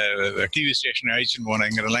டிவி ஸ்டேஷன் அழிச்சுன்னு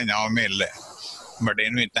போனேங்கிறதெல்லாம் ஞாபகமே இல்லை. But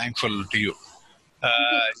anyway, thankful to you.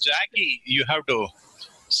 Jackie, you have to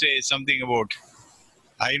say something about.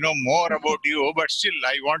 I know more about you, but still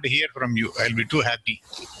I want to hear from you. I'll be too happy.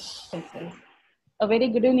 A very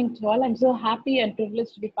good evening to all. I'm so happy and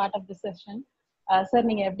privileged to be part of this session. Sir,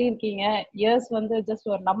 நீங்க எப்படி இருக்கீங்க? Years வந்து just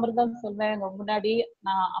ஒரு number தான் சொல்வேன். உங்க முன்னாடி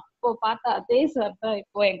நான் அப்போ பார்த்த அதே சார் தான்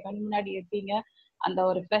இப்போ என் கண் முன்னாடி இருக்கீங்க. அந்த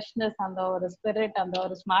ஒரு ஃப்ரெஷ்னஸ், அந்த ஒரு ஸ்பிரிட், அந்த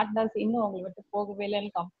ஒரு ஸ்மார்ட்னஸ் இன்னும் உங்களை விட்டு போகவே இல்லை.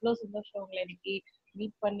 எனக்கு அவ்வளோ சந்தோஷம் உங்களை இன்னைக்கு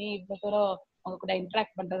மீட் பண்ணி இவ்வளவு தூரம் உங்க கூட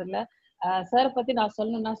இன்ட்ராக்ட் பண்றதுல. சாரை பத்தி நான்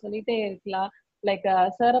சொல்லணும்னா சொல்லிட்டே இருக்கலாம். லைக்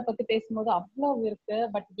சாரை பத்தி பேசும்போது அவ்வளோ இருக்கு.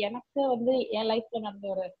 பட் எனக்கு வந்து என் லைஃப்ல நடந்த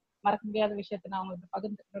ஒரு மறக்க முடியாத விஷயத்த நான் உங்களுக்கு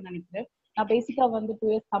பகிர்ந்துக்கணும்னு நினைக்கிறேன். நான் பேசிக்கா வந்து 2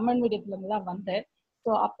 years தமிழ் மீடியத்துல இருந்து தான் வந்தேன்.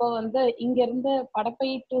 ஸோ அப்போ வந்து இங்க இருந்து படப்பை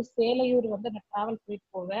டு சேலையூர் வந்து நான் டிராவல் போயிட்டு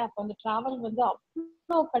போவேன். அப்போ அந்த டிராவல் வந்து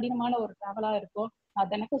அவ்வளோ கடினமான ஒரு டிராவலா இருக்கும்.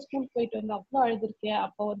 நான் தினக்கும் ஸ்கூல் போயிட்டு வந்து அவ்வளோ அழுதுருக்கேன்.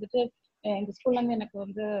 அப்போ வந்துட்டு எங்க ஸ்கூல்ல இருந்து எனக்கு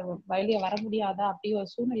வந்து வெளியே வர முடியாதா அப்படி ஒரு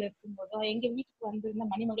சூழ்நிலை இருக்கும்போது எங்க வீட்டுக்கு வந்து இந்த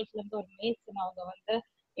மணிமங்கலத்துல இருந்து ஒரு மேய்ச்சன் அவங்க வந்து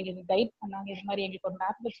எங்களுக்கு கைட் பண்ணாங்க. இது மாதிரி எங்களுக்கு ஒரு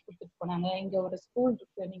மேத்மெட்டிக்ஸ் கொடுத்துட்டு போனாங்க. இங்க ஒரு ஸ்கூல்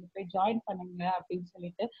இருக்கு, நீங்க போய் ஜாயின் பண்ணுங்க அப்படின்னு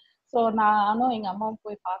சொல்லிட்டு. ஸோ நானும் எங்க அம்மாவும்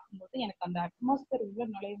போய் பார்க்கும்போது எனக்கு அந்த அட்மாஸ்பியர் உள்ள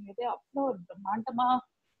நுழையும் போது அவ்வளோ ஒரு பிரம்மாண்டமா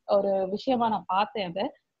ஒரு விஷயமா நான் பார்த்தேன். அதை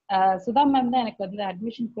சுதா மேம் தான் எனக்கு வந்து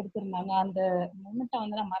அட்மிஷன் கொடுத்துருந்தாங்க. அந்த மூமெண்ட்டை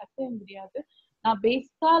வந்து நான் மறக்கவே முடியாது. நான்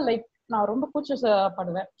பேசிக்கா லைக் நான் ரொம்ப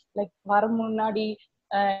கூச்சப்படுவேன். லைக் வர முன்னாடி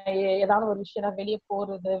ஏதாவது ஒரு விஷயம் வெளியே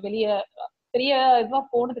போறது, வெளியே பெரிய இதுவா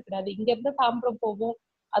போனது கிடையாது. இங்க இருந்து தாம்பரம் போவோம்.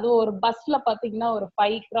 அதுவும் ஒரு பஸ்ல பாத்தீங்கன்னா ஒரு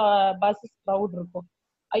 5 பஸ்ஸஸ் க்ரௌட் இருக்கும்.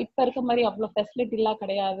 இப்ப இருக்க மாதிரி அவ்வளவு ஃபெசிலிட்டி எல்லாம்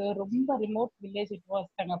கிடையாது. ரொம்ப ரிமோட் வில்லேஜ் இட்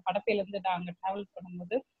வாஸ். நாங்க படப்பையில இருந்து நாங்க டிராவல்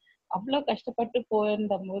பண்ணும்போது அவ்வளவு கஷ்டப்பட்டு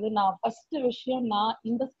போயிருந்த போது நான் ஃபர்ஸ்ட் விஷயம் நான்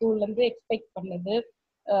இந்த ஸ்கூல்ல இருந்து எக்ஸ்பெக்ட் பண்ணது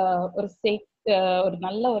ஒரு ஒரு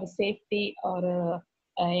நல்ல ஒரு சேஃப்டி, ஒரு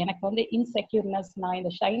எனக்கு வந்து இன்செக்யூர்னஸ், நான்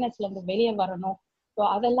இந்த ஷைனஸ்ல இருந்து வெளியே வரணும். ஸோ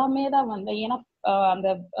அதெல்லாமே தான் வந்தேன். ஏன்னா அந்த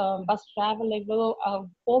பஸ் டிராவல் இவ்வளோ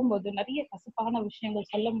போகும்போது நிறைய கசப்பான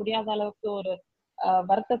விஷயங்கள் சொல்ல முடியாத அளவுக்கு ஒரு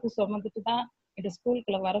வருத்தத்தை சுமந்துட்டு தான் இந்த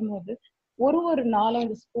ஸ்கூலுக்குள்ள வரும்போது ஒரு நாளும்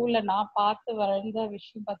இந்த ஸ்கூல்ல நான் பார்த்து வளர்ந்த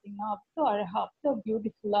விஷயம் பார்த்தீங்கன்னா அவ்வளோ அழகா, அவ்வளோ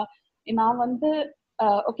பியூட்டிஃபுல்லா. நான் வந்து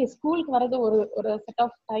ஓகே ஸ்கூலுக்கு வர்றது ஒரு செட்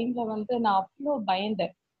ஆஃப் டைம்ல வந்து நான் அவ்வளோ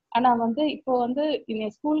பயந்தேன். ஆனா வந்து இப்போ வந்து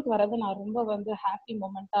என் ஸ்கூலுக்கு வர்றது நான் ரொம்ப வந்து ஹாப்பி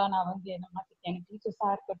மூமெண்டா நான் வந்து என்ன மாத்திட்டேன். எனக்கு டீச்சர்ஸா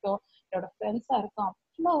இருக்கட்டும், என்னோட ஃப்ரெண்ட்ஸா இருக்கும்,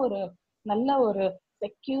 அவ்வளோ ஒரு நல்ல ஒரு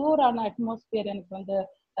செக்யூரான அட்மாஸ்பியர் எனக்கு வந்து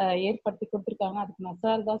ஏற்படுத்தி கொடுத்துருக்காங்க. அதுக்கு நான்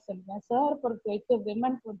சார் தான் சொல்லுவேன். சார் பொறுத்த வரைக்கும்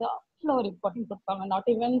விமனுக்கு வந்து அவ்வளோ ஒரு இம்பார்ட்டன்ட் கொடுப்பாங்க.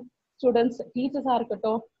 நாட் ஈவன் ஸ்டூடெண்ட்ஸ், டீச்சர்ஸா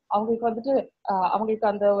இருக்கட்டும், அவங்களுக்கு வந்துட்டு அவங்களுக்கு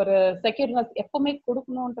அந்த ஒரு செக்யூர்னஸ் எப்பவுமே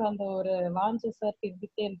கொடுக்கணுன்ற அந்த ஒரு வாஞ்ச சார்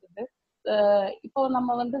இருந்துட்டே இருந்தது. இப்போ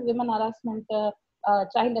நம்ம வந்து விமன் ஹராஸ்மெண்ட்,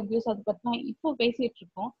 சைல்ட் அபியூஸ் அதை பத்தினா இப்போ பேசிட்டு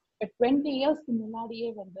இருக்கோம். பட் 20 இயர்ஸ்க்கு முன்னாடியே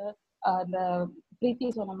வந்து அந்த பிரீத்தி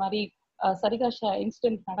சொன்ன மாதிரி சரிகாஷா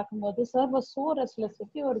இன்சிடென்ட் நடக்கும்போது சார் வாஸ் சோ ரெஸ்ட்லெஸ்.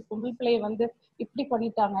 எப்படி ஒரு பொம்பளை பிள்ளையை வந்து இப்படி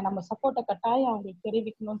பண்ணிட்டாங்க, நம்ம சப்போர்ட்டை கட்டாயம் அவங்களுக்கு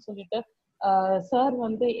தெரிவிக்கணும்னு சொல்லிட்டு சார்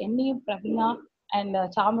வந்து என்னையும் பிரவீனா அண்ட்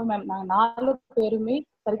சாமு மேம் நாங்க 4 பேருமே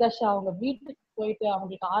சரிகாஷா அவங்க வீட்டுக்கு போயிட்டு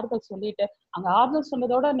அவங்களுக்கு ஆறுதல் சொல்லிட்டு, அங்க ஆறுதல்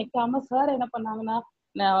சொன்னதோட நிக்காம சார் என்ன பண்ணாங்கன்னா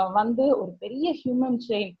வந்து ஒரு பெரிய ஹியூமன்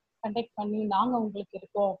செயின் கண்டக்ட் பண்ணி நாங்க உங்களுக்கு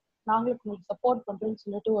இருக்கோம், நாங்களுக்கு உங்களுக்கு சப்போர்ட் பண்றோம்னு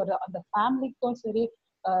சொல்லிட்டு ஒரு அந்த ஃபேமிலிக்கும் சரி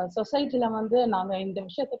சொசைட்டில வந்து நாங்க இந்த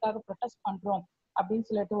விஷயத்துக்காக ப்ரொடெஸ்ட் பண்றோம் அப்படின்னு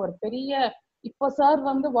சொல்லிட்டு ஒரு பெரிய, இப்போ சார்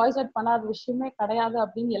வந்து வாய்ஸ் அவுட் பண்ணாத விஷயமே கிடையாது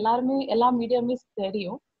அப்படின்னு எல்லாருமே எல்லா மீடியாமே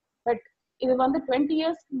தெரியும். பட் இது வந்து 20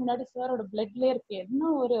 இயர்ஸ்க்கு முன்னாடி சாரோட பிளட்ல இருக்கு. என்ன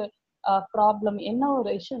ஒரு ப்ராப்ளம், என்ன ஒரு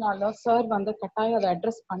இஷ்யூனாலும் சார் வந்து கட்டாயம் அதை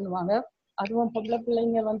அட்ரஸ் பண்ணுவாங்க. அதுவும் பொம்பளை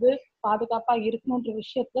பிள்ளைங்க வந்து பாதுகாப்பா இருக்கணுன்ற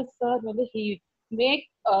விஷயத்துல சார் வந்து he make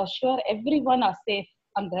sure every one R safe.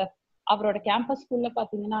 அந்த அவரோட கேம்பஸ் ஸ்கூல்ல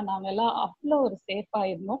பாத்தீங்கன்னா நாங்க எல்லாம் அவ்வளோ ஒரு சேஃபா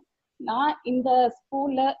இருந்தோம். நான் இந்த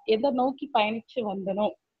ஸ்கூல்ல எதை நோக்கி பயணிச்சு வந்தனோ,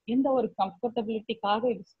 எந்த ஒரு கம்ஃபர்டபிலிட்டிக்காக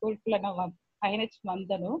இந்த ஸ்கூலுக்குள்ள நான் பயணிச்சு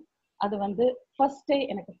வந்தனோ அது வந்து ஃபர்ஸ்ட் டே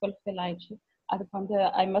எனக்கு ஃபுல்ஃபில் ஆயிடுச்சு. அதுக்கு வந்து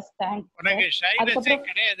ஐ மஸ்ட் தேங்க். அதுக்கப்புறம்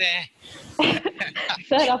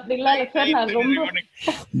சார் அப்படிலாம் இல்லை சார், நான் ரொம்ப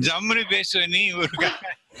ஜம்முனு பேசுவேன் நீ ஒரு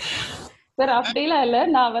சார் அப்படிலாம் இல்ல,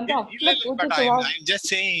 நான் வந்து I'm just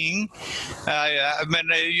saying I mean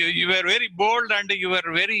you were very bold and you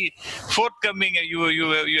were very forthcoming.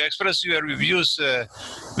 You expressed your views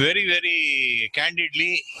very very candidly.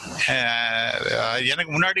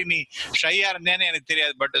 எனக்கு முன்னாடி நீ ஷையா இருந்தேன்னு எனக்கு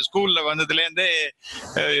தெரியாது. பட் ஸ்கூல்ல வந்ததுல இருந்து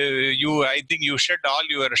I think you shed all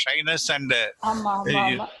your shyness and ஆமா ஆமா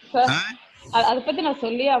ஆமா சார், அத பத்தி நான்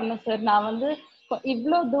சொல்லி ஆகணும் சார். நான் வந்து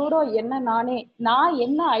இவ்வளவு தூரம் நான்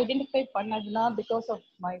என்ன identify பண்ணதுன்னா because of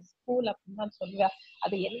my school அப்படின்னு தான் சொல்லுவேன்.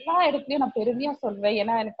 அது எல்லா இடத்துலயும் நான் பெருமையா சொல்வேன்.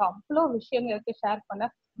 ஏன்னா எனக்கு அவ்வளோ விஷயங்கள் இருக்கு ஷேர் பண்ண.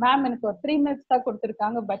 மேம் எனக்கு ஒரு 3 minutes தான்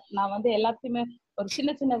கொடுத்துருக்காங்க. பட் நான் வந்து எல்லாத்தையுமே ஒரு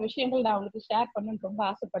சின்ன சின்ன விஷயங்கள் நான் உங்களுக்கு ஷேர் பண்ணணும்னு ரொம்ப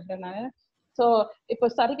ஆசைப்பட்டேன் நான். ஸோ இப்போ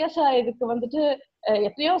சரிகாஷா இதுக்கு வந்துட்டு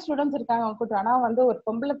எத்தனையோ ஸ்டூடெண்ட்ஸ் இருக்காங்க அவங்க கூட. ஆனா வந்து ஒரு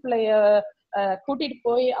பொம்பளை பிள்ளைய கூட்டிட்டு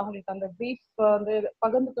போய் அவங்களுக்கு அந்த ப்ரீஃப் வந்து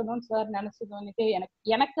பகிர்ந்துக்கணும்னு சார் நினைச்சது வந்துட்டு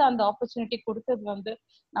எனக்கு அந்த ஆப்பர்ச்சுனிட்டி கொடுத்தது வந்து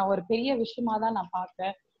நான் ஒரு பெரிய விஷயமா தான் நான்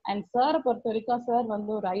பார்க்கேன். அண்ட் சாரை பொறுத்த வரைக்கும் சார்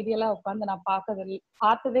வந்து ஒரு ஐடியலா உட்காந்து நான்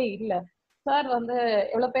பார்த்ததே இல்லை. சார் வந்து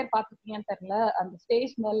எவ்வளவு பேர் பார்த்துருக்கீங்கன்னு தெரியல, அந்த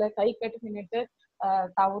ஸ்டேஜ் மேல கை கட்டி நின்றுட்டு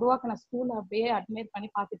தான் உருவாக்கின ஸ்கூல் அப்படியே அட்மைர் பண்ணி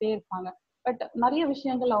பார்த்துட்டே இருப்பாங்க. பட் நிறைய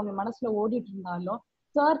விஷயங்கள் அவங்க மனசுல ஓடிட்டு இருந்தாலும்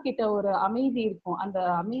சார் கிட்ட ஒரு அமைதி இருக்கும். அந்த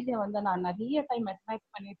அமைதியை வந்து நான் நிறைய டைம் அட்மைர்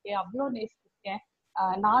பண்ணியிருக்கேன், அவ்வளோ நேசிச்சிருக்கேன்.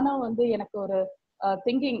 நானும் வந்து எனக்கு ஒரு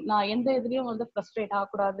திங்கிங், நான் எந்த இதுலயும் வந்து ஃப்ரஸ்ட்ரேட்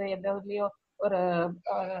ஆகக்கூடாது, எந்த இதுலயும் ஒரு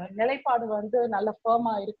நிலைப்பாடு வந்து நல்ல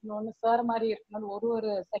ஃபர்மா இருக்கணும்னு, சார் மாதிரி இருக்கணும்னு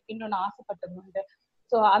ஒரு செகண்டும் நான் ஆசைப்பட்டது உண்டு.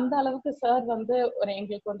 ஸோ அந்த அளவுக்கு சார் வந்து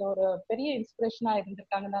எங்களுக்கு வந்து ஒரு பெரிய இன்ஸ்பிரேஷனா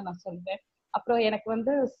இருந்திருக்காங்கன்னு தான் நான் சொல்வேன். அப்புறம் எனக்கு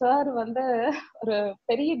வந்து சார் வந்து ஒரு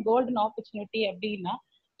பெரிய கோல்டன் ஆப்பர்ச்சுனிட்டி அப்படின்னா,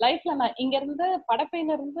 லைஃப்ல நான் இங்க இருந்து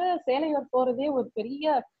படப்பையில இருந்து சேலையூர் போறதே ஒரு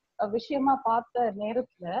பெரிய விஷயமா பார்த்த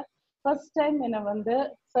நேரத்துல ஃபர்ஸ்ட் டைம் என்னை வந்து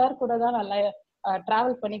சார் கூட தான் நல்லா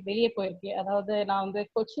டிராவல் பண்ணி வெளியே போயிருக்கேன். அதாவது நான் வந்து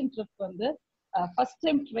கொச்சின் ட்ரிப் வந்து ஃபர்ஸ்ட்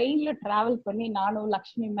டைம் ட்ரெயின்ல டிராவல் பண்ணி நானும்,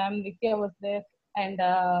 Lakshmi ma'am, Vidya was there and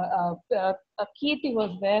Keerthi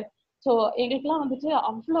was there. So எங்களுக்குலாம் வந்துட்டு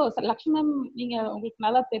அவ்வளோ, லக்ஷ்மி மேம் நீங்க உங்களுக்கு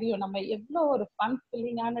நல்லா தெரியும் நம்ம எவ்வளோ ஒரு ஃபன்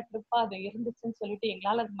ஃபில்லிங்கான ட்ரிப்பா அது இருந்துச்சுன்னு சொல்லிட்டு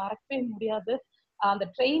எங்களால் அது மறக்கவே முடியாது. அந்த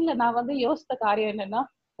ட்ரெயின்ல நான் வந்து யோசித்த காரியம் என்னன்னா,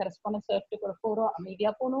 கரஸ்பாண்டன்ட் சார்ட்டு கூட போறோம்,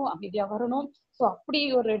 அமைதியா போகணும், அமைதியா வரணும், ஸோ அப்படி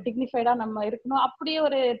ஒரு டிக்னிஃபைடா நம்ம இருக்கணும், அப்படியே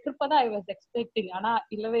ஒரு ட்ரிப்பை தான் ஐ வாஸ் எக்ஸ்பெக்டிங். ஆனா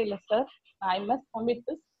இல்லவே இல்லை sir. I must commit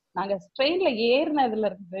this, நாங்க ட்ரெயின்ல ஏறினதுல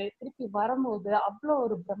இருந்து திருப்பி வரும்போது அவ்வளோ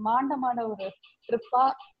ஒரு பிரம்மாண்டமான ஒரு ட்ரிப்பா,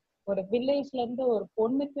 ஒரு வில்லேஜ்ல இருந்து ஒரு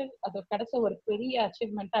பொண்ணுக்கு அது கிடைச்ச ஒரு பெரிய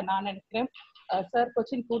அச்சீவ்மெண்டா நான் நினைக்கிறேன். சார்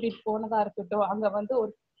கொச்சின் கூட்டிட்டு போனதா இருக்கட்டும், அங்க வந்து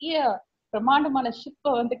ஒரு பெரிய பிரம்மாண்டமான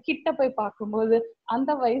ஷிப்பை வந்து கிட்ட போய் பார்க்கும்போது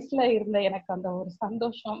அந்த வயசுல இருந்த எனக்கு அந்த ஒரு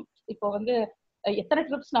சந்தோஷம், இப்போ வந்து எத்தனை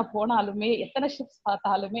ட்ரிப்ஸ் நான் போனாலுமே, எத்தனை ஷிப்ஸ்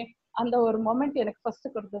பார்த்தாலுமே அந்த ஒரு மொமெண்ட் எனக்கு ஃபர்ஸ்ட்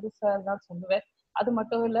கொடுத்தது சார் தான் சொல்லுவேன். அது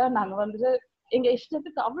மட்டும் இல்ல, நாங்க வந்து எங்க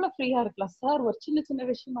இஷ்டத்துக்கு அவ்வளவு ஃப்ரீயா இருக்கலாம். சார் ஒரு சின்ன சின்ன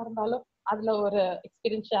விஷயமா இருந்தாலும் அதுல ஒரு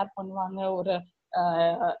எக்ஸ்பீரியன்ஸ் ஷேர் பண்ணுவாங்க. ஒரு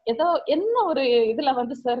ஏதோ என்ன ஒரு இதுல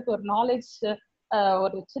வந்து சாருக்கு ஒரு நாலேஜ்,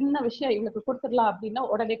 ஒரு சின்ன விஷயம் இவங்களுக்கு கொடுத்துடலாம் அப்படின்னா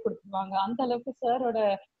உடனே கொடுத்துருவாங்க. அந்த அளவுக்கு சாரோட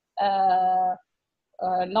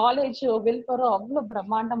நாலேஜ், வில்பரோ அவ்வளவு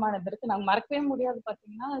பிரம்மாண்டமானது இருக்கு. நாங்க மறக்கவே முடியாது.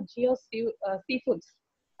 பாத்தீங்கன்னா ஜியோ சீ ஃபுட்ஸ்,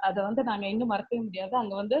 அதை வந்து நாங்க இன்னும் மறக்கவே முடியாது.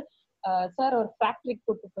 அங்க வந்து சார் ஒரு ஃபேக்டரிக்கு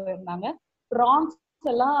கூப்பிட்டு போயிருந்தாங்க. ப்ரான்ஸ்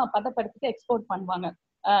எல்லாம் பதப்படுத்திட்டு எக்ஸ்போர்ட் பண்ணுவாங்க.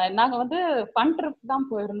 நாங்க வந்து ஃபன் ட்ரிப் தான்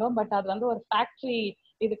போயிருந்தோம், பட் அது வந்து ஒரு ஃபேக்டரி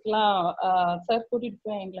இதுக்கெல்லாம் சார் கூட்டிட்டு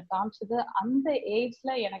போய் எங்களை காமிச்சது. அந்த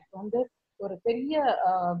ஏஜ்ல எனக்கு வந்து ஒரு பெரிய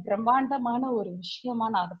பிரம்மாண்டமான ஒரு விஷயமா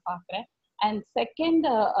நான் அதை பாக்குறேன். அண்ட் செகண்ட்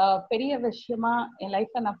பெரிய விஷயமா என்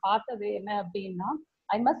லைஃப்ல நான் பார்த்தது என்ன அப்படின்னா,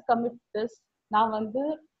 ஐ மஸ்ட் கமிட் திஸ், நான் வந்து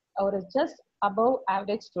ஒரு ஜஸ்ட் அபவ்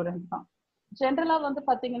ஆவரேஜ் ஸ்டூடெண்ட் தான். ஜென்ரலா வந்து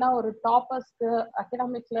பாத்தீங்கன்னா ஒரு டாப்பர்ஸ்க்கு,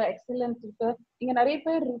 அகடாமிக்ல எக்ஸலன்ஸுக்கு இங்க நிறைய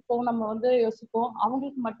பேர் இருப்போம். நம்ம வந்து யோசிப்போம்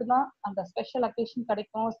அவங்களுக்கு மட்டும்தான் அந்த ஸ்பெஷல் அக்கேஷன்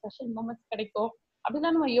கிடைக்கும், ஸ்பெஷல் மூமெண்ட்ஸ் கிடைக்கும்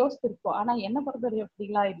அப்படிலாம் நம்ம யோசிச்சிருப்போம். ஆனா என்ன பொறுத்தவரை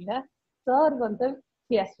அப்படிலாம் இல்லை. சார் வந்து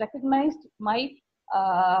he has recognized my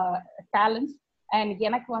talents and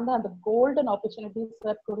எனக்கு வந்து அந்த கோல்டன் ஆப்பர்ச்சுனிட்டி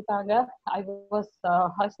சார் கொடுத்தாங்க. I was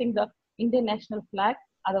Hastings the Indian national black.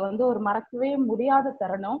 அதை வந்து ஒரு மறக்கவே முடியாத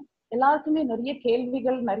தருணம். எல்லாருக்குமே நிறைய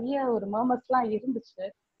கேள்விகள், நிறைய ஒரு மர்மர்ஸ் எல்லாம் இருந்துச்சு,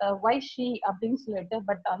 வை ஷி அப்படின்னு சொல்லிட்டு.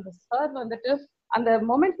 பட் அந்த சார் வந்துட்டு அந்த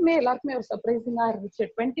மொமெண்ட்மே எல்லாருக்குமே ஒரு சர்ப்ரைசிங்கா இருந்துச்சு.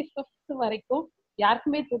 25th வரைக்கும்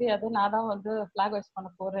யாருக்குமே தெரியாது நான் தான் வந்து பிளாக் ஹாய்ஸ்ட் பண்ண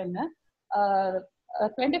போறேன்னு.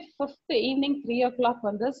 25th ஈவினிங் 3 o'clock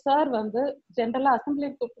வந்து சார் வந்து ஜென்ரலா அசம்பிளி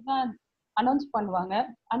கூப்பிட்டு தான் அனௌன்ஸ் பண்ணுவாங்க.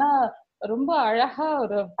 ஆனா ரொம்ப அழகா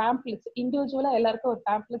ஒரு பேம்ப்ளெட்ஸ், இண்டிவிஜுவலா எல்லாருக்கும் ஒரு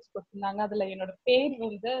பேம்ப்ளெட்ஸ் கொடுத்துருந்தாங்க. அதுல என்னோட பேர்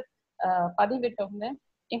வந்து பதிவிட்டவங்க.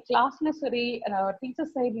 என் கிளாஸ்லயும் சரி,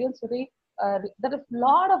 டீச்சர் சைட்லயும் சரி, there is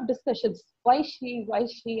lot of discussions, why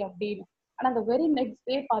she அப்படின்னு. ஆனா அந்த வெரி நெக்ஸ்ட்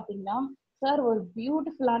டே பாத்தீங்கன்னா சார் ஒரு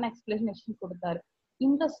பியூட்டிஃபுல்லான எக்ஸ்பிளனேஷன் கொடுத்தாரு.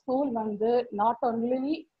 இந்த ஸ்கூல் வந்து not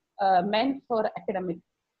only meant for academic,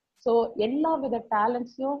 so எல்லா வித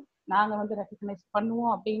டேலண்ட்ஸையும் நாங்க வந்து ரெக்கக்னைஸ்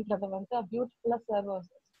பண்ணுவோம் அப்படின்றத வந்து பியூட்டிஃபுல்லா சார் வாஸ்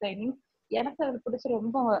எக்ஸ்பிளைனிங். எனக்கு அது பிடிச்ச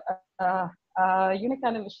ரொம்ப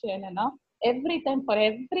யூனிக்கான விஷயம் என்னன்னா, every time for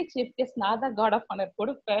every chief guest நான் தான் காட் ஆஃப் ஆனர்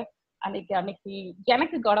கொடுப்பேன். அன்னைக்கு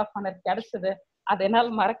எனக்கு காட் ஆஃப் ஆனர் கிடைச்சது, அது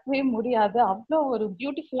என்னால் மறக்கவே முடியாது. அவ்வளோ ஒரு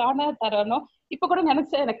பியூட்டிஃபுல்லான தருணம். இப்ப கூட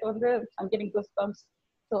நினைச்சா எனக்கு வந்து I'm getting goosebumps.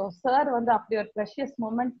 So sir வந்து அப்படி ஒரு ப்ரெஷியஸ்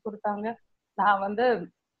மூமெண்ட் கொடுத்தாங்க. நான் வந்து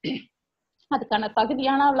அதுக்கான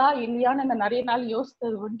தகுதியானவளா இல்லையான்னு நான் நிறைய நாள்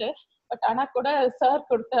யோசித்தது உண்டு. பட் ஆனா கூட சார்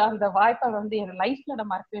கொடுத்த அந்த வாய்ப்பை வந்து என் லைஃப்ல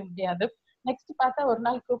நான் மறக்கவே முடியாது. நெக்ஸ்ட் பார்த்தா ஒரு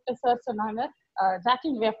நாள் கூப்பிட்டு சார் சொன்னாங்க,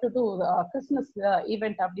 Jacqueline we have to do Christmas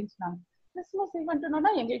event அப்படின்னு சொன்னாங்க. கிறிஸ்மஸ்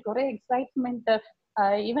ஈவெண்ட்னா எங்களுக்கு ஒரே எக்ஸைட்மெண்ட்.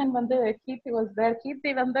 ஈவன் வந்து கீர்த்தி வாஸ் தேர்.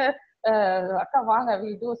 கீர்த்தி வந்து அக்கா வாங்க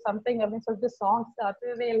we do something அப்படின்னு சொல்லிட்டு சாங்ஸ்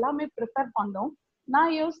அது எல்லாமே ப்ரிப்பேர் பண்ணோம்.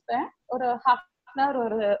 நான் யோசித்தேன் ஒரு half an hour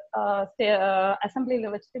ஒரு அசம்பிளில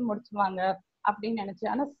வச்சுட்டு முடிச்சுவாங்க, அப்படின்னு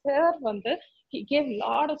நினைச்சேன். ஆனா சார் வந்து he gave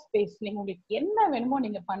lot of space. நீங்க உங்களுக்கு என்ன வேணுமோ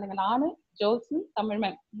நீங்க பண்ணுங்க. நானு, ஜோல்சன், தமிழ்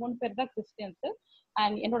மேம் 3 பேர் தான் கிறிஸ்டியன்ஸ்.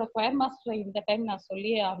 அண்ட் என்னோட கொயர் மாஸ்டர் இந்த டைம் நான்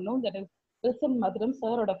சொல்லியே ஆகணும். தட் இஸ் வில்சன் மதுரம்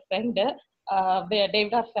சாரோட ஃப்ரெண்டு,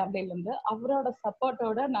 டேவிடார் ஃபேமிலில இருந்து. அவரோட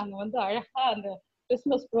சப்போர்ட்டோட நாங்க வந்து அழகா அந்த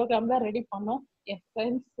கிறிஸ்மஸ் ப்ரோக்ராம்ல ரெடி பண்ணோம். என்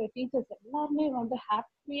ஃப்ரெண்ட்ஸ், டீச்சர்ஸ் எல்லாருமே வந்து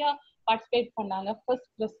ஹாப்பியா பார்ட்டிசிபேட் பண்ணாங்க.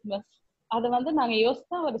 ஃபர்ஸ்ட் கிறிஸ்மஸ் அதை வந்து நாங்க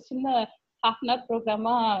யோசிச்சா ஒரு சின்ன ஹாஃப் அன் ஹவர்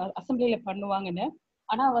ப்ரோக்ராமா அசம்பிளில பண்ணுவாங்கன்னு.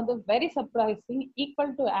 ஆனா வந்து very surprising,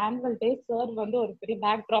 equal to annual day sir வந்து ஒரு பெரிய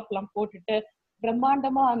பேக் ட்ராப் எல்லாம் போட்டுட்டு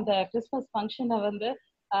பிரம்மாண்டமா அந்த கிறிஸ்மஸ் ஃபங்க்ஷனை வந்து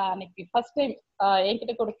அன்னைக்கு ஃபர்ஸ்ட் டைம்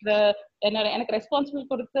என்கிட்ட கொடுக்குற எனக்கு ரெஸ்பான்சிபிள்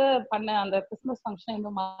கொடுத்து பண்ண அந்த கிறிஸ்மஸ் ஃபங்க்ஷனை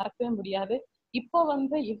இன்னும் மறக்கவே முடியாது. இப்போ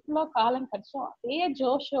வந்து இவ்வளோ காலம் கழிச்சும் அதே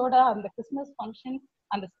ஜோஷோட அந்த கிறிஸ்மஸ் ஃபங்க்ஷன்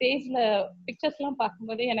அந்த ஸ்டேஜ்ல பிக்சர்ஸ் எல்லாம்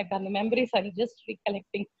பார்க்கும்போதே எனக்கு அந்த மெமரிஸ் ஐ ஜஸ்ட்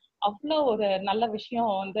ரீகலெக்டிங். அவ்வளோ ஒரு நல்ல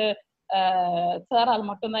விஷயம் வந்து சாரால்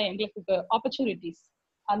மட்டும்தான் எங்களுக்கு ஆப்பர்ச்சுனிட்டிஸ்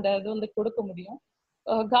அந்த இது வந்து கொடுக்க முடியும்.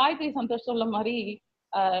 காயத்ரி சந்தோஷ் சொல்ல மாதிரி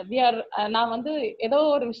நான் வந்து ஏதோ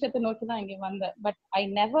ஒரு விஷயத்தை நோக்கி தான் இங்கே வந்தேன். But I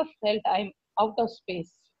never felt I am out of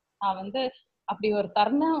space. நான் வந்து அப்படி ஒரு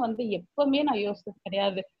தருணம் வந்து எப்பவுமே நான் யோசிச்சது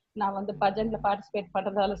கிடையாது. நான் வந்து பஜன்ல பார்ட்டிசிபேட்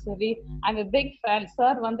பண்றதாலும் சரி, I am big fan.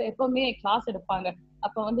 Sir வந்து எப்பவுமே கிளாஸ் எடுப்பாங்க.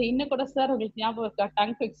 அப்ப வந்து இன்னும் கூட சார் உங்களுக்கு ஞாபகம் இருக்கா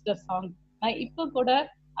டங் ட்விஸ்டர் சாங்? நான் இப்போ கூட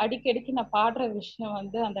அடிக்கடிக்கு நான் பாடுற விஷயம்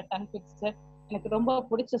வந்து அந்த டங் ட்விஸ்டர். எனக்கு ரொம்ப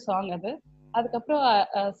பிடிச்ச சாங் அது. அதுக்கப்புறம்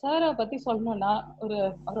சாரை பத்தி சொல்லணும்னா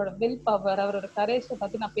அவரோட வில் பவர், அவரோட கரேஜை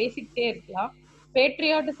பத்தி நான் பேசிக்கிட்டே இருக்கலாம்.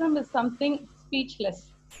 Patriotism is something speechless.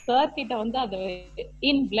 Sir கிட்ட வந்து அது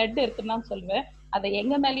இன் பிளட் இருக்குன்னு தான் சொல்லுவேன். அதை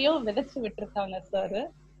எங்க மேலேயோ விதைச்சு விட்டுருக்காங்க sir.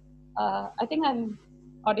 I think I'm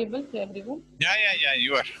audible to everyone. Yeah,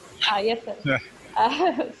 you are. Yes sir.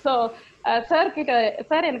 So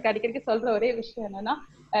sir எனக்கு அடிக்கடி சொல்ற ஒரே விஷயம் என்னன்னா,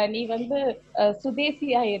 நீ வந்து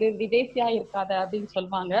சுதேசியா இரு, விதேசியா இருக்காத அப்படின்னு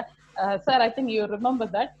சொல்லுவாங்க. Sir I think you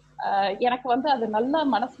remember that. எனக்கு வந்து அது நல்ல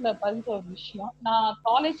மனசுல பதிஞ்ச ஒரு விஷயம். நான்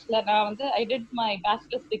காலேஜ்ல வந்து I did my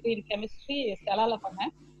bachelors degree in chemistry ஸ்டெலால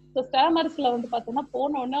பண்ணேன். ஸோ ஸ்டெலாமரிஸ்ல வந்து பார்த்தோன்னா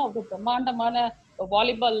போன உடனே ஒரு பிரம்மாண்டமான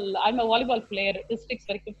volleyball, I'm volleyball player, districts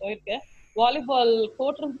வரைக்கும் போயிருக்கேன். வாலிபால்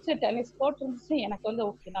கோர்ட் இருந்துச்சு, டென்னிஸ் கோர்ட் இருந்துச்சு. எனக்கு வந்து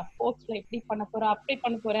ஓகே நான் ஸ்போர்ட்ஸ்ல இப்படி பண்ண போறேன், அப்படி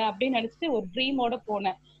பண்ண போறேன் அப்படின்னு நினைச்சிட்டு ஒரு ட்ரீமோட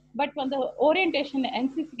போனேன். பட் வந்து ஓரியன்டேஷன்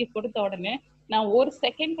என்சிசிக்கு கொடுத்த உடனே நான் ஒரு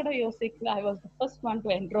செகண்ட் கூட யோசிக்கல. I was the first one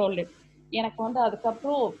to enrol it. எனக்கு வந்து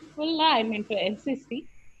அதுக்கப்புறம் ஃபுல்லா ஐ mean to NCC.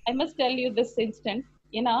 I must tell you this instant.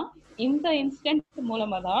 ஏன்னா இந்த இன்ஸ்டன்ட்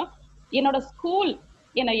மூலமா தான் என்னோட ஸ்கூல்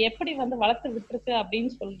என்னை எப்படி வந்து வளர்த்து விட்டுருக்கு அப்படின்னு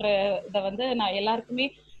சொல்ற இதை வந்து நான் எல்லாருக்குமே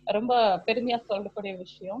ரொம்ப பெருமையா சொல்லக்கூடிய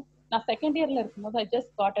விஷயம். நான் செகண்ட் இயர்ல இருக்கும்போது I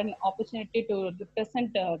just got an opportunity to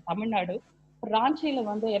represent Tamil Nadu. ராஞ்சியில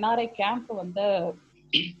வந்து என்ஆர்ஐ கேம்ப் வந்து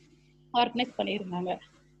ஆர்கனைஸ் பண்ணியிருந்தாங்க.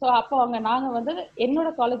 ஸோ அப்போ நாங்க வந்து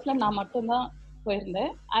என்னோட காலேஜ்ல நான் மட்டும்தான்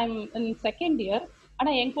போயிருந்தேன். I am in second year.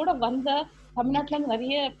 ஆனா என் கூட வந்த தமிழ்நாட்டுல இருந்து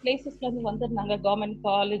நிறைய பிளேசஸ்ல இருந்து வந்திருந்தாங்க. கவர்மெண்ட்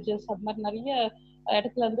காலேஜஸ் அது மாதிரி நிறைய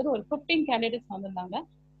இடத்துல இருந்து ஒரு 15 கேண்டிடேட்ஸ் வந்திருந்தாங்க.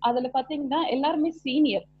 அதுல பாத்தீங்கன்னா எல்லாருமே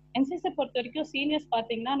சீனியர். என்சிசி பொறுத்த வரைக்கும் சீனியர்ஸ்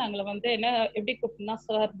பாத்தீங்கன்னா நாங்களை வந்து என்ன எப்படி கூப்பிட்டோம்னா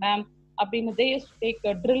சார், மேம் அப்படின்னு they use to take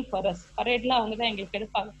drill for us. பரேட்லாம் அவங்க தான் எங்களுக்கு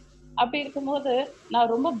எடுப்பாங்க. அப்படி இருக்கும்போது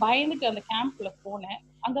நான் ரொம்ப பயந்துட்டு அந்த கேம்ப்ல போனேன்.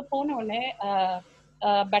 அங்க போன உடனே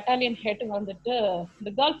பெட்டாலியன் ஹெட் வந்துட்டு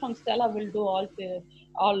the girl from Stella will do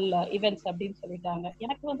all events அப்படின்னு சொல்லிட்டாங்க.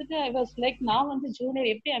 எனக்கு வந்துட்டு ஐ வாஸ் லைக், நான் வந்து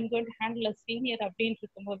ஜூனியர் எப்படி I'm going to handle a senior அப்படின்னு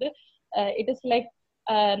இருக்கும்போது இட் இஸ் லைக்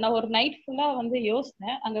நான் ஒரு நைட் ஃபுல்லா வந்து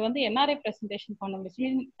யோசினேன். அங்க வந்து என்ஆர்ஐ பிரசன்டேஷன் பண்ணணும்,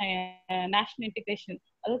 முஸ்லீம் நேஷனல் இன்டிகிரேஷன்,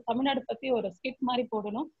 அதாவது தமிழ்நாடு பத்தி ஒரு ஸ்கிட் மாதிரி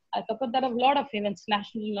போடணும். அதுக்கப்புறம் தர லாட் ஆஃப் ஈவெண்ட்ஸ்,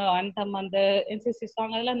 நேஷனல் அந்தம், அந்த என்சிசி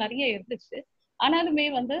சாங் அதெல்லாம் நிறைய இருந்துச்சு. ஆனாலுமே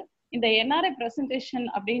வந்து இந்த என்ஆர்ஐ பிரசன்டேஷன்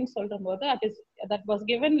அப்படின்னு சொல்ற போது that was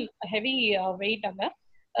given heavy weight. அங்க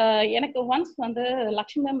எனக்கு ஒன்ஸ் வந்து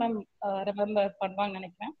லக்ஷ்மி மேம் ரிமெம்பர் பண்ணுவாங்க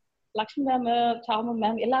நினைக்கிறேன். லக்ஷ்மி மேம், சாமு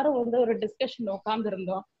மேம் எல்லாரும் வந்து ஒரு டிஸ்கஷன் உட்கார்ந்து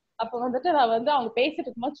இருந்தோம். அப்போ வந்துட்டு நான் வந்து அவங்க பேசிட்டு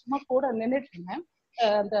இருக்கும்போது சும்மா கூட நின்றுட்டு இருந்தேன்.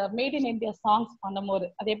 அந்த மேட் இன் இந்தியா சாங்ஸ் பண்ணும்போது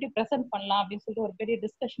அதை எப்படி ப்ரெசென்ட் பண்ணலாம் அப்படின்னு சொல்லிட்டு ஒரு பெரிய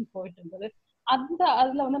டிஸ்கஷன் போயிட்டு இருந்தது.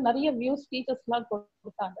 அதுல வந்து நிறைய வியூஸ் டீச்சர்ஸ் எல்லாம்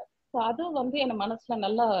கொடுத்தாங்க. ஸோ அது வந்து என் மனசுல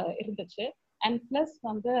நல்லா இருந்துச்சு. அண்ட் பிளஸ்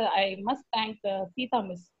வந்து I must thank Sita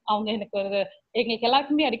miss. அவங்க எனக்கு எங்களுக்கு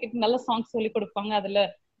எல்லாருக்குமே அடிக்கடி நல்ல சாங்ஸ் சொல்லி கொடுப்பாங்க. அதுல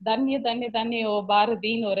தன்ய தன்ய தன்ய ஓ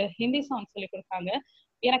பாரதின்னு ஒரு ஹிந்தி சாங் சொல்லி கொடுத்தாங்க.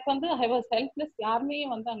 எனக்கு வந்து ஐ வாஸ் ஹெல்ப்லெஸ். யாருமே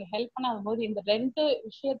வந்து அங்க ஹெல்ப் பண்ணாத போது இந்த 2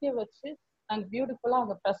 விஷயத்தையும் வச்சு நாங்க பியூட்டிஃபுல்லா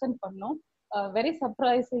அங்க ப்ரெசென்ட் பண்ணோம். Very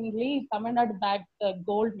surprisingly Tamil Nadu back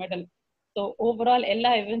gold medal. So overall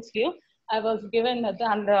எல்லா ஈவெண்ட்ஸ்லயும் ஐ வாஸ் கிவன்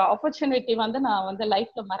அந்த ஆப்பர்ச்சுனிட்டி வந்து நான் வந்து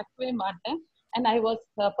லைஃப்ல மறக்கவே மாட்டேன். And I was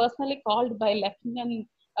personally called by lieutenant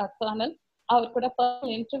colonel. அவர் கூட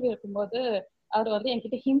பர்சனல் இன்டர்வியூ இருக்கும்போது அவர் வந்து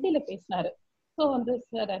என்கிட்ட ஹிந்தியில பேசினாரு. ஸோ வந்து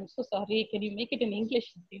sir I'm so sorry, can you make it in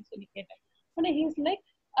English அப்படின்னு சொல்லி கேட்டேன். He's like,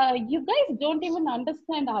 you guys don't even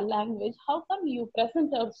understand our language. How come you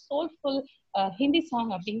present a soulful Hindi song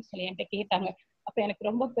அப்படின்னு சொல்லி என்கிட்ட கேட்டாங்க. அப்ப எனக்கு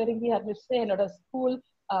ரொம்ப பெருமையா இருந்துச்சு. என்னோட school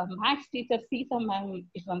maths teacher Sita ma'am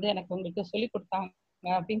இது வந்து எனக்கு உங்களுக்கு சொல்லி கொடுத்தாங்க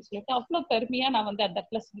அப்படின்னு சொல்லிட்டு அவ்வளவு பெருமையா நான் வந்து அந்த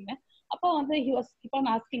இடத்துல சொன்னேன். அப்போ வந்து he was keep on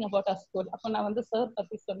asking about our school. அப்போ நான் வந்து சார்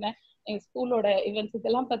பத்தி சொன்னேன், எங்க ஸ்கூலோட ஈவெண்ட்ஸ்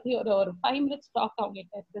இதெல்லாம் பத்தி ஒரு 5 minutes டாக்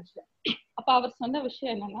அவங்ககிட்ட இருந்துச்சு. அப்ப அவர் சொன்ன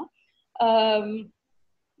விஷயம் என்னன்னா,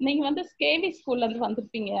 நீங்க வந்து ஸ்கேவி ஸ்கூல்ல இருந்து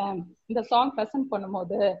வந்திருப்பீங்க இந்த சாங் ப்ரெசென்ட்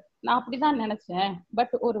பண்ணும்போது, நான் அப்படிதான் நினைச்சேன்.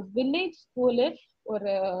 பட் ஒரு வில்லேஜ் ஸ்கூலு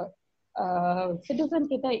ஒரு சிட்டிசன்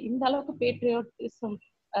கிட்ட இந்த அளவுக்கு பேட்ரியாட்டிசம்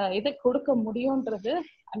இதை கொடுக்க முடியும்ன்றது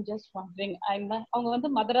ஐம் ஜஸ்ட் வாண்டரிங். அவங்க வந்து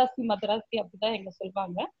மதராசி அப்படிதான் எங்க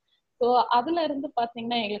சொல்லுவாங்க. ஸோ அதுல இருந்து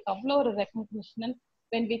பாத்தீங்கன்னா எங்களுக்கு அவ்வளோ ஒரு recognition.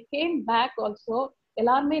 when we came back also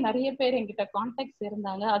எல்லாருமே நிறைய பேர் எங்கிட்ட கான்டாக்ட்ஸ்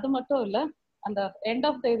இருந்தாங்க. அது மட்டும் இல்ல, அந்த எண்ட்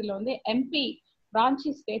ஆஃப் த இதுல வந்து எம்பி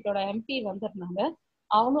ராஞ்சி ஸ்டேட்டோட எம்பி வந்திருந்தாங்க.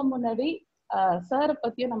 அவங்க முன்னாடி சாரை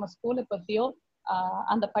பத்தியோ நம்ம ஸ்கூலை பத்தியோ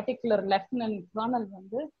அந்த பர்டிகுலர் லெப்டினன்ட் கர்னல்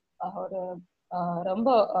வந்து ஒரு ரொம்ப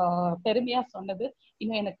பெருமையா சொன்னது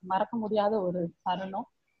இன்னும் எனக்கு மறக்க முடியாத ஒரு தருணம்.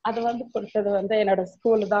 அது வந்து கொடுத்தது வந்து என்னோட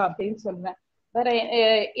ஸ்கூல் தான் அப்படின்னு சொல்லுவேன். வேற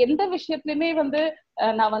எந்த விஷயத்துலயுமே வந்து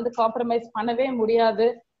நான் வந்து காம்ப்ரமைஸ் பண்ணவே முடியாது.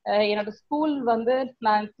 என்னோட ஸ்கூல் வந்து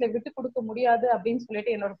நான் விட்டு கொடுக்க முடியாது அப்படின்னு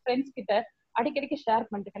சொல்லிட்டு என்னோட ஃப்ரெண்ட்ஸ் கிட்ட அடிக்கடிக்கு ஷேர்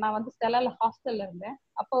பண்ணிருக்கேன். நான் வந்து ஸ்டெல்லால ஹாஸ்டல்ல இருந்தேன்.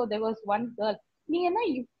 அப்போ there was one girl, நீ என்ன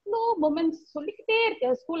இவ்வளோ மொமெண்ட்ஸ் சொல்லிக்கிட்டே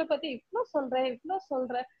இருக்க, ஸ்கூலை பத்தி இவ்வளோ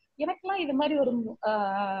சொல்ற, எனக்கெல்லாம் இது மாதிரி ஒரு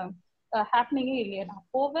ஹேப்பனிங்கே இல்லையா. நான்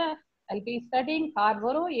போவேன், I'll be studying, கார்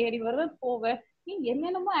வரும், ஏறி வரும், போவேன், நீ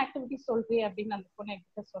என்னென்னமோ ஆக்டிவிட்டி சொல்றிய அப்படின்னு அந்த பொண்ணு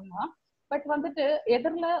என்கிட்ட சொன்னா. பட் வந்துட்டு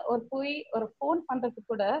எதிரில் போய் ஒரு ஃபோன் பண்றதுக்கு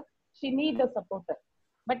கூட she need a supporter.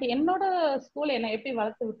 But என்னோட ஸ்கூல் என்னை எப்படி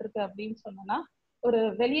வளர்த்து விட்டுருக்கு அப்படின்னு சொன்னோன்னா, ஒரு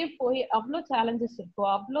வெளியே போய் அவ்வளோ சேலஞ்சஸ்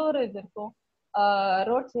இருக்கும், அவ்வளோ ஒரு இது இருக்கும்.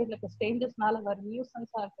 ரோட் சைட்ல இருக்க ஸ்ட்ரேஞ்சர்ஸ்னால வர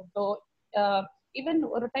நியூசன்ஸா இருக்கட்டும். ஈவன்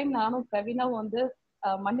ஒரு டைம் நானும் பிரவீனாவும் வந்து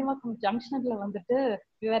மணிவாக்கம் ஜங்ஷன்ல வந்துட்டு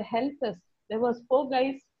we were helpless. there was 4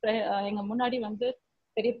 guys எங்க முன்னாடி வந்து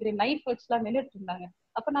பெரிய பெரிய நைஃப் வச்சுலாம் நின்றுட்டு இருந்தாங்க.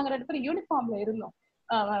 அப்ப நாங்க 2 பேரும் யூனிஃபார்ம்ல இருந்தோம்.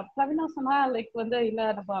 பிரவீனா சொன்னா லைக் வந்து இல்ல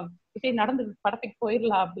நம்ம இப்படி நடந்து படத்துக்கு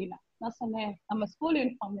போயிடலாம் அப்படின்னு. நான் சொன்னேன், நம்ம ஸ்கூல்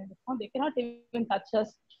யூனிஃபார்ம்ல இருக்கோம், they cannot even touch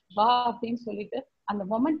us, வா அப்படின்னு சொல்லிட்டு அந்த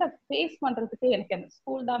மொமெண்ட்டை ஃபேஸ் பண்றதுக்கு எனக்கு அந்த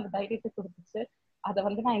ஸ்கூல் தான் அந்த தைரியத்தை கொடுத்துச்சு. அதை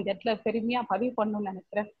வந்து நான் இந்த இடத்துல பெருமையா பதிவு பண்ணணும்னு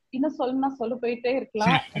நினைக்கிறேன். இன்னும் சொல்ல போயிட்டே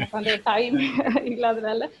இருக்கலாம், எனக்கு அந்த டைம்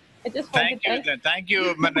இல்லாதனால Thank you,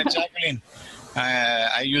 Jacqueline.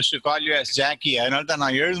 I used to call you as Jackie. அதனால தான்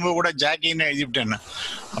நான் எழுதும்போது கூட ஜாக்கின்னு எழுதிவிட்டேன்.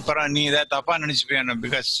 அப்புறம் நீ இதை தப்பா நினைச்சுப்பேன்,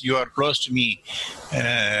 because you are close to me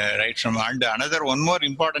right from. And another one more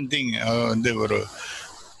important thing, வந்து ஒரு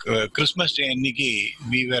கிறிஸ்மஸ் டே அன்னைக்கு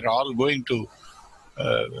we were all going to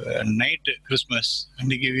night Christmas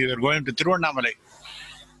அன்னைக்கு we were going to Tiruvannamalai.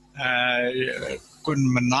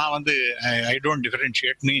 நான் வந்து ஐ டோன்ட்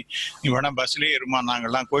டிஃபரன்ஷியேட், நீ வேணா பஸ்லேயே இருமா,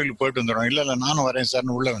 நாங்கள்லாம் கோயிலுக்கு போயிட்டு வந்துடுறோம். இல்லை நானும் வரேன்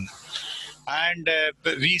சார்னு உள்ள வந்தேன். And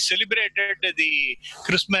we celebrated the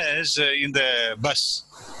Christmas in the bus.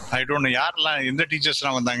 I don't know யாரெல்லாம் எந்த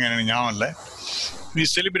டீச்சர்ஸ்லாம் வந்தாங்க எனக்கு ஞாபகம் இல்லை. We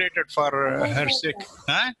celebrated for her sake.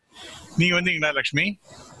 நீ வந்தீங்களா Lakshmi?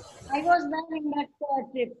 I was there in that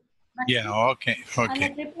trip. Yeah, okay.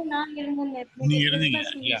 நீ இருந்தீங்க.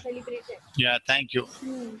 Yeah, thank you.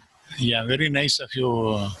 Yeah, very nice of you.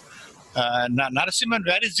 Narasimhan,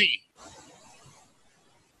 where is he?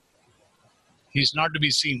 He's not to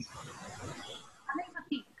be seen.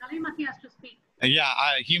 Kalimati has to speak. Yeah,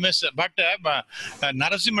 he must. But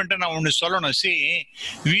Narasimhan, நான் ஒன்று சொல்லணும். See,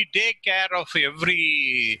 we take care of every.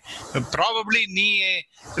 Probably நீ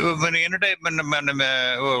என்னட்ட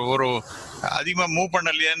ஒரு அதிகமாக move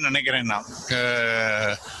பண்ணலையான்னு நினைக்கிறேன் நான்.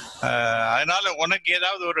 அதனால உனக்கு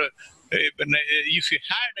ஏதாவது ஒரு if you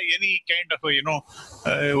had any kind of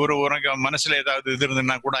ஒரு உனக்கு மனசுல ஏதாவது இது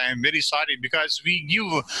இருந்ததுன்னா கூட I am very sorry, because we give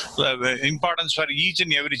importance for each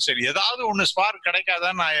and every child. ஏதாவது ஒன்று ஸ்பார்க்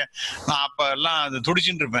கிடைக்காதான் நான் அப்ப எல்லாம் அது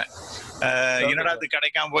துடிச்சுட்டு இருப்பேன். என்னடா அது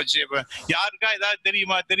கிடைக்காம போச்சு, இப்ப யாருக்கா ஏதாவது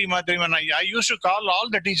தெரியுமா நான் I used to call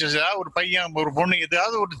all the teachers. ஏதாவது ஒரு பையன் ஒரு பொண்ணு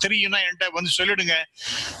ஏதாவது ஒரு தெரியும்னா என்கிட்ட வந்து சொல்லிடுங்க.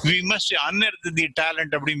 we must unearth the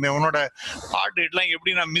talent அப்படிமே. உன்னோட பாட்டு எல்லாம்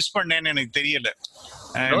எப்படி நான் மிஸ் பண்ணேன்னு எனக்கு தெரியல.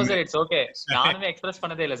 No sir, it's okay. நானுமே எக்ஸ்பிரஸ்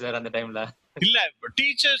பண்ணதே இல்ல சார் அந்த டைம்ல. இல்ல,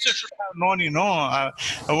 டீச்சர்ஸ் should have known,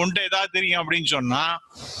 உன்கிட்ட ஏதாவது தெரியும் அப்படின்னு சொன்னா.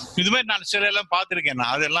 இது மாதிரி நான் சில எல்லாம் பார்த்துருக்கேன்.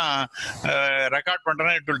 நான் அதெல்லாம் ரெக்கார்ட்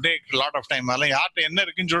பண்றேன், it will take lot of time. அதெல்லாம் யார்கிட்ட என்ன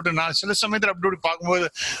இருக்குன்னு சொல்லிட்டு நான் சில சமயத்துல அப்படி பார்க்கும்போது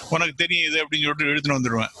உனக்கு தெரியும் இது அப்படின்னு சொல்லிட்டு எடுத்துட்டு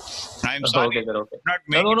வந்துடுவேன். I am sorry. Okay sir, okay.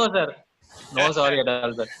 No sir. No sorry at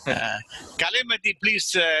all sir. Kalimati, please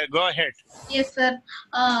go ahead. Yes sir.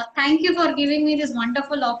 Thank you for giving me this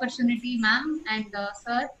wonderful opportunity, ma'am and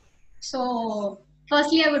sir. So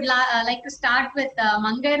firstly, I would like to start with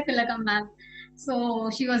Mangair Pilakam ma'am. So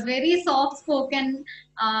she was very soft spoken.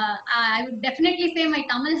 I would definitely say my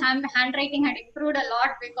Tamil handwriting had improved a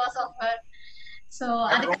lot because of her. So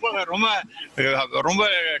ரொம்ப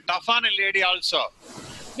டஃபான lady also.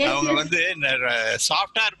 அவங்க வந்து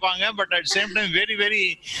சாஃப்டா இருப்பாங்க, but at same time very very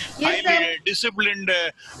highly disciplined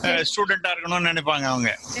ஸ்டூடெண்டா இருக்கணும்னு நினைப்பாங்க அவங்க.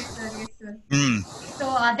 So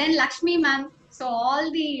then Lakshmi ma'am, so all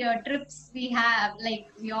the trips we have, like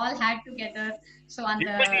we all had together. So on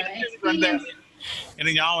the experience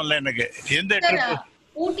எனக்கு ஞாபகம் இல்ல எனக்கு எந்த ட்ரிப்.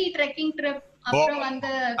 ஊட்டி ட்ரெக்கிங் ட்ரிப், அப்புறம் வந்து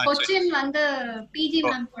கொச்சின் வந்து பிஜி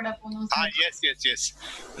மேம் கூட போனோம். yes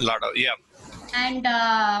lot of and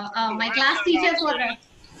my class teacher for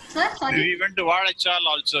sir sorry we went to Valachal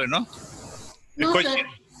also, you know. No,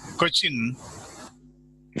 Cochin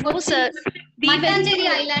no sir, Matanjeri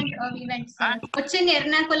island we went sir. Cochin,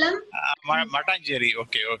 Ernakulam, Matanjeri.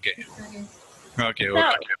 Okay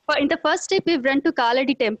in the first trip we went to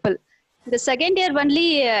Kaladi temple. The second year only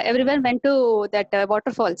everyone went to that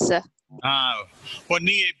waterfalls.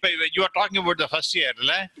 You are talking about the first year,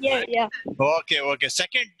 right? Yeah. Okay.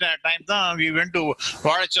 Second time we went to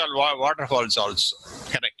Valachal waterfalls also.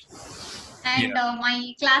 Correct. And my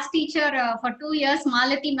class teacher for 2 years,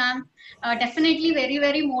 Malati ma'am, definitely very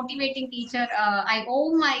very motivating teacher. I owe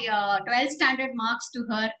my 12th standard marks to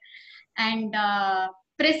her. And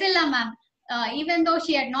Priscilla ma'am, even though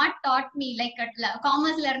she had not taught me like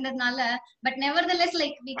commerce lerndadnala, but nevertheless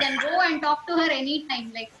like we can go and talk to her anytime,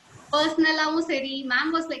 like personally seri. Ma'am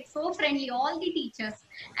was like so friendly, all the teachers.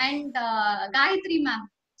 And Gayatri ma'am,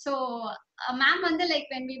 so ma'am வந்து like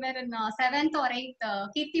when we were in 7th or 8th,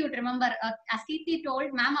 Kirti would remember, as Kirti told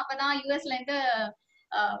ma'am அப்பதா US ல இருந்து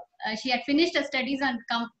she had finished her studies and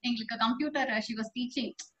எங்களுக்கு computer she was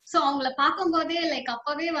teaching. So அவங்கள பாக்கும்போதே like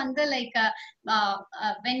அப்பவே வந்து like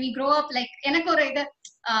when we grow up, like எனக்கு ஒரு இது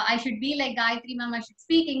I should be like Gayatri ma'am, I should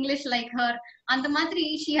speak English like her. அந்த மாதிரி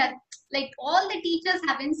she had like all the teachers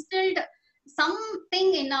have instilled something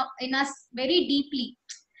in us very deeply.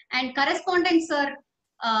 And correspondent sir,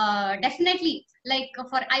 definitely like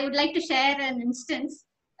I would like to share an instance.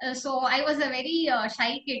 So I was a very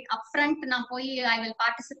shy kid. Upfront na poi I will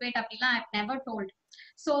participate apdila I never told.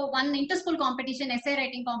 So one inter-school competition, essay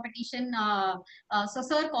writing competition, so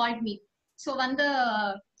sir called me. So when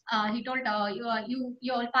he told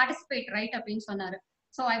you will participate, right appdin sonar.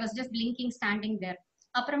 So I was just blinking standing there.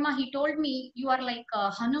 Aprama he told me you are like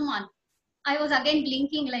Hanuman. I was again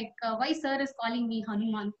blinking like why sir is calling me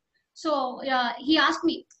Hanuman. So he asked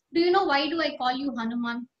me, do you know why do I call you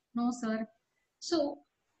Hanuman? No sir. So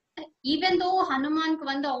even though Hanuman ku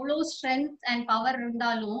vanda avlo strength and power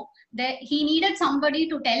irundalo, he needed somebody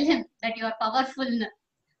to tell him that you are powerful.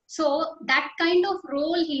 So that kind of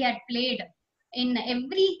role he had played in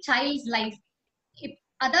every child's life.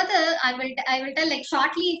 I will tell like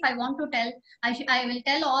shortly, if I want to tell, I will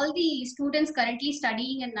tell all the students currently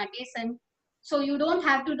studying in Natesan. So you don't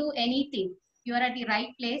have to do anything. You are at the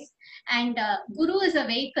right place. And Guru is a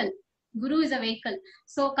vehicle.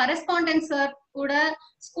 So correspondent sir kuda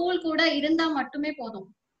school kuda irunda mattume podum.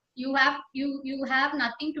 You have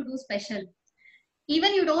nothing to do special.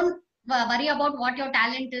 Even you don't worry about what your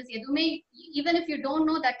talent is. Even if you don't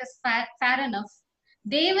know that is fair enough,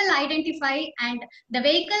 they will identify, and the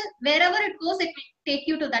vehicle wherever it goes, it will take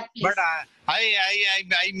you to that place. But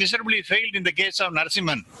I miserably failed in the case of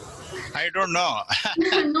Narasimhan. I don't know.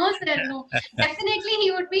 No sir, no. Definitely he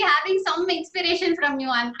would be having some inspiration from you.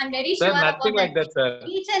 I'm very sure sir, nothing about like that, sir.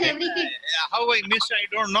 Each and every kid. How I missed, I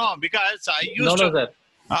don't know, because I used sir.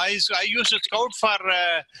 I used to scout for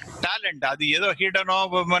talent. அது ஏதோ ஹிடனோ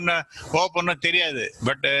ஓப்பனோ தெரியாது.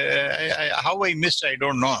 But how I missed, I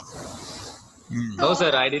don't know. No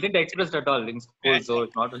sir, I didn't express at all in school, so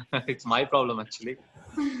it's not. It's my problem actually.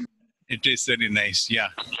 It is very nice,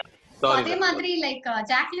 yeah. அதே மாதிரி like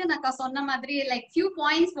Jacqueline akka sonna madri, like few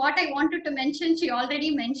points what I wanted to mention she already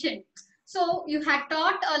mentioned. So you had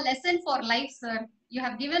taught a lesson for life sir. You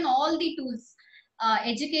have given all the tools,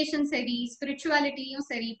 education seri, spirituality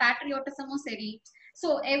seri, patriotism seri. So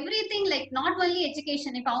everything, like not only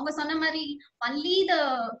education, if avanga sonna mari only the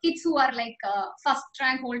kids who are like first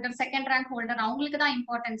rank holder, second rank holder avangalukku da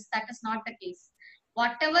importance, that is not the case.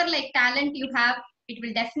 Whatever like talent you have, it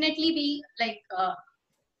will definitely be like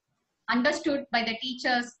understood by the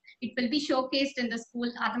teachers. It will be showcased in the school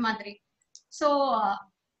adu madri. So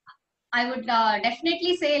I would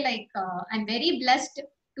definitely say like I'm very blessed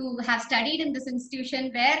to have studied in this institution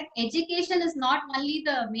where education is not only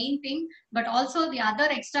the main thing, but also the other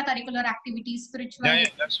extracurricular activities, spiritual. Yeah,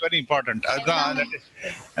 that's very important.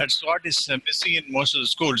 That's what is missing in most of the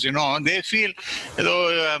schools. They feel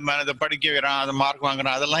the படிக்க வரான், the mark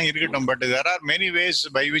வாங்குறான், அதெல்லாம் இருக்கட்டும். But there are many ways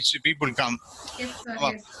by which people come. Yes, sir.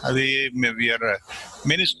 Yes.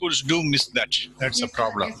 Many schools do miss that. That's a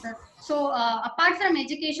problem. Yes, sir. So apart from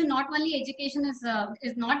education, not only education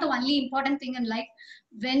is not the only important thing in life.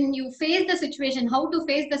 When you face the situation, how to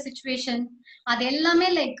face the situation, adellame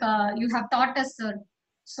you have taught us, sir.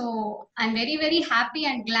 So I'm very, very happy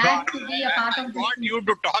and glad to be a part of this. I want you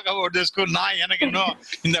to talk about the school.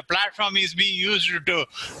 In the platform is being used to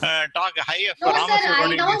talk higher. No, sir, I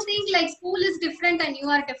don't think school is different and you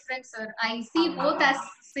are different, sir. I see both as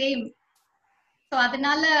same. So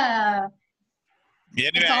adanala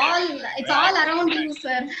it's all around you,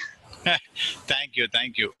 sir. Thank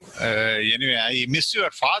you. Anyway, I miss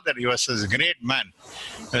your father. He was a great man.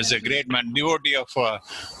 He was a great man, devotee of our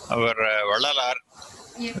Valalar.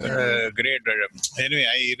 Yes, great. Anyway,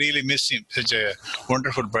 I really miss him. Such a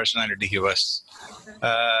wonderful personality he was.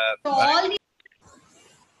 So all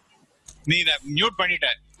the mute பண்ணிட்ட.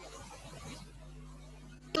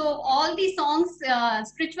 So all the songs,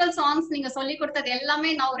 spiritual songs நீங்க சொல்லி கொடுத்தது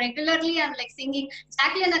எல்லாமே now regularly I'm singing.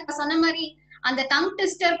 Jacqueline akka சொன்ன மாதிரி அந்த tongue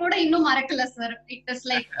twister கூட இன்னும் மறக்கல sir. It is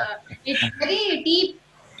it's very deep.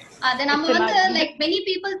 அது நம்ம வந்து many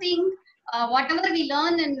people think whatever we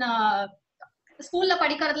learn in ஸ்கூல்ல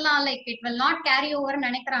படிக்கிறதுலாம் it will not carry over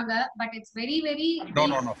நினைக்கிறாங்க, but it's very, very no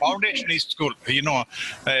foundation is school.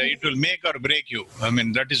 It will make or break you. I mean,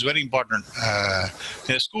 that is very important.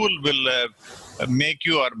 The school will make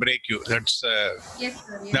you or break you. That's yes,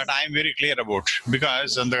 sir, yes. That I am very clear about,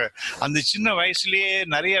 because அந்த சின்ன வயசுலயே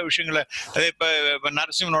நிறைய விஷயங்களை இப்ப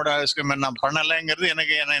நரசிம்மனோட நான் பண்ணலைங்கிறது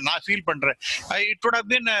எனக்கு நான் feel பண்றேன். It would have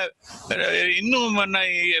been இன்னும்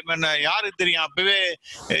யாருக்கு தெரியும், அப்பவே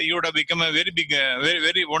you would have become a very big very,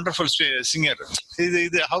 very wonderful singer.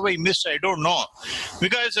 How I missed, I don't know,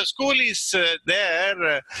 because the school is there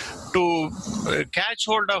to catch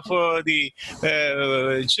hold of the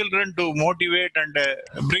children to motivate and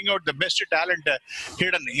bring out the best talent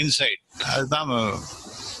hidden inside.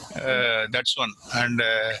 That's one, and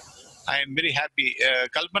I am very happy.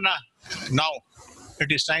 Kalpana, now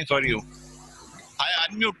it is time for you. I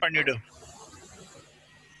unmute பண்ணிடு.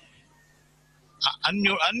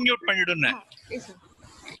 Unmute பண்ணிடுன்னு. Yes, sir.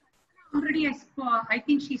 Already I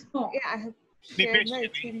think she spoke. Yeah, I have shared my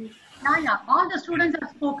experience. Yeah, all the students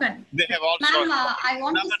have spoken. They have also. Ma'am, I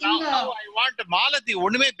want to sing. Now I want Malathi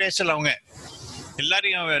ஒண்ணுமே பேசல, அவங்க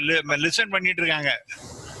எல்லாரையும் listen பண்ணிட்டு இருக்காங்க.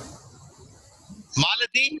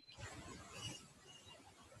 Malathi.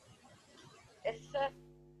 Yes, sir.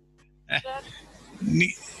 Sir.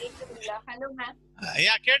 Hello, ma'am.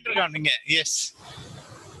 Yeah, கேட்டிருக்காங்க நீங்க. Yes.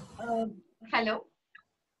 Hello. Hello.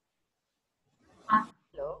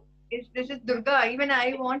 This is Durga. Even I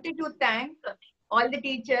wanted to thank all the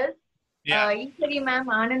teachers. Ishwari ma'am,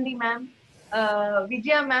 Anandi ma'am,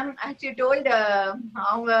 Vijaya ma'am. As you told,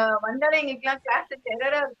 அவங்க வந்தாலே எங்களுக்குலாம் class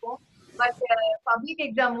டெரரா இருக்கும். But public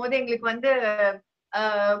exam போது எங்களுக்கு வந்து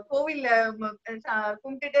கோவில்ல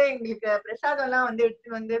கும்பிட்டுட்டு எங்களுக்கு பிரசாதம் எல்லாம் வந்து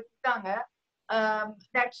எடுத்துட்டு வந்து கொடுத்தாங்க.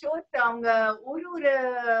 தட் ஷோஸ் அவங்க ஒரு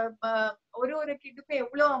கிட்டுக்கும்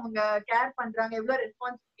எவ்வளவு அவங்க கேர் பண்றாங்க, எவ்வளவு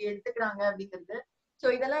ரெஸ்பான்சிபிலிட்டி எடுத்துக்கிறாங்க அப்படிங்கிறது. ஸோ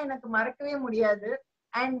இதெல்லாம் எனக்கு மறக்கவே முடியாது.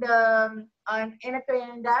 அண்ட் எனக்கு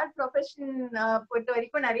என் டேட் ப்ரொஃபஷன் பொறுத்த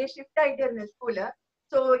வரைக்கும் நிறைய ஷிஃப்ட் ஆயிட்டே இருந்தேன் ஸ்கூல்ல.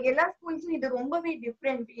 ஸோ எல்லா ஸ்கூல்ஸும் இது ரொம்பவே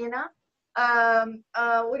டிஃப்ரெண்ட். ஏன்னா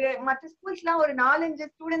ஒரு மற்ற ஸ்கூல்ஸ்லாம் ஒரு 4-5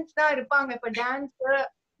 ஸ்டூடெண்ட்ஸ் தான் இருப்பாங்க. இப்ப டான்ஸ்,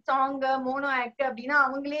 சாங், மோனோ ஆக்ட் அப்படின்னா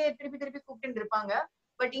அவங்களே திருப்பி கூப்பிட்டு இருப்பாங்க.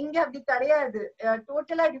 பட் இங்க அப்படி கிடையாது,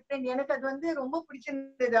 டோட்டலா டிஃப்ரெண்ட். எனக்கு அது வந்து ரொம்ப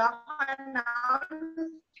பிடிச்சிருந்தது.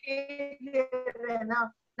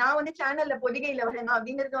 நான் வந்து சேனல்ல பொதிகையில வரேன்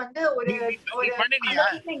அப்படிங்கிறது வந்து ஒரு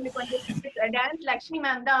எங்களுக்கு வந்து டான்ஸ் லக்ஷ்மி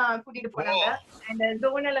மேம் தான் கூட்டிட்டு போனாங்க. அண்ட்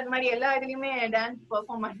ஜோனல் அது மாதிரி எல்லா இதுலயுமே டான்ஸ்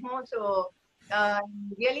பெர்ஃபார்ம் பண்ணுவோம். So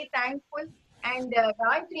really thankful. And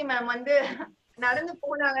Gayatri ma'am வந்து நடந்து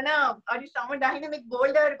போனாங்கன்னா அப்படி செம டைனமிக்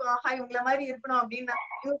போல்டா இருக்கும். ஆஹா, இவங்கள மாதிரி இருக்கணும் அப்படின்னு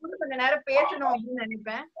இவங்க கூட கொஞ்ச நேரம் பேசணும் அப்படின்னு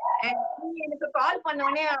நினைப்பேன். அண்ட் எனக்கு கால்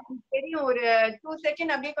பண்ணோடனே தெரியும், ஒரு 2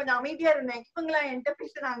 செகண்ட் அப்படியே கொஞ்சம் அமைதியா இருந்தேன். இவங்களா என்கிட்ட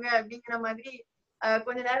பேசுறாங்க அப்படிங்கிற மாதிரி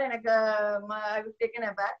கொஞ்ச நேரம் எனக்கு I was taken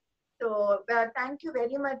aback. So thank you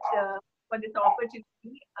very much for this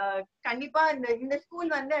opportunity. கண்டிப்பா இந்த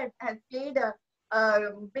ஸ்கூல் வந்து has played a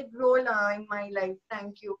big role in my life.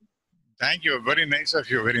 Thank you. Thank you. Very nice of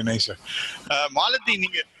you. Very nice. Malathi,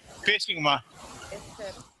 நீங்க பேசுங்கம்மா. Yes,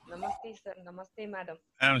 sir. Namaste, sir. Namaste, madam.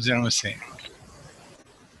 Namaste.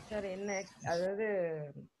 Sir, அதாவது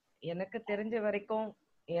எனக்கு தெரிஞ்ச வரைக்கும்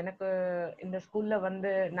எனக்கு இந்த ஸ்கூல்ல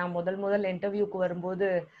வந்து நான் முதல் இன்டர்வியூக்கு வரும்போது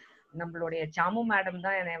நம்மளுடைய சாமு மேடம்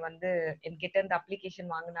தான் என்னை வந்து என்கிட்ட இருந்து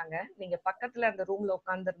அப்ளிகேஷன் வாங்கினாங்க. நீங்க பக்கத்துல அந்த ரூம்ல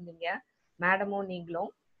உட்கார்ந்து இருந்தீங்க, மேடமும்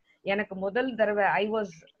நீங்களும். எனக்கு முதல் தடவை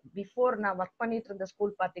பிஃபோர் நான் ஒர்க் பண்ணிட்டு இருந்த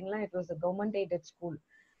ஸ்கூல் பாத்தீங்கன்னா it was a government aided school.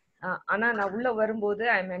 ஆனா நான் உள்ள வரும்போது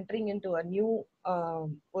I am entering into a new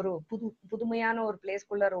ஒரு புதுமையான ஒரு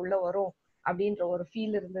பிளேஸ்குள்ள உள்ள வரும் அப்படின்ற ஒரு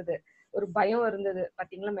ஃபீல் இருந்தது, ஒரு பயம் இருந்தது.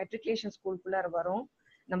 பாத்தீங்களா, மெட்ரிகுலேஷன் ஸ்கூலுக்குள்ளார வரும்,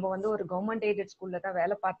 நம்ம வந்து ஒரு கவர்மெண்ட் எய்டட் ஸ்கூல்ல தான்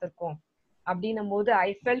வேலை பார்த்திருக்கோம் அப்படின்னும் போது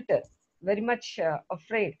I felt very much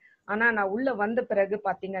afraid. ஆனா நான் உள்ள வந்த பிறகு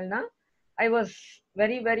பாத்தீங்கன்னா I was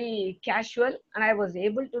very very casual and I was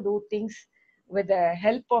able to do things with the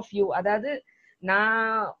help of you. அதாவது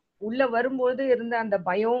நான் உள்ள வரும்போது இருந்த அந்த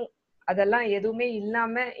பயம் அதெல்லாம் எதுவுமே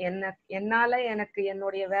இல்லாம என்னால எனக்கு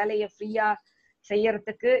என்னுடைய வேலையை ஃப்ரீயா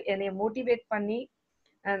செய்யறதுக்கு என்னைய மோட்டிவேட் பண்ணி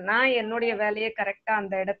நான் என்னுடைய வேலையை கரெக்டா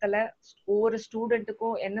அந்த இடத்துல ஒவ்வொரு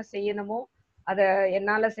ஸ்டூடெண்ட்டுக்கும் என்ன செய்யணுமோ அதை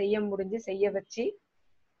என்னால செய்ய முடிஞ்சு செய்ய வச்சு.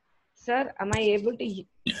 Sir am I able to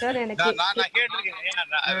sir எனக்கு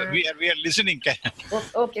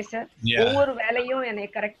ஓகே சார், ஒவ்வொரு வேலையும் என்னை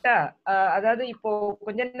கரெக்டா, அதாவது இப்போ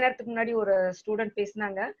கொஞ்ச நேரத்துக்கு முன்னாடி ஒரு ஸ்டூடெண்ட்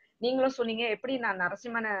பேசினாங்க, நீங்களும் சொன்னீங்க எப்படி நான்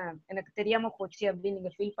நரசிம்மனை எனக்கு தெரியாம போச்சு அப்படின்னு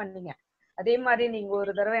நீங்க ஃபீல் பண்ணீங்க. அதே மாதிரி நீங்க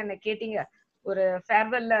ஒரு தடவை என்ன கேட்டீங்க, ஒரு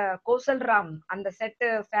ஃபேர்வெல்ல கோசல்ராம் அந்த செட்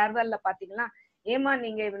ஃபேர்வெல்ல பாத்தீங்கன்னா, ஏமா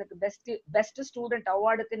நீங்க இவனுக்கு பெஸ்ட் ஸ்டூடெண்ட்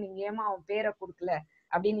அவார்டுக்கு நீங்க ஏமா அவன் பேரை கொடுக்கல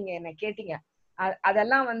அப்படின்னு நீங்க என்ன கேட்டீங்க.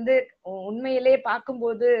 அதெல்லாம் வந்து உண்மையிலே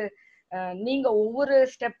பார்க்கும்போது நீங்க ஒவ்வொரு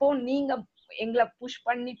ஸ்டெப்பும் நீங்க எங்களை புஷ்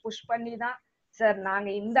பண்ணி தான் சார் நாங்க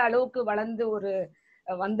இந்த அளவுக்கு வளர்ந்து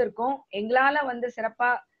வந்திருக்கோம். எங்களால வந்து சிறப்பா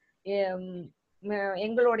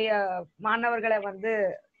எங்களுடைய மாணவர்களை வந்து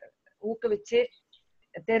ஊக்குவிச்சு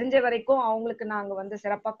தெரிஞ்ச வரைக்கும் அவங்களுக்கு நாங்க வந்து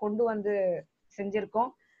சிறப்பா கொண்டு வந்து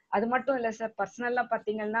செஞ்சிருக்கோம். அது மட்டும் இல்ல சார், பர்சனலா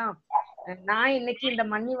பாத்தீங்கன்னா நான் இன்னைக்கு இந்த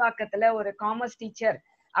மன்னிவாக்கத்துல ஒரு காமர்ஸ் டீச்சர்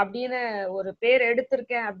அப்படின்னு ஒரு பேர்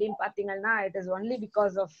எடுத்திருக்கேன் அப்படின்னு பாத்தீங்கன்னா it is only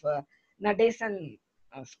because of Natesan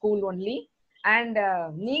school only. And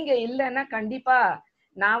நீங்க இல்லைன்னா கண்டிப்பா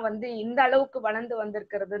நான் வந்து இந்த அளவுக்கு வளர்ந்து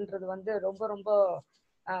வந்திருக்கிறதுன்றது வந்து ரொம்ப ரொம்ப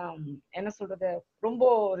என்ன சொல்றது, ரொம்ப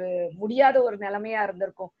ஒரு முடியாத ஒரு நிலைமையா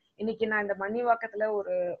இருந்திருக்கும். இன்னைக்கு நான் இந்த மன்னிவாக்கத்துல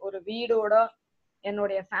ஒரு வீடோட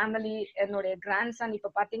என்னுடைய ஃபேமிலி, என்னுடைய கிராண்ட்சன்,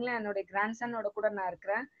 இப்ப பாத்தீங்கன்னா என்னுடைய கிராண்ட்சனோட கூட நான்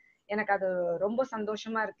இருக்கிறேன். எனக்கு அது ரொம்ப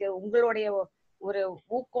சந்தோஷமா இருக்கு. உங்களுடைய ஒரு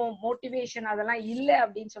ஊக்கம், மோட்டிவேஷன் அதெல்லாம் இல்லை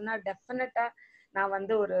அப்படின்னு சொன்னா டெஃபினட்டா நான்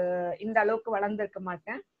வந்து இந்த அளவுக்கு வளர்ந்துருக்க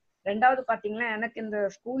மாட்டேன். ரெண்டாவது பாத்தீங்கன்னா எனக்கு இந்த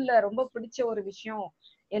ஸ்கூல்ல ரொம்ப பிடிச்ச ஒரு விஷயம்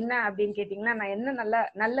என்ன அப்படின்னு கேட்டீங்கன்னா, நான் என்ன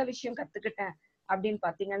நல்ல விஷயம் கத்துக்கிட்டேன் அப்படின்னு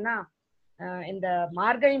பாத்தீங்கன்னா, இந்த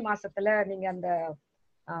மார்கழி மாசத்துல நீங்க அந்த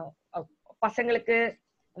பசங்களுக்கு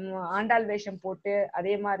ஆண்டாள் வேஷம் போட்டு,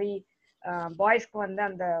 அதே மாதிரி பாய்ஸ்க்கு வந்து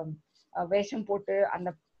அந்த வேஷம் போட்டு அந்த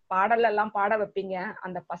பாடல் எல்லாம் பாட வைப்பீங்க.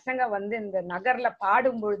 அந்த பசங்க வந்து இந்த நகர்ல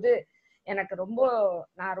பாடும் பொழுது எனக்கு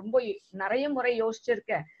நான் ரொம்ப நிறைய முறை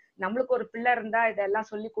யோசிச்சிருக்கேன், நம்மளுக்கு ஒரு பிள்ளை இருந்தா இதெல்லாம்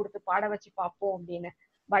சொல்லி கொடுத்து பாட வச்சு பார்ப்போம் அப்படின்னு.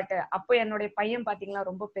 பட் அப்போ என்னுடைய பையன் பாத்தீங்கன்னா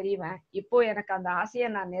ரொம்ப பெரியவன். இப்போ எனக்கு அந்த ஆசையை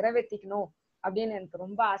நான் நிறைவேற்றிக்கணும் அப்படின்னு எனக்கு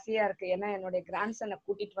ரொம்ப ஆசையா இருக்கு. ஏன்னா என்னுடைய கிராண்ட்சனை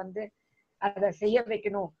கூட்டிட்டு வந்து அதை செய்ய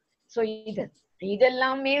வைக்கணும். ஸோ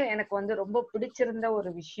இதெல்லாமே எனக்கு வந்து ரொம்ப பிடிச்சிருந்த ஒரு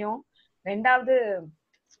விஷயம். ரெண்டாவது,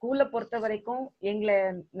 ஸ்கூல்ல பொறுத்த வரைக்கும் எங்களை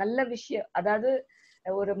நல்ல விஷயம், அதாவது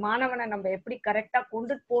ஒரு மாணவனை நம்ம எப்படி கரெக்டா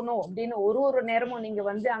கொண்டுட்டு போகணும் அப்படின்னு ஒரு நேரமும் நீங்க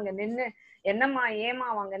வந்து அங்க நின்று என்னம்மா ஏமா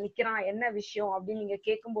அவங்க நிக்கிறான் என்ன விஷயம் அப்படின்னு நீங்க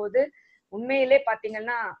கேட்கும்போது உண்மையிலே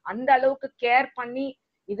பாத்தீங்கன்னா அந்த அளவுக்கு கேர் பண்ணி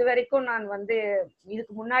இது வரைக்கும் நான் வந்து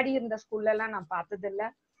இதுக்கு முன்னாடி இருந்த ஸ்கூல்ல எல்லாம் நான் பார்த்தது இல்லை.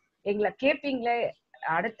 எங்களை கேட்பீங்களே,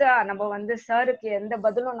 அடுத்த நம்ம வந்து சாருக்கு எந்த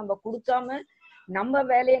பதிலும் நம்ம கொடுக்காம நம்ம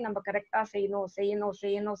வேலையை நம்ம கரெக்டா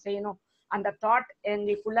செய்யணும் அந்த தாட்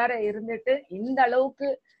எங்களுக்குள்ளார இருந்துட்டு இந்த அளவுக்கு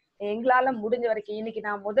எங்களால முடிஞ்ச வரைக்கும் இன்னைக்கு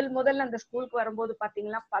நான் முதல்ல அந்த ஸ்கூலுக்கு வரும்போது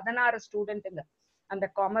பாத்தீங்கன்னா 16 ஸ்டூடெண்ட்டுங்க அந்த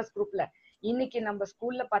காமர்ஸ் குரூப்ல. இன்னைக்கு நம்ம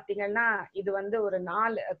ஸ்கூல்ல பாத்தீங்கன்னா இது வந்து ஒரு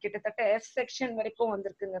 4 கிட்டத்தட்ட F செக்ஷன் வரைக்கும்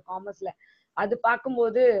வந்திருக்குங்க காமர்ஸ்ல. அது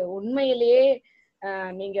பார்க்கும்போது உண்மையிலேயே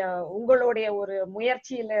நீங்க உங்களுடைய ஒரு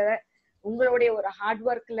முயற்சியில, உங்களுடைய ஒரு ஹார்ட்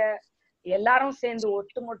ஒர்க்ல எல்லாரும் சேர்ந்து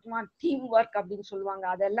ஒட்டுமொத்தமா டீம் ஒர்க் அப்படின்னு சொல்லுவாங்க,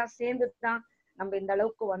 அதெல்லாம் சேர்ந்துதான் நம்ம இந்த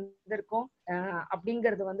அளவுக்கு வந்திருக்கோம்.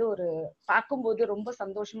 அப்படிங்கிறது வந்து ஒரு பார்க்கும்போது ரொம்ப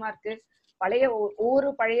சந்தோஷமா இருக்கு.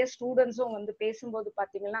 பழைய ஸ்டூடெண்ட்ஸும் வந்து பேசும்போது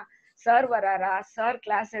பாத்தீங்கன்னா, சார் வராரா, சார்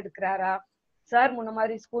கிளாஸ் எடுக்கிறாரா, சார் முன்ன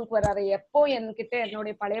மாதிரி ஸ்கூலுக்கு வராரு, எப்போ என்கிட்ட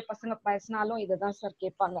என்னுடைய பழைய பசங்க பேசினாலும் இதுதான் சார்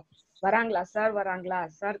கேட்பாங்க, வராங்களா சார், வராங்களா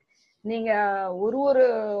சார். நீங்க ஒரு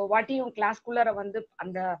வாட்டியும் கிளாஸ்குள்ளார வந்து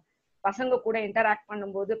அந்த பசங்க கூட இன்டராக்ட்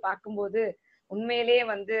பண்ணும்போது பார்க்கும்போது உண்மையிலேயே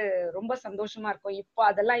வந்து ரொம்ப சந்தோஷமா இருக்கும். இப்போ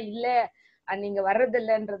அதெல்லாம் இல்லை, நீங்க வர்றது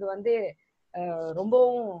இல்லைன்றது வந்து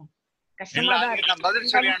ரொம்பவும் கஷ்டமா தான் இருக்கு.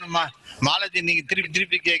 பதில் சொல்லியானுமா மாலதி, நீங்க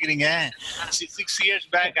திருப்பி கேக்குறீங்க. 6 years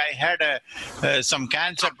back I had some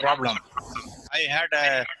cancer problem. I had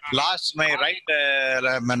lost my right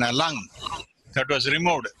lung that was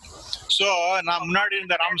removed. So நான் முன்னாடி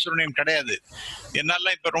இருந்த ராமசுப்ரமணியன் கிடையாது.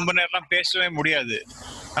 என்னால இப்ப ரொம்ப நேரம் பேசவே முடியாது.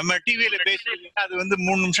 நம்ம டிவியில பேசுறீங்கன்னா அது வந்து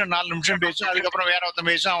 3 நிமிஷம் 4 நிமிஷம் பேசும், அதுக்கப்புறம் வேற ஒருத்தன்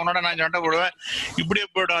பேசும், அவனோட நான் சண்டை போடுவேன், இப்படியே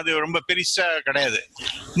போயிடும். அது ரொம்ப பெருசா கிடையாது.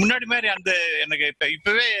 முன்னாடி மாதிரி அந்த எனக்கு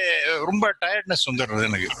இப்பவே ரொம்ப டயர்ட்னஸ் வந்துடுறது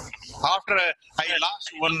எனக்கு. After I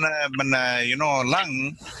last one lung,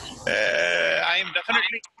 I am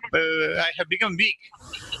definitely I have become weak.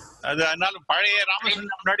 அது அதனால பழைய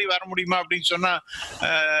ராமச்சந்திரன் முன்னாடி வர முடியுமா அப்படின்னு சொன்னா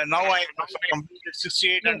now I have completed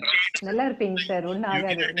 68 and நல்லா இருப்பீங்க சார், ஒண்ணு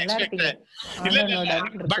ஆகாது, நல்லா இருப்பீங்க. இல்ல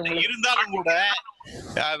பட் இருந்தாலும் கூட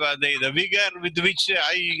the vigor with which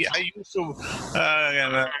I used to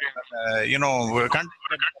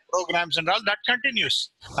conduct programs and all that continues.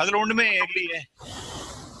 அதுல ஒண்ணுமே இல்லையே.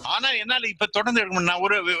 ஆனா என்னால இப்ப தொடர்ந்து எடுக்கணும்.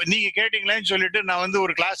 நான் நீங்க கேட்டீங்களேன்னு சொல்லிட்டு நான் வந்து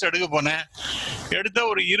ஒரு கிளாஸ் எடுக்க போனேன். எடுத்த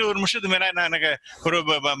ஒரு 20 நிமிஷத்துக்கு மேல எனக்கு ஒரு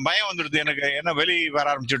பயம் வந்துடுது. எனக்கு என்ன வெளி வர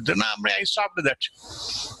ஆரம்பிச்சுடுது. நான் ஐ ஸ்டாப் தட்.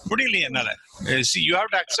 முடியலையே என்னால. See, you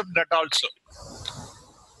have to accept that also.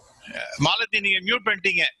 Malathi, நீங்க மியூட்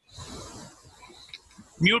பண்ணிட்டீங்க.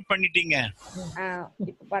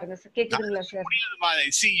 இப்ப பாருங்க சார், கேக்குதுங்களா sir?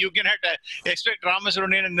 See, you cannot expect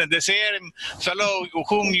Ramasubramanian and the same fellow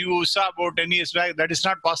whom you saw about 10 years back. That is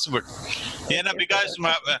not possible. ஏன்னா because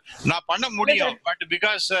நான் பண்ண முடியும், but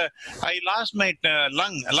because I lost my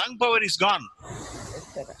lung power is gone.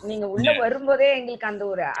 நீங்க உள்ள வரும்போதே எங்களுக்கு அந்த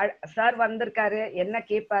ஒரு சார் வந்திருக்காரு, என்ன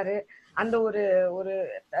கேட்பாரு, அந்த ஒரு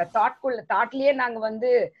தாட்லயே நாங்க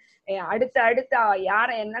வந்து அடுத்த யார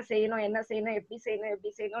என்ன செய்யணும், எப்படி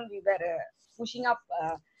செய்யணும் we were pushing up.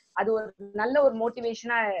 அது ஒரு நல்ல ஒரு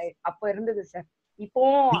மோட்டிவேஷனா அப்ப இருந்தது சார். இப்போ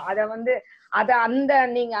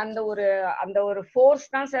நீங்க அந்த ஒரு ஃபோர்ஸ்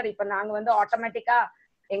தான் சார். இப்ப நாங்க வந்து ஆட்டோமேட்டிக்கா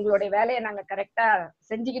எங்களுடைய வேலையை நாங்க கரெக்டா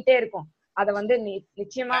செஞ்சுக்கிட்டே இருக்கோம். அத வந்து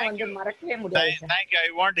நிச்சயமா வந்து மறக்கவே முடியாது sir. Thank you.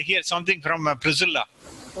 I want to hear something from Priscilla.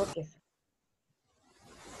 Okay sir.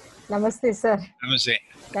 Namaste sir. Namaste.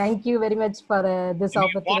 Thank you very much for this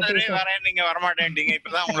opportunity. நீங்க வர மாட்டேன்றீங்க.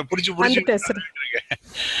 இப்பதான் உங்களுக்கு புடிச்சு வந்துட்டேன்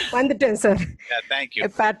sir. Yeah, thank you.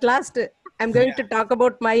 At last I'm going to talk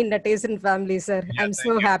about my Natasan family sir. Yeah, I'm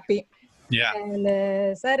so happy. Yeah. And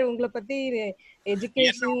sir, உங்களை பத்தி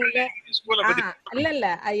எஜுகேஷன்ல இல்ல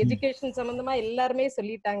எஜுகேஷன் சம்பந்தமா எல்லாருமே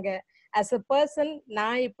சொல்லிட்டாங்க. as a person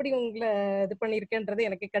நான் எப்படி உங்களை இது பண்ணிருக்கேன்றது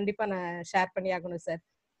எனக்கு கண்டிப்பா நான் ஷேர் பண்ணி ஆகணும் சார்.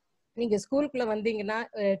 நீங்க ஸ்கூலுக்குள்ள வந்தீங்கன்னா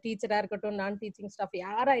டீச்சரா இருக்கட்டும், நான் டீச்சிங் ஸ்டாஃப்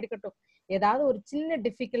யாரா இருக்கட்டும், ஏதாவது ஒரு சின்ன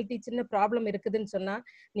டிஃபிகல்ட்டி, சின்ன ப்ராப்ளம் இருக்குதுன்னு சொன்னா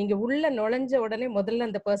நீங்க உள்ள நுழைஞ்ச உடனே முதல்ல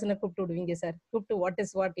அந்த பர்சனை கூப்பிட்டு விடுவீங்க சார்.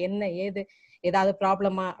 கூப்பிட்டு வாட் என்ன ஏது, ஏதாவது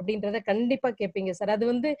ப்ராப்ளமா அப்படின்றத கண்டிப்பா கேட்பீங்க சார். அது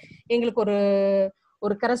வந்து எங்களுக்கு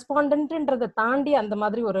ஒரு கரஸ்பாண்டன்ட்ன்றதை தாண்டி அந்த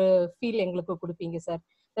மாதிரி ஒரு ஃபீல் எங்களுக்கு கொடுப்பீங்க சார்.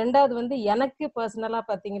 ரெண்டாவது வந்து எனக்கு பர்சனலா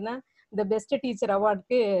பாத்தீங்கன்னா இந்த best teacher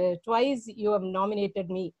அவார்டுக்கு twice you have nominated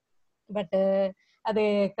me. But அது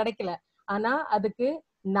கிடைக்கல. ஆனா அதுக்கு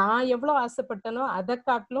நான் எவ்வளவு ஆசைப்பட்டனோ அதை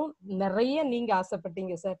காட்டிலும் நிறைய நீங்க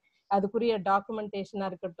ஆசைப்பட்டீங்க சார். அதுக்குரிய டாக்குமெண்டேஷனா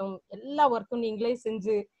இருக்கட்டும், எல்லா ஒர்க்கும் நீங்களே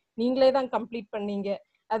செஞ்சு நீங்களே தான் கம்ப்ளீட் பண்ணீங்க.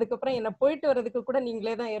 அதுக்கப்புறம் என்ன போயிட்டு வர்றதுக்கு கூட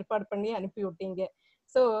நீங்களே தான் ஏற்பாடு பண்ணி அனுப்பி விட்டீங்க.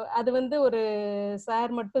 ஸோ அது வந்து ஒரு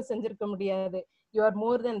சார் மட்டும் செஞ்சிருக்க முடியாது. You are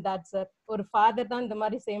more then that sir. ஒரு ஃபாதர் தான் இந்த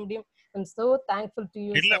மாதிரி செய்ய முடியும். I'm so thankful to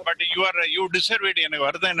you. இல்ல பட் you deserve it. எனக்கு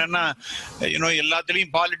வருத்தம் என்னன்னா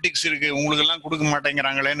எல்லாத்துலயும் பாலிடிக்ஸ் இருக்கு, உங்களுக்கு எல்லாம் கொடுக்க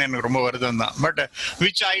மாட்டேங்கிறாங்களேன்னு எனக்கு ரொம்ப வருத்தம் தான். But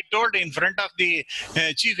which I told in front of the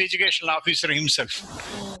chief educational officer himself.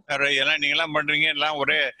 எல்லாம் நீங்க எல்லாம் பண்றீங்க, எல்லாம்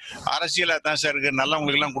ஒரே அரசியலா தான் சார் இருக்கு, நல்லா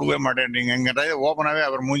உங்களுக்கு எல்லாம் கொடுக்கவே மாட்டேன்றீங்கிறத ஓபனாவே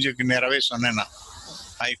அவர் மூஞ்சிக்கு நேராவே சொன்னேன்.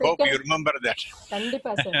 I hope you remember that.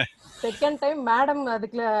 கண்டிப்பா சார். செகண்ட் டைம் மேடம்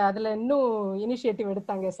அதுல இன்னும் இனிஷியேட்டிவ்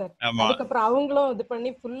எடுத்தாங்க சார். அதுக்கப்புறம் அவங்களும் இது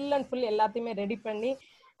பண்ணி ஃபுல் அண்ட் ஃபுல் எல்லாத்தையுமே ரெடி பண்ணி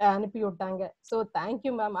அனுப்பி விட்டாங்க. So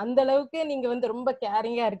thank you ma'am. அந்த அளவுக்கு நீங்க வந்து ரொம்ப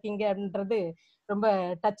கேரிங்கா இருக்கீங்க அப்படின்றது ரொம்ப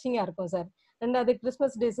டச்சிங்கா இருக்கும் சார். ரெண்டாவது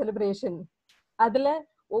கிறிஸ்மஸ் டே செலிப்ரேஷன், அதுல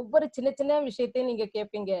ஒவ்வொரு சின்ன சின்ன விஷயத்தையும் நீங்க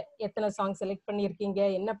கேட்பீங்க. எத்தனை சாங் செலக்ட் பண்ணிருக்கீங்க,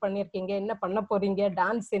 என்ன பண்ணிருக்கீங்க, என்ன பண்ண போறீங்க,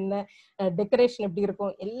 டான்ஸ் என்ன, டெக்கரேஷன் எப்படி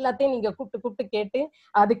இருக்கும், எல்லாத்தையும் நீங்க கூப்பிட்டு கேட்டு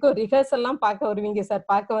அதுக்கும் ரிஹர்சல் எல்லாம் பார்க்க வருவீங்க சார்.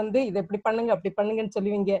 பார்க்க வந்து இதை எப்படி பண்ணுங்க அப்படி பண்ணுங்கன்னு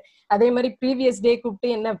சொல்லுவீங்க. அதே மாதிரி ப்ரீவியஸ் டே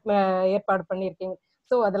கூப்பிட்டு என்ன ஏற்பாடு பண்ணிருக்கீங்க.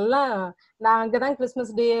 ஸோ அதெல்லாம் நான் அங்கதான்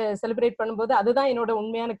கிறிஸ்மஸ் டே செலிப்ரேட் பண்ணும்போது அதுதான் என்னோட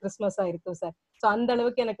உண்மையான கிறிஸ்மஸா இருக்கும் சார். ஸோ அந்த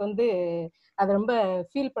அளவுக்கு எனக்கு வந்து அதை ரொம்ப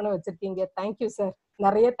ஃபீல் பண்ண வச்சிருக்கீங்க. Thank you sir.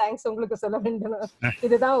 நிறைய தேங்க்ஸ் உங்களுக்கு சொல்ல வேண்டும்.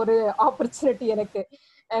 இதுதான் ஒரு ஆப்பர்ச்சுனிட்டி எனக்கு.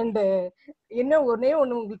 அண்ட் இன்னும் ஒன்னே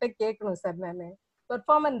ஒண்ணு உங்கள்கிட்ட கேட்கணும் சார். நான்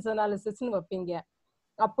பெர்ஃபார்மன்ஸ் அனாலிசிஸ்ன்னு வைப்பீங்க,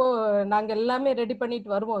 அப்போ நாங்க எல்லாமே ரெடி பண்ணிட்டு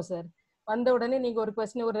வருவோம் சார். வந்த உடனே நீங்க ஒரு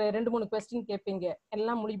கொஸ்டின் ஒரு 2-3 கொஸ்டின் கேட்பீங்க,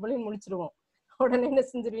 எல்லாம் முடிச்சிருவோம். உடனே என்ன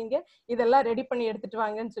செஞ்சிருவீங்க, இதெல்லாம் ரெடி பண்ணி எடுத்துட்டு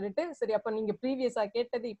வாங்கன்னு சொல்லிட்டு, சரி அப்ப நீங்க ப்ரீவியஸா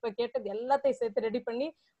கேட்டது இப்ப கேட்டது எல்லாத்தையும் சேர்த்து ரெடி பண்ணி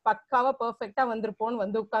பக்காவா பெர்ஃபெக்ட்டா வந்திருப்போம்னு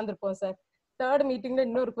வந்து உட்கார்ந்துருப்போம் சார். 3rd மீட்டிங்ல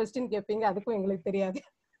இன்னொரு கொஸ்டின் கேட்பீங்க, அதுக்கும் எங்களுக்கு தெரியாது.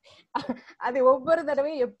 அது ஒவ்வொரு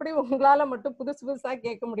தடவையும் எப்படி உங்களால மட்டும் புதுசு புதுசா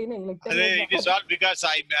கேட்க முடியும்னு எங்களுக்கு தெரியும். It is all because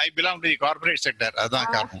I belong to the corporate sector. அதான்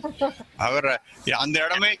காரணம். அவர் அந்த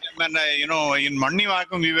இடமே in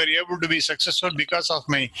Mannivakkam we were able to be successful because of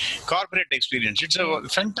my corporate experience. It's a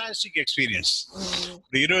fantastic experience.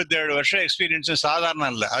 27 வருஷம் எக்ஸ்பீரியன்ஸ் சாதாரண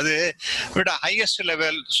இல்ல. அது விட highest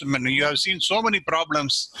level. You have seen so many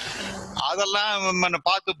problems. அதெல்லாம்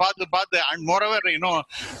பார்த்து and moreover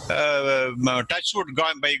touch wood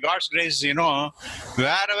by God's grace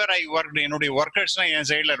wherever I worked என்னுடைய ஒர்க்கர்ஸ்லாம் என்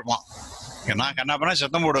சைடுல இருப்பான். நான் கண்ணாப்பனா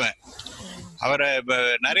சத்தம் போடுவேன். அவரை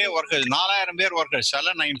நிறைய ஒர்க்கர்ஸ் 4000 பேர் ஒர்க்கர்ஸ்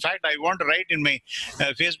எல்லாம் in fact I want right in my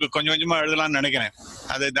Facebook கொஞ்சமா எழுதலாம்னு நினைக்கிறேன்.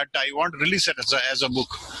 அது that I want release it as a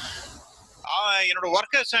book. என்னோட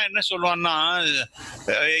ஒர்க்கர்ஸ் என்ன சொல்லுவான்னா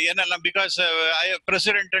என்னெல்லாம் பிகாஸ்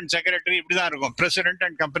பிரசிடென்ட் அண்ட் செக்ரட்டரி இப்படிதான் இருக்கும். President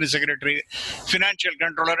and company secretary, financial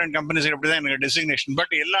controller and company secretary இப்படிதான் எனக்கு டெசிக்னேஷன்.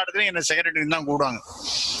 பட் எல்லா இடத்துலயும் என்ன செக்ரட்டரி தான் கூடுவாங்க.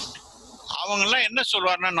 அவங்க எல்லாம் என்ன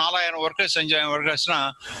சொல்லுவாருன்னா 4000 ஒர்க்கர்ஸ் 5000 ஒர்க்கர்ஸ்னா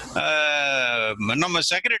நம்ம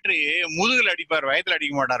செக்ரட்டரி முதுகுல அடிப்பார், வயத்துல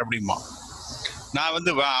அடிக்க மாட்டார் அப்படிமா. நான்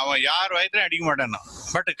அவன் யார் வயதுலையும் அடிக்க மாட்டேன்னா,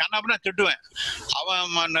 பட் கண்ணாப்புனா திட்டுவேன்.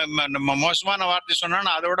 அவன் மோசமான வார்த்தை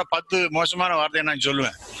சொன்னான்னு அதோட 10 மோசமான வார்த்தையை நான்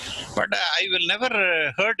சொல்லுவேன். But I will never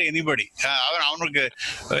hurt anybody. அவனுக்கு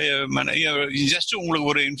ஜஸ்ட்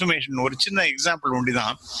உங்களுக்கு ஒரு இன்ஃபர்மேஷன், ஒரு சின்ன எக்ஸாம்பிள்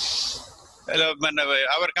ஒண்டிதான்.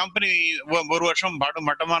 அவர் கம்பெனி ஒரு வருஷம்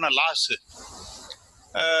மட்டமான லாஸ்,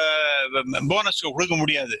 போனஸ் கொடுக்க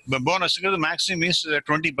முடியாது. போனஸுக்கு மேக்ஸிமம் மீன்ஸ்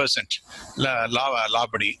 20%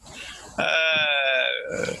 லாபடி.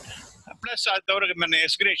 பிளஸ் அது தவிர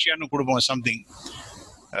எஸ்கிரேஷியான்னு கொடுப்போம் சம்திங்.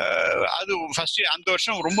 அது ஃபர்ஸ்ட் அந்த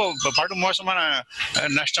வருஷம் ரொம்ப படுமோசமான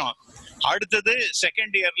நஷ்டம். அடுத்தது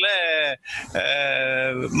செகண்ட் இயர்ல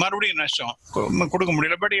மறுபடியும் நஷ்டம், கொடுக்க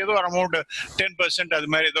முடியல. பட் ஏதோ ஒரு அமௌண்ட் 10%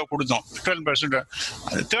 அது மாதிரி ஏதோ கொடுத்தோம், 12%.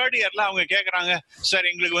 தேர்ட் இயர்ல அவங்க கேட்கறாங்க, சார்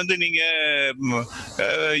எங்களுக்கு நீங்க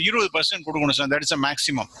 20% கொடுக்கணும் sir, that is a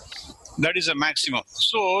maximum. That is a maximum.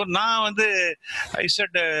 So நான் I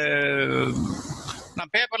said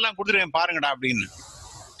நான் பேப்பர்லாம் கொடுத்துருக்கேன் பாருங்கடா அப்படின்னு.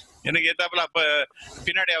 எனக்கு ஏத்தாப்புல அப்ப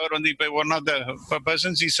பின்னாடி அவர் இப்ப one of the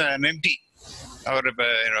persons is an MP. அவர் இப்ப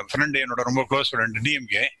ஃப்ரெண்டு, என்னோட ரொம்ப க்ளோஸ் ஃப்ரெண்டு,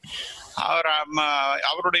 டிஎம்கே.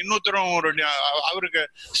 அவரோட இன்னொருத்தரும் அவருக்கு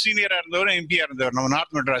சீனியரா இருந்தவர், எம்பியா இருந்தவர், நம்ம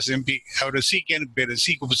நார்த் மெட்ராஸ் எம்பி. அவர் சிகேன்னு பேரு,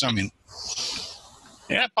 சி குப்புசாமி.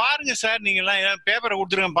 ஏன் பாருங்க சார், நீங்க எல்லாம் பேப்பரை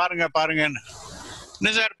கொடுத்துருங்க பாருங்கன்னு.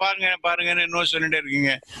 என்ன சார் பாருங்கன்னு இன்னும் சொல்லிட்டே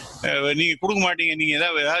இருக்கீங்க, நீங்க கொடுக்க மாட்டீங்க. நீங்க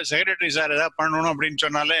ஏதாவது செக்ரட்டரி சார் ஏதாவது பண்ணணும் அப்படின்னு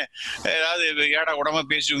சொன்னாலே ஏதாவது ஏடா உடம்பா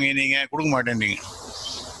பேசுவீங்க, நீங்க கொடுக்க மாட்டேன்றீங்க.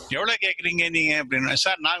 எவ்வளவு கேக்குறீங்க நீங்க அப்படின்னு.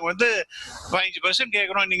 சார் நாங்க 15%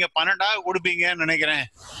 கேட்கறோம், நீங்க 12 கொடுப்பீங்கன்னு நினைக்கிறேன்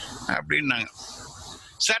அப்படின்னாங்க.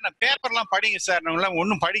 சார் நான் பேப்பர்லாம் படிங்க சார், நான்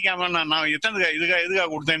ஒன்னும் படிக்காம நான் எத்தனை இதுக்காக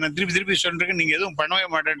கொடுத்தேன், நான் திருப்பி சொல்றேன், நீங்க எதுவும் பண்ணவே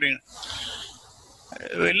மாட்டேன்றீங்க.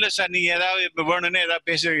 இல்ல சார், நீங்க ஏதாவது இப்ப வேணும்னு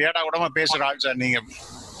ஏதாவது ஏடா கூடமா பேசுற ஆள் சார் நீங்க.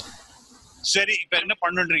 சரி இப்ப என்ன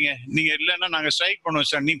பண்ணுன்றீங்க நீங்க? இல்லன்னா நாங்க ஸ்ட்ரைக் பண்ணுவோம்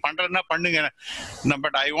சார். நீங்க பண்றதுன்னா பண்ணுங்க.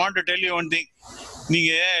 But I want to tell you one thing,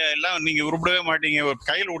 நீங்க எல்லாம் நீங்க உருப்படவே மாட்டீங்க,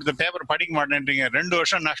 கையில் கொடுத்த பேப்பர் படிக்க மாட்டேன்றீங்க. 2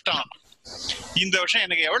 வருஷம் நஷ்டம். இந்த வருஷம்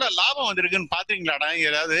எனக்கு எவ்வளவு லாபம் வந்திருக்குன்னு பாத்தீங்களாடா?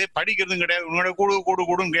 ஏதாவது படிக்கிறதும் கிடையாது, உங்களோட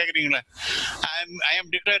கூடுன்னு கேக்குறீங்களா? I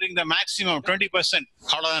am declaring the maximum 20%.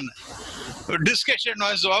 அவ்வளவுதான். டிஸ்கஷன்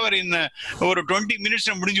வாஸ் ஓவர் இன் ஒரு 20 minutes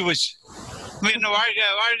முடிஞ்சு போச்சு. என்ன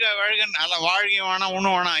வாழ்கன்னு வாழ்க்கை வேணாம்,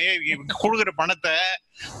 ஒண்ணும் வேணாம். கொடுக்குற பணத்தை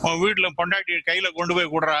உன் வீட்டுல பொண்டாட்டி கையில கொண்டு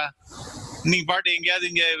போய் கொடுறா. நீ பாட்டு எங்கேயாவது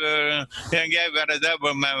வேற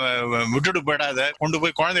ஏதாவது விட்டுட்டு போயிடாத, கொண்டு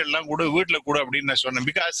போய் குழந்தைகள் கூட வீட்டுல கூட அப்படின்னு நான் சொன்னேன்.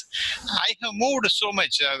 Because I have moved so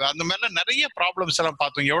much. அந்த மேல நிறைய ப்ராப்ளம்ஸ் எல்லாம்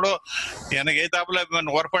பார்த்தோம். எவ்வளோ எனக்கு ஏதாப்புல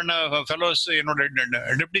ஒர்க் பண்ண ஃபெலோஸ் என்னோட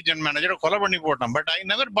டெப்டி ஜெனரல் மேனேஜரை கொலை பண்ணி போட்டான். But I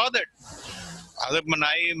never bothered.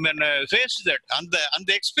 அந்த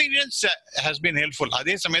எக்ஸ்பீரியன்ஸ் ஹஸ் பீன் ஹெல்ப்ஃபுல்.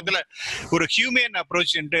 அதே சமயத்துல ஒரு ஹியூமன்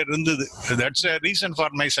அப்ரோச் இருந்தது. That's a reason for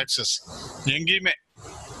my success. எங்கேயுமே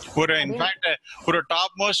இன்ஃபேக்ட் ஒரு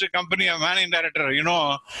top most company managing director,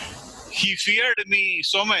 he feared me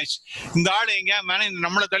so much. இந்த ஆள் எங்கேயா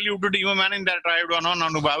நம்மளை தள்ளி விட்டுட்டு இவன் மேனேஜிங் டைரக்டர் ஆயிடுவானோ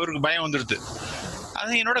அவருக்கு பயம் வந்துடுது.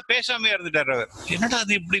 அது என்னோட பேசாமே இருந்துட்டாரு அவர். என்னடா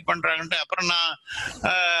அது இப்படி பண்றாங்கன்ட்டு. அப்புறம் நான்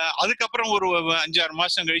அதுக்கப்புறம் ஒரு 5-6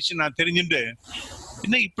 மாசம் கழிச்சு நான் தெரிஞ்சுட்டு,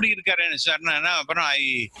 என்ன இப்படி இருக்காரு சார், அப்புறம் I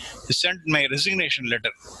sent my resignation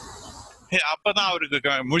letter. அப்பதான் அவருக்கு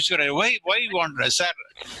முடிச்சுக்கிறாரு. why want sir,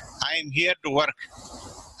 I am here to work.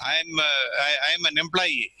 I'm an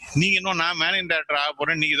employee. நீங்க இன்னும் நான் மேனேஜிங் டைரக்டர் ஆக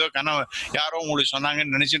போறேன், நீங்க ஏதோ கனவு யாரோ உங்களுக்கு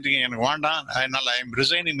சொன்னாங்கன்னு நினைச்சிட்டு இருக்கீங்க. எனக்கு வேண்டாம், அதனால I am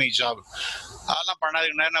resigning my job. அதெல்லாம்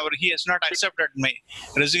பண்ணாதீங்கன்னா அவர் he has not accepted my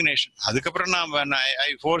resignation. அதுக்கப்புறம் நான் ஐ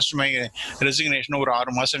ஃபோர்ஸ்ட் மை ரெசிக்னேஷன். ஒரு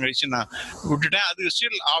 6 மாசம் கழிச்சு நான் விட்டுட்டேன். அது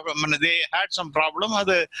still they had some problem.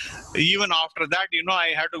 அது even after that I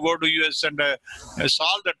had to go to US and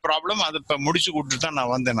solve that problem. அது இப்ப முடிச்சு கொடுத்துட்டு தான்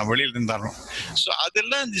நான் வந்தேன், நான் வெளியில இருந்தாலும். ஸோ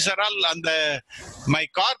அதெல்லாம் these are all அந்த my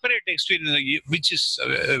corporate experience which is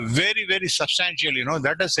very very substantial,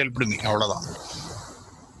 that has helped me. அவ்வளவுதான்.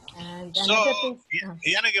 So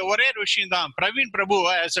எனக்கு ஒரே விஷயம் தான், பிரவீன் பிரபு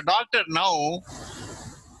as a doctor now,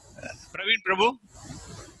 Praveen பிரபு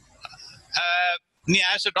நீ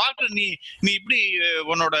as a doctor நீ இப்படி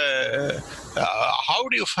உன்னோட how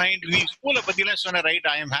do you find நீ ஸ்கூலை பத்திலாம் சொன்ன, right,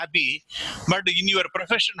 I am happy, but in your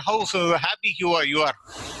profession how happy you are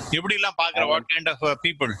எப்படி எல்லாம் பாக்குற, what kind of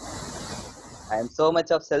people? I am so much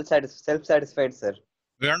of self-satisfied, sir.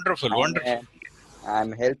 Wonderful.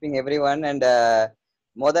 I'm helping everyone, and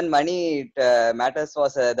more than money, it matters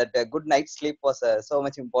was that good night sleep was so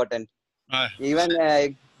much important. Even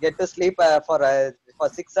get to sleep for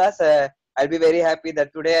 6 hours. I'll be very happy that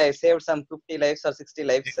today I saved some 50 lives or 60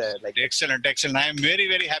 lives. Excellent. I am very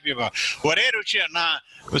very happy. ஒரே விஷயம், நான்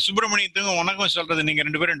சுப்பிரமணியத்துக்கும் உனக்கும் சொல்றது, நீங்க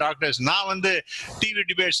 2 பேரும் doctors. நான் TV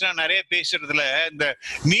டிபேட்ஸ்லாம் நிறைய பேசுறதுல இந்த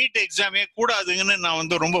நீட் எக்ஸாமே கூடாதுன்னு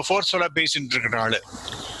நான் ரொம்ப ஃபோர்ஸ்ஃபுல்லா பேசிட்டு இருக்கிற ஆளு.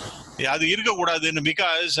 அது இருக்கக்கூடாதுன்னு,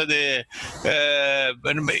 பிகாஸ் அது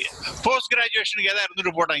போஸ்ட் கிராஜுவேஷனுக்கு ஏதாவது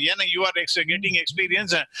இருந்துட்டு போட்டாங்க. ஏன்னா யூ ஆர் கெட்டிங்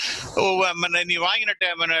எக்ஸ்பீரியன்ஸ், நீ வாங்கின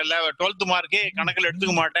 12th மார்க்கே கணக்கில்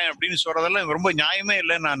எடுத்துக்க மாட்டேன் அப்படின்னு சொல்றதெல்லாம் ரொம்ப நியாயமே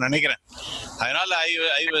இல்லைன்னு நான் நினைக்கிறேன். அதனால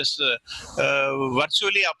I was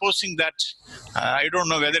virtually opposing that. I don't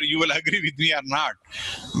know whether you will agree with me or not,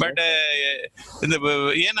 but இந்த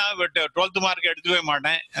ஏன்னா 12th மார்க் எடுத்துக்கவே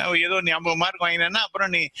மாட்டேன், ஏதோ நீ 50 மார்க் வாங்கினேன்னா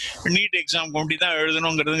அப்புறம் நீ நீட் எக்ஸாம் கொண்டு தான்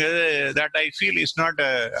எழுதணுங்கிறது that I feel is not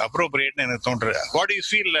appropriate ன்னு எனக்கு தோன்றுது. What do you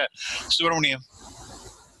feel, Subramaniam?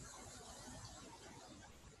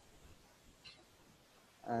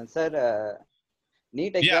 Sir,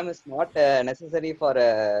 NEET exam is not necessary for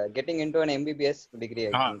getting into an MBBS degree,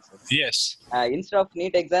 I think, sir. Yes. Instead of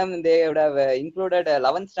NEET exam, they would have included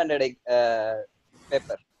 11th standard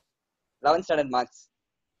paper, 11th standard marks.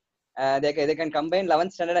 They can combine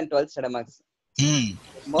 11th standard and 12th standard marks.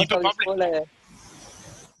 Most of the school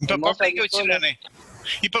இப்ப public வச்சிருக்கானே,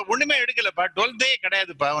 இப்ப ஒண்ணுமே எடுக்கலப்பா, 12th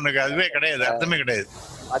கிடையாதுப்பா உனக்கு, அதுவே கிடையாது, அர்த்தமே கிடையாது.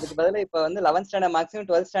 அதுக்கு பதிலா இப்ப 11th standard marks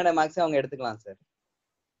 12th standard marks அவங்க எடுத்துக்கலாம் sir.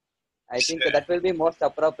 I think that will be most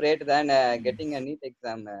appropriate than getting a NEET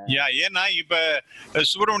exam. ஏன்னா இப்ப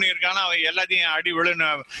சுப்பிரமணியம் இருக்கானா, அவன் எல்லாத்தையும் அடி விழுன்னு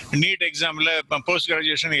நீட் எக்ஸாம்ல போஸ்ட்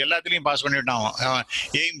கிராஜுவேஷன் எல்லாத்துலயும் பாஸ் பண்ணிட்டான். அவன்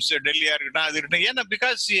எய்ம்ஸ் டெல்லியா இருக்கட்டும், அது இருக்கட்டும். ஏன்னா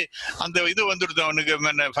பிகாஸ் அந்த இது வந்துடுது அவனுக்கு,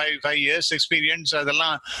 5 years எக்ஸ்பீரியன்ஸ்,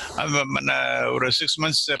 அதெல்லாம் ஒரு 6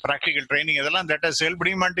 months ப்ராக்டிகல் ட்ரைனிங், அதெல்லாம் that has helped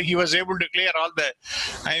him and he was able to clear all the.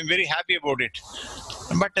 I am very happy about it.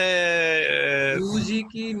 But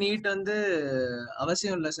யூஜிக்கு NEET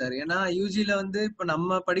அவசியம் இல்ல சார். ஏன்னா யூஜில இப்ப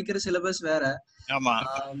நம்ம படிக்கிற சிலபஸ் வேற. ஆமா,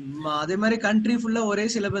 அதே மாதிரி கண்ட்ரி ஃபுல்லா ஒரே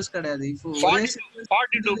சிலபஸ் கிடையாது. இப்போ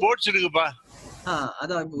 42 போர்ட்ஸ் இருக்குப்பா.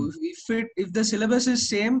 அதான் if the syllabus is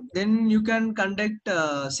same, then you can conduct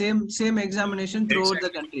same examination throughout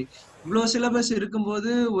the country. இவ்ளோ சிலபஸ்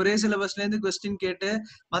இருக்கும்போது ஒரே சிலபஸ்ல இருந்து क्वेश्चन கேட்டு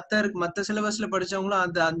மத்த சிலபஸ்ல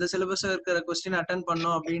படிச்சவங்களும் அந்த சிலபஸ்ல இருக்கிற क्वेश्चन அட்டெண்ட்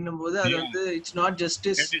பண்ணோம் அப்படின்னும்போது அது it's not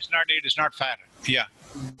justice. It is not fair. Yeah.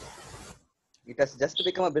 It has just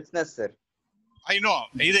become a business, sir. I know.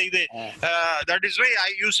 That is why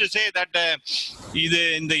I used to say that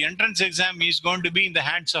in the entrance exam is going to be in the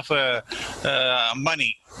hands of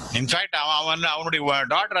money. In fact, அவனுடைய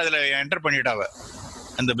daughter அதுல enter பண்ணிட்டாவ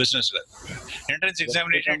அந்த பிசினஸ்ல. Entrance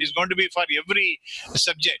examination is going to be for every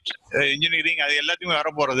subject, engineering அது எல்லாத்தையும் வர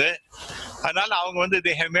போறது. அதனால அவங்க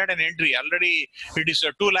they have made an entry already. It is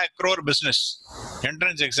a 2 lakh crore business,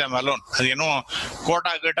 entrance exam alone. அது இன்னும்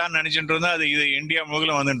கோட்டா கேட்டான்னு நினைச்சிட்டு இருந்தா அது இது இந்தியா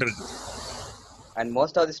முழுக்க வந்துட்டு இருக்கு. And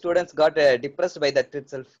most of the students got depressed by that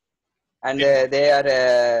itself, and they are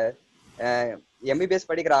MBBS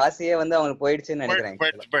படிக்கிற ஆசையே அவங்களுக்கு போயிடுச்சுன்னு நினைக்கிறேன்.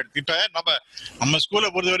 இப்ப நம்ம ஸ்கூல்ல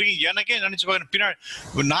பொறுத்த வரைக்கும் எனக்கே நினைச்சு பாருங்க,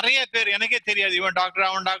 பின்னாடி நிறைய பேர் எனக்கே தெரியாது, இவன் டாக்டர்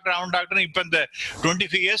அவன் டாக்டர். இப்ப இந்த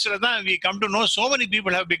 25 yearsல தான் we come to know so many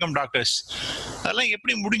people have become doctors. அதெல்லாம்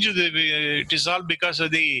எப்படி முடிஞ்சது? It is all because of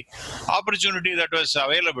the opportunity that was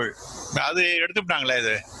available. அது எடுத்துட்டாங்களே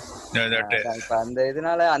இது. அந்த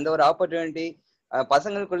இதனால அந்த ஒரு ஆப்பர்ச்சுனிட்டி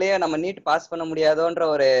பசங்களுக்குள்ளேயே நம்ம நீட் பாஸ் பண்ண முடியாதோன்ற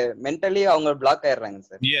ஒரு மென்டலி அவங்க பிளாக் ஆயிடுறாங்க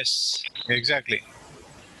சார். S, exactly.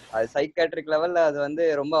 அது சைக்காட்ரிக் லெவல்ல அது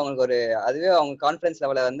ரொம்ப அவங்களுக்கு ஒரு அதுவே அவங்க கான்ஃபிடன்ஸ்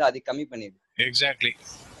லெவலை அது கம்மி பண்ணிடுது. Exactly.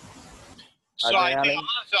 So I think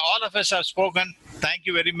all of us have spoken. Thank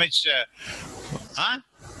you very much.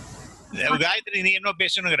 Gayatri, நீ என்ன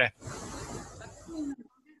பேசணுங்கற?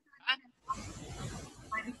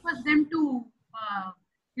 I request them to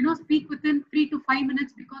speak within 3 to 5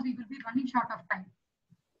 minutes because we will be running short of time.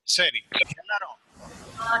 சரி, எல்லாரும்.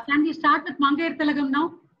 Can we start with Mangayar Tilagam now?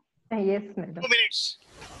 Yes, madam. 2 minutes.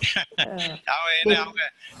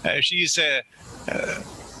 She is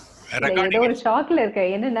ஏதோ ஒரு ஷாக்ல இருக்க.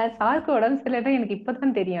 என்னன்னா சாருக்கு உடம்பு சரியில்லைன்னா எனக்கு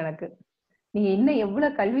இப்பதான் தெரியும். எனக்கு நீங்க இன்னும்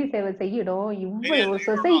எவ்வளவு கல்வி சேவை செய்யணும், இவ்வளவு ஒரு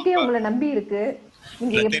சொசைட்டியே உங்களை நம்பி இருக்கு.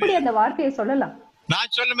 நீங்க எப்படி அந்த வார்த்தையை சொல்லலாம்?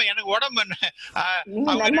 நான் சொல்லுமே, எனக்கு உடம்பு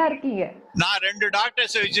நீங்க நல்லா இருக்கீங்க. நான் 2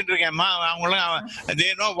 டாக்டர்ஸ் வச்சிட்டு இருக்கேன்மா. அவங்களும் they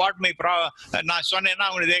know what my நான் சொன்னேன்னா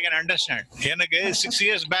அவங்க they can understand. எனக்கு 6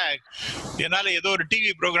 years back என்னால ஏதோ ஒரு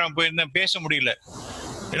டிவி ப்ரோக்ராம் போயிருந்தேன், பேச முடியல.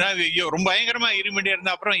 ஏன்னா ரொம்ப பயங்கரமா இருமிடியா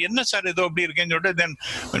இருந்தா. அப்புறம் என்ன சார் ஏதோ அப்படி இருக்கேன்னு சொல்லிட்டு தென்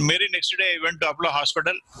very next day I went to Apollo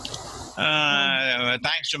hospital.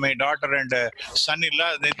 Thanks to my daughter and son இல்ல,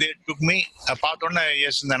 they took me. பார்த்தோன்னே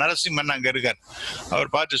எஸ் இந்த நரசிம்மன் அங்கே இருக்கார்.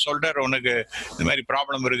 அவர் பார்த்து சொல்றாரு, உனக்கு இந்த மாதிரி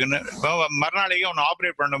ப்ராப்ளம் இருக்குன்னு. மறுநாளைக்கு அவனை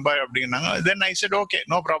ஆப்ரேட் பண்ணும்பா அப்படின்னாங்க. தென் ஐ set okay,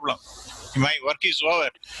 no problem, my work is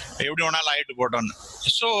over, எப்படி வேணாலும் ஆயிட்டு போட்டோன்னு.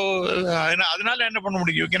 ஸோ அதனால என்ன பண்ண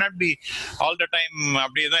முடியும்? You cannot be all the time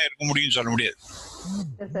அப்படியே தான் இருக்க முடியும்னு சொல்ல முடியாது.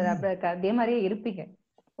 அதே மாதிரியே இருப்பீங்க.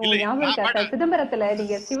 சிதம்பரத்துல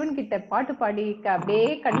நீங்க சிவன் கிட்ட பாட்டு பாடி அப்படியே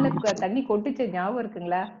கண்ணுல தண்ணி கொட்டுச்சு, ஞாபகம்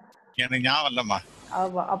இருக்குங்களா? எனக்கு ஞாபகம் இல்லம்மா.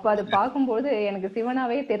 அப்ப அது பாக்கும்போது எனக்கு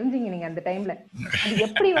சிவனாவே தெரிஞ்சீங்க நீங்க அந்த டைம்ல. அது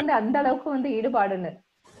எப்படி அந்த அளவுக்கு ஈடுபாடுன்னு.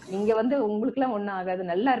 நீங்க உங்களுக்கு எல்லாம் ஒண்ணும் ஆகாது,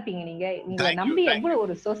 நல்லா இருப்பீங்க. நீங்க உங்களை நம்பி எவ்வளவு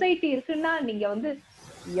ஒரு சொசைட்டி இருக்குன்னா நீங்க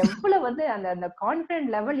எவ்வளவு அந்த கான்ஃபிடன்ட்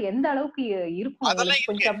லெவல் எந்த அளவுக்கு இருக்கும்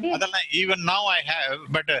கொஞ்சம் அப்படியே. அதெல்லாம் ஈவன் நவ ஐ ஹேவ்.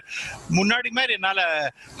 பட் முன்னாடி மாதிரி என்னால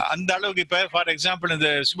அந்த அளவுக்கு இப்ப ஃபார் எக்ஸாம்பிள் இந்த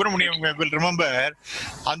சுப்பிரமணியம் வில் ரிமெம்பர்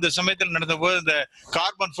அந்த சமயத்தில் நடந்த போது இந்த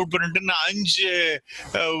கார்பன் ஃபுட் பிரிண்ட்னு 5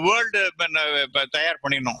 வேர்ல்டு தயார்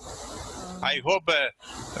பண்ணினோம். ஐ ஹோப்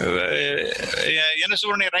என்ன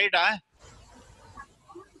சுப்பிரமணியம் ரைட்டா?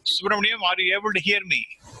 Subramaniam, are you able to hear me?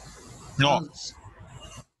 No.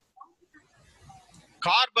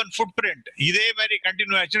 Carbon food print இதே மாதிரி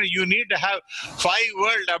கண்டினியூ ஆச்சுன்னா you need to have 5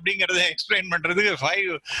 world அப்படிங்கறத எக்ஸ்பிளைன் பண்றதுக்கு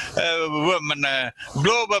 5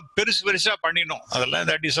 குளோப பெருசா பண்ணினோம். அதெல்லாம்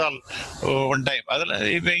that is all one time. அதெல்லாம்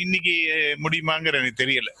இப்ப இன்னைக்கு முடியுமாங்கிற எனக்கு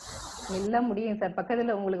தெரியல. எல்லாம் முடியும் சார்.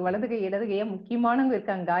 பக்கத்துல உங்களுக்கு வலது கை இடது கையா முக்கியமானவங்க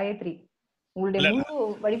இருக்காங்க. காயத்ரி உங்களுடைய முழு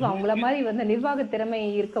வடிவம் அவங்கள மாதிரி நிர்வாக திறமை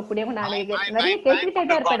இருக்கக்கூடியவங்க. நான் நிறைய கேட்டுக்கிட்டே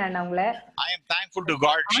தான் இருப்பேன். நான் அவங்கள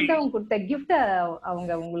ஆண்டவங்க கொடுத்த கிஃப்ட்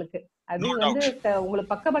அவங்க உங்களுக்கு. அது உங்களுக்கு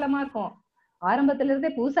பக்கபலமா இருக்கும். ஆரம்பத்துல இருந்தே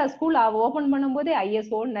புதுசா ஸ்கூல் ஓபன் பண்ணும் போதே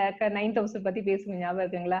ISO 9000 பத்தி பேசுங்க, ஞாபகம்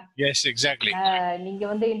இருக்குங்களா? S, exactly.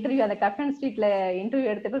 நீங்க இன்டர்வியூ அந்த கஃபன் ஸ்ட்ரீட்ல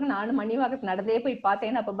இன்டர்வியூ எடுத்த பிறகு நானும் மணிவாக்கத்து நடந்தே போய்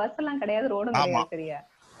பார்த்தேன். அப்ப பஸ் எல்லாம் கிடையாது, ரோடும் கிடையாது. சரியா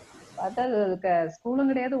பார்த்தா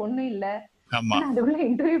ஸ்கூலும் கிடையாது, ஒண்ணும் இல்ல. அதுக்குள்ள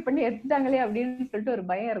இன்டர்வியூ பண்ணி எடுத்துட்டாங்களே அப்படின்னு சொல்லிட்டு ஒரு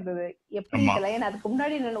பயம் இருந்தது. எப்படி இதெல்லாம், ஏன்னா அதுக்கு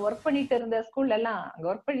முன்னாடி நான் ஒர்க் பண்ணிட்டு இருந்த ஸ்கூல்ல எல்லாம் அங்க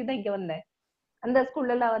ஒர்க் பண்ணி தான் இங்க வந்தேன். அந்த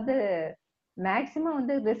ஸ்கூல்ல எல்லாம் மேக்சிமம்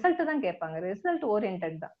ரிசல்ட் தான் கேட்பாங்க. ரிசல்ட்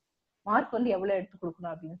ஓரியன்டட் தான். மார்க் எவ்வளவு எடுத்து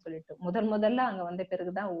கொடுக்கணும் அப்படின்னு சொல்லிட்டு முதல்ல அங்க வந்த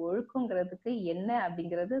பிறகுதான் ஒழுக்கங்கிறதுக்கு என்ன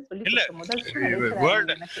அப்படிங்கறது சொல்லி முதல்.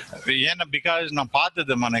 ஏன்னா பிகாஸ் நான்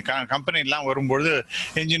பார்த்தது கம்பெனி எல்லாம் வரும்பொழுது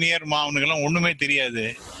என்ஜினியர் அவனுக்கு எல்லாம் ஒண்ணுமே தெரியாது.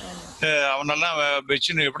 அவனெல்லாம்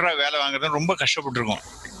வச்சு எப்படா வேலை வாங்குறது ரொம்ப கஷ்டப்பட்டு இருக்கோம்.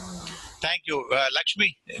 Thank you Lakshmi.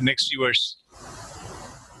 Next yours.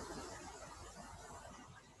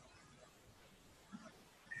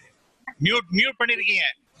 Mute பண்ணிருக்கீங்க.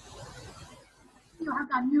 You have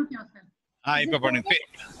to unmute yourself. இப்ப பண்ணுங்க.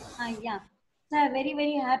 Yeah. Sir, very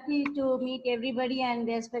very happy to meet everybody and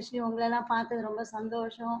especially உங்களெல்லாம் பார்த்தது ரொம்ப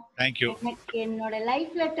சந்தோஷம். Thank you. என்னோட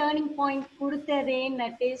லைஃப்ல டர்னிங் பாயிண்ட் கொடுத்ததே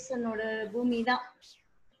நட்டேசனோட பூமி தான்.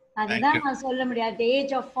 அதுதான் நான் சொல்ல முடியாது. At the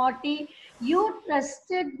age of 40 you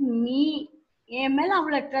trusted me. என் மேல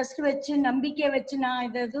அவ்வளவு ட்ரஸ்ட் வச்சு நம்பிக்கை வச்சு நான்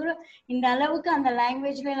இந்த அளவுக்கு அந்த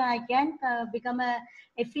லாங்குவேஜ்ல I can become a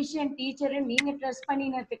efficient teacher நீங்க trust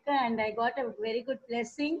பண்ணினதுக்கு and I got a very good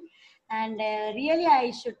blessing and really I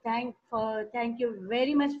should thank you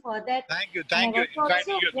very much for that. Thank you.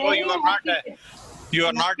 You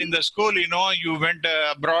are not in the school, you went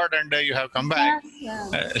abroad and you have come back.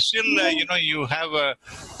 Still, you have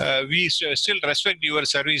we still respect your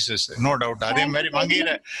services, no doubt. Adhe mari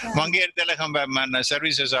Mangayar Tilagam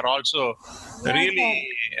services are also really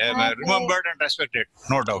remembered and respected,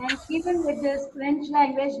 no doubt. And even with this French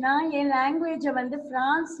language, na ye language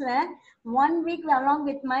France la 1 week along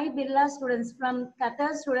with my Birla students from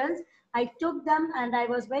Qatar students, I took them and I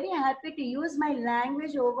was very happy to use my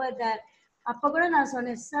language over there. அப்ப கூட நான்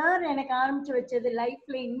சொன்னேன், sir எனக்கு ஆரம்பிச்சு வச்சது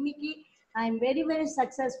லைஃப்ல இன்னைக்கு I'm very very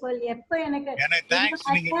successful. எப்ப எனக்கு தேங்க்ஸ்.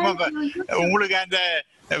 உங்களுக்கு அந்த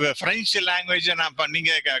பிரெஞ்சு லாங்குவேஜ்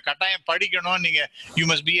நீங்க கட்டாயம் படிக்கணும். நீங்க you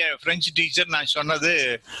must be a French teacher நான் சொன்னது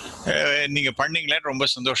நீங்க பண்ணீங்களே, ரொம்ப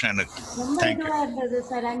சந்தோஷம் எனக்கு. ரொம்ப இதுவா இருந்தது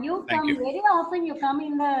sir. and you come very often, you come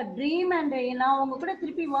in the dream, and நான் உங்க கூட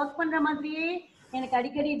திருப்பி ஒர்க் பண்ற மாதிரியே எனக்கு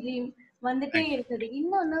அடிக்கடி ட்ரீம் வந்துட்டே இருக்குது.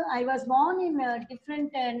 இன்னொன்னு, I was born in a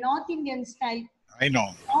different North Indian style. I know.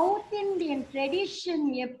 South Indian tradition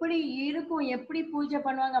எப்படி இருக்கும், எப்படி பூஜை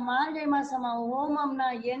பண்ணுவாங்க, மார்கழி மாசமா ஹோமம்னா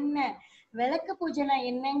என்ன, விளக்கு பூஜைனா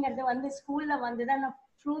என்னங்கிறது வந்து ஸ்கூல்ல வந்துதான் நான்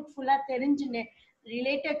ஃப்ரூட்ஃபுல்லா தெரிஞ்சுனேன்.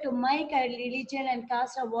 related to my religion and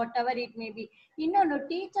caste or whatever it may be. இன்னொன்று,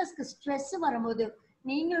 டீச்சர்ஸ்க்கு ஸ்ட்ரெஸ் வரும்போது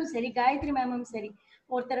நீங்களும் சரி காயத்ரி மேமும் சரி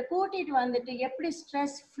ஒருத்தரை கூட்டிட்டு வந்துட்டு எப்படி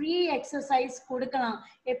ஸ்ட்ரெஸ் ஃப்ரீ எக்ஸசைஸ் கொடுக்கலாம்,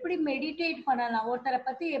 எப்படி மெடிடேட் பண்ணலாம், ஒருத்தரை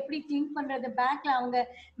பத்தி எப்படி திங்க் பண்றது, பேக்ல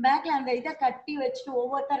அந்த இதை கட்டி வச்சுட்டு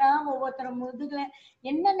ஒவ்வொருத்தர முதுகுல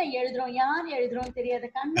என்னென்ன எழுதுறோம், யார் எழுதுறோம் தெரியாது,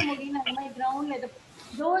 கண்ணை முடியும் அந்த மாதிரி கிரவுண்ட்ல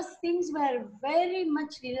those things were very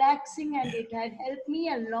much relaxing and it had helped me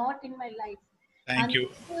a lot in my life. Thank you.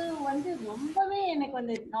 வந்து ரொம்பவே எனக்கு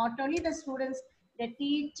வந்து not only the students, the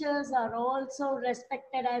teachers are also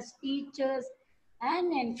respected as teachers and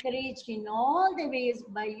encouraged in all the ways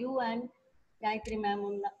by you and Gayatri ma'am.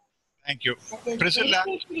 Thank you. Priscilla.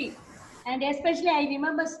 And especially I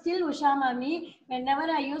remember still Usha mami, whenever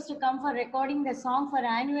I used to come for recording the song for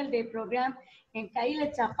annual day program, என் கையில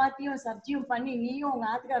சப்பாத்தியும் சப்ஜியும் பண்ணி நீயும் உங்க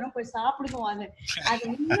ஆத்துக்காரும் போய் சாப்பிடுவாங்க. அது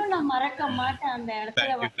இன்னும் நான் மறக்க மாட்டேன். அந்த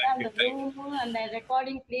இடத்துல வந்து அந்த ரூமு, அந்த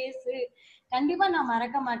ரெக்கார்டிங் பிளேஸ் கண்டிப்பா நான்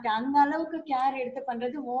மறக்க மாட்டேன். அந்த அளவுக்கு கேர் எடுத்து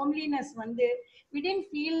பண்றது. ஹோம்லினஸ் வந்து we didn't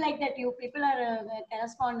feel like that you people are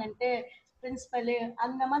correspondent, principal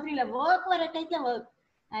அந்த மாதிரி இல்ல. ஒர்க் வர டைம்ல ஒர்க்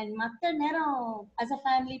and மத்த நேரம் as a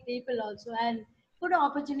family people also, and good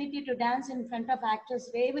opportunity to dance in front of actress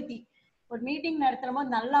Revati. ஒரு மீட்டிங் நடத்துறோமோ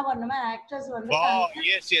நல்லா வரணுமா, ஆக்டர்ஸ் வந்து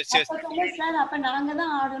சார் அப்ப நாங்க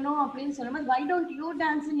தான் ஆடணும் அப்படின்னு சொல்லும்போது why don't you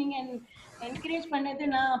dance நீங்க என்கரேஜ் பண்ணது.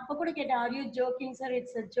 நான் அப்ப கூட கேட்டேன், are you joking sir,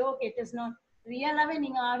 it's a joke, it is not, ரியலாவே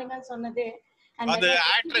நீங்க ஆடுங்கன்னு சொன்னது. அது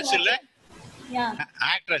ஆக்ட்ரஸ் இல்ல,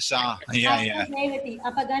 ஆக்ட்ரஸ் ரேவதி.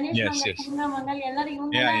 அப்ப கணேஷ் மங்கல் எல்லாரும்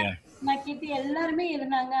இவங்க நான் கிட்ட எல்லாருமே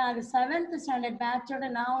இருந்தாங்க. அது 7th standard பேட்சோட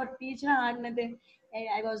நான் ஒரு டீச்சரா ஆடினது.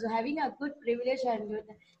 I was having a good privilege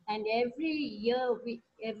and every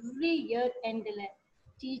year endல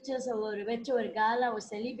teachers ஒரு வெச்சு ஒரு gala, ஒரு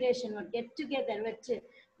celebration, ஒரு get together வெச்சு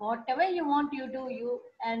whatever you want you do you,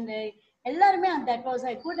 and எல்லாருமே, and that was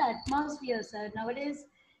a good atmosphere sir. Nowadays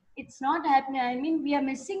it's not happening. I mean, we are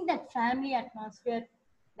missing that family atmosphere.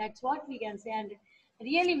 That's what we can say, and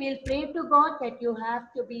really we'll pray to God that you have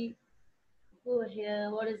to be good,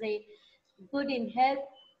 good in health,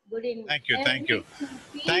 good in thank you.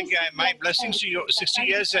 My blessings to you. 60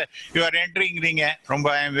 years you are entering ringa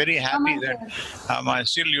romba I am very happy that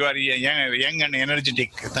still you are young and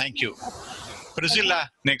energetic. Thank you. Priscilla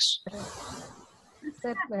next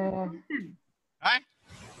sir.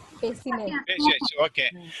 Okay.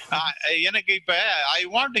 எனக்கு இப்ப I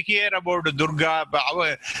want to hear about Durga,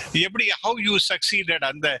 எப்படி how you succeeded,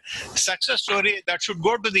 and the success story that should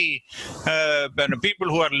go to the people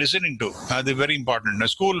who are listening to. That's very important.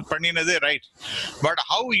 School பண்ணினது right, but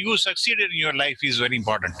how you succeeded in your life is very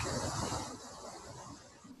important.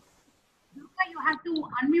 You have to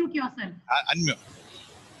unmute yourself. Unmute.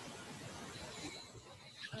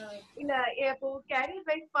 இல்ல, இப்போ carrier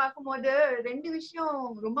wise பார்க்கும்போது 2 விஷயம்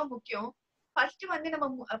ரொம்ப முக்கியம். First வந்து நம்ம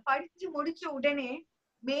படிச்சு முடிச்ச உடனே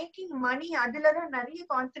மேக்கிங் மணி அதுலதான் நிறைய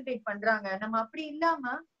கான்சென்ட்ரேட் பண்றாங்க. நம்ம அப்படி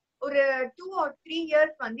இல்லாம ஒரு 2 or 3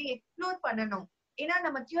 years வந்து எக்ஸ்ப்ளோர் பண்ணணும். ஏன்னா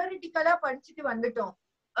நம்ம தியரிட்டிக்கலா படிச்சுட்டு வந்துட்டோம்,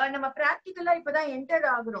 நம்ம பிராக்டிக்கலா இப்பதான் என்டர்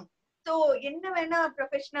ஆகுறோம். சோ என்ன வேணா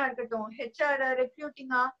ப்ரொஃபஷனா இருக்கட்டும், ஹெச்ஆர்,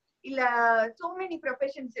 ரெக்ரூட்டிங்கா, இல்ல சோ மெனி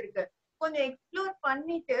ப்ரொஃபஷன்ஸ் இருக்கு. கொஞ்சம் எக்ஸ்ப்ளோர்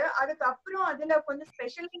பண்ணிட்டு அதுக்கப்புறம் அதுல கொஞ்சம்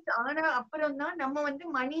ஸ்பெஷலைஸ் ஆன அப்புறம் தான் நம்ம வந்து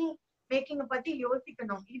மணி மேக்கிங் பத்தி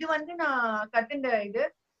யோசிக்கணும். இது வந்து நான் கத்துண்ட இது.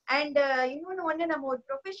 அண்ட் இன்னொன்னு வந்து நம்ம ஒரு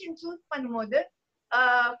ப்ரொஃபஷன் சூஸ் பண்ணும்போது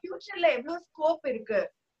ஃபியூச்சர்ல எவ்வளவு ஸ்கோப் இருக்கு,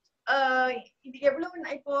 இது எவ்வளவு,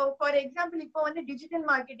 இப்போ ஃபார் எக்ஸாம்பிள் இப்போ வந்து டிஜிட்டல்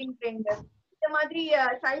மார்க்கெட்டிங் ட்ரெண்ட், இந்த மாதிரி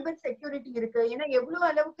சைபர் செக்யூரிட்டி இருக்கு. ஏன்னா எவ்வளவு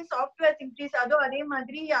அளவுக்கு சாஃப்ட்வேர் இன்க்ரீஸ் ஆதோ அதே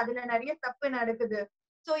மாதிரி அதுல நிறைய தப்பு நடக்குது.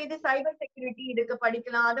 சோ இது சைபர் செக்யூரிட்டி இதுக்கு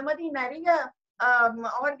படிக்கலாம். அது மாதிரி நிறைய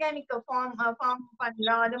ஆர்கானிக் ஃபார்ம்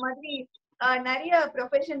பண்ணலாம். அது மாதிரி நிறைய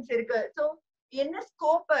ப்ரொஃபஷன்ஸ் இருக்கு. சோ என்ன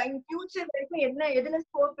ஸ்கோப் இன் ஃபியூச்சர் வரைக்கும் என்ன எதுல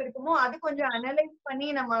ஸ்கோப் இருக்குமோ அது கொஞ்சம் அனலைஸ் பண்ணி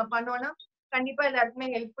நம்ம பண்ணோம்னா கண்டிப்பா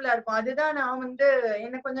எல்லாருக்குமே ஹெல்ப்ஃபுல்லா இருக்கும். அதுதான் நான் வந்து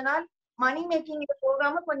என்ன கொஞ்ச நாள் மணி மேக்கிங்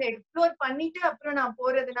போகாம கொஞ்சம் எக்ஸ்ப்ளோர் பண்ணிட்டு அப்புறம் நான்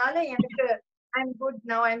போறதுனால எனக்கு ஐ எம் குட்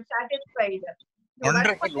நவ, I am satisfied.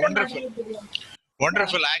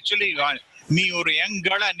 Wonderful. Actually நீ ஒரு யங்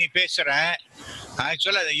கேர்ளா நீ பேசுற.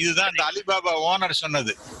 ஆக்சுவலா இதுதான் இந்த அலிபாபா ஓனர்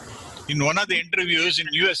சொன்னது. In one of the interviews in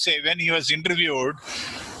USA, when he was interviewed,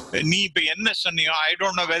 நீ இப்ப என்ன சொன்னியோ, I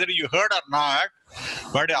don't know whether you heard or not,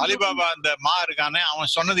 but Alibaba அந்த இருக்கானே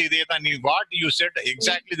அவன் சொன்னது இதே தான். நீ what you said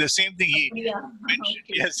exactly the same thing he mentioned.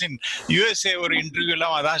 Yes, in USA ஒரு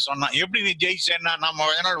இன்டர்வியூல அதான் சொன்னான். எப்படி நீ ஜெயிச்சேன்னா, நான்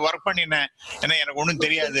கொஞ்ச நாள் ஒர்க் பண்ணினேன், ஏன்னா எனக்கு ஒன்றும்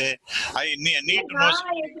தெரியாது. Need to know.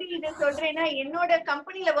 எப்படி இதை சொல்றேன்னா, என்னோட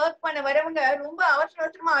கம்பெனில ஒர்க் பண்ண வரவங்க ரொம்ப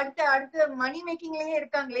அவசரமா அடுத்த மணி மேக்கிங்லயே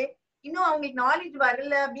இருக்காங்களே, இன்னும் அவங்களுக்கு நாலேஜ்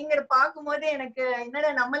வரல அப்படிங்கிற பாக்கும்போது எனக்கு என்னடா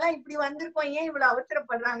நம்ம எல்லாம் இப்படி வந்திருக்கோம், ஏன் இவ்வளவு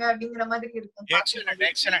அவசரப்படுறாங்க அப்படிங்கிற மாதிரி இருக்கும். Excellent,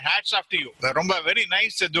 excellent. Hats off to you. ரொம்ப very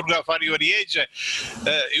nice, Durga, for your age.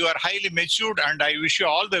 You are highly matured and I wish you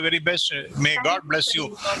all the very best. May God bless you.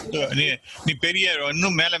 நீ பெரிய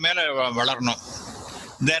இன்னும் மேல மேல வளரணும்.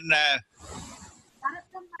 Then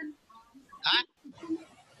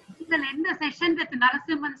end the session with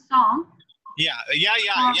Narasimhan's song.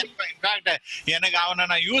 In fact, எனக்கு அவனை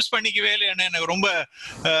நான் use பண்ணிக்கவே இல்லை. எனக்கு ரொம்ப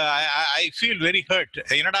ஐ ஃபீல் வெரி ஹர்ட்.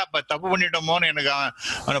 என்னடா தப்பு பண்ணிட்டோமோன்னு எனக்கு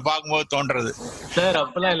அவனை பார்க்கும்போது தோன்றது. சார்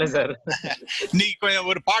அப்பெல்லாம் இல்லை சார். நீ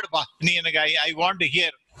ஒரு பாடுப்பா, நீ எனக்கு I want to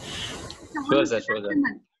hear. Sure sir, sure sir.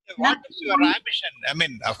 What is your ambition? I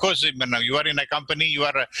mean, of course, you are in a company, you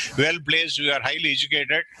are well placed, you are highly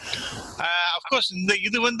educated. Of course,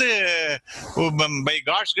 இது வந்து by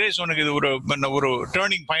God's grace உனக்கு இது ஒரு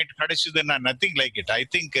turning point கிடைச்சதுன்னா nothing like it. I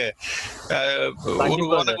think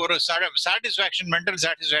ஒரு satisfaction, mental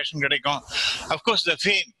satisfaction கிடைக்கும். Of course, the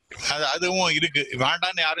fame அதுவும் இருக்கு,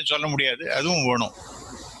 வேண்டான்னு யாரும் சொல்ல முடியாது, அதுவும் வேணும்.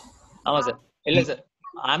 ஆமா சார். இல்ல சார்,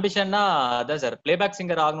 ஆம்பிஷன்னா அதான் சார், பிளேபேக்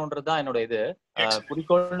சிங்கர் ஆகணும்ன்றதுதான் என்னோட இது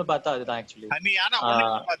குறிக்கோள்னு பார்த்தா அதுதான் ஆக்சுவலி. நீ ஆனா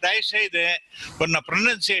தயவு செய்து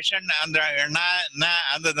ப்ரொனன்சியேஷன் அந்த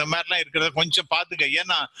மாதிரிலாம் இருக்கிறத கொஞ்சம் பாத்துக்க.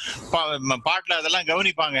 ஏன்னா பாட்டுல அதெல்லாம்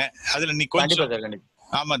கவனிப்பாங்க, அதுல நீ கொஞ்சம்.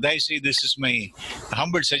 ஆமா, தயவு செய்து, this is my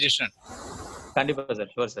humble suggestion. கண்டிப்பா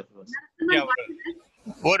சார், ஷூர் சார்.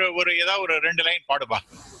 ஒரு ஏதாவது ஒரு 2 லைன் பாடுப்பா.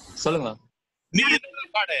 சொல்லுங்க. நீ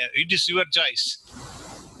பாடு, it is your choice.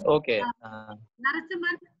 Okay.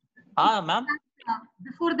 Narasimhan. Ma'am.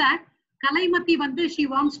 Before that, Kalaimati Vande, she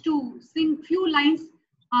wants to sing few lines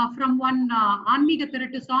from one Anmiga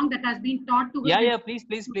Thirattu song that has been taught to her. Yeah, please.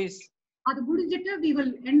 Adu mudinjittu we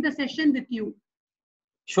will end the session with you.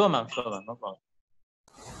 Sure ma'am, no problem.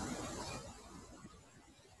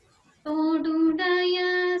 தோடுடைய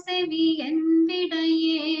செவியன்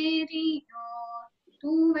விடையேறியோ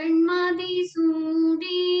தூவெண்மதி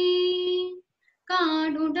சூடி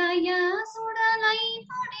காடுடைய சுடலை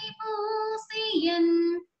பொடி பூசியன்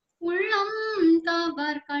உள்ளம்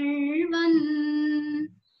cover கள்வன்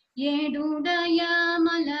ஏடுடைய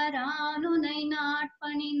மலராலுனை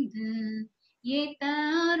நாட்பணிந்து ஏத்த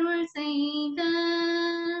அருள் செய்த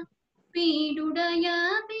பீடுடைய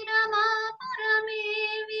பிரமாபுரமேவிய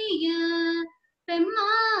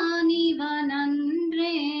பெம்மானிவனன்றே.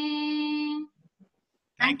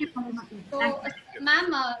 Thank you so much. Ma'am,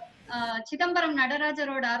 Chidambaram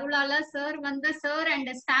Nadarajaroda Arulala sir vanda sir and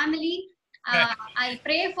his family, I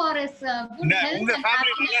pray for his good health and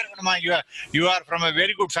happiness. You are from a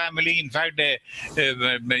very good family. In fact,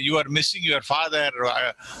 you are missing your father.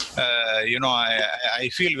 I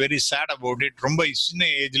feel very sad about it. Romba chinna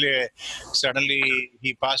age le suddenly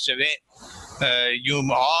he passed away. You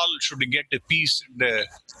all should get peace and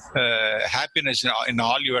happiness in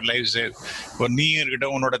all your lives. நீ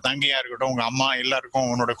இருக்கட்டும், உன்னோட தங்கையா இருக்கட்டும், உங்க அம்மா எல்லாருக்கும்,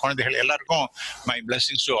 உன்னோட குழந்தைகள் எல்லாருக்கும் my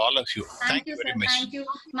blessings to all of you. Thank you very much. Thank you.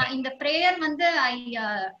 In the prayer வந்து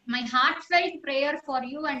my heartfelt prayer for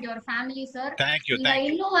you and your family, sir. Thank you.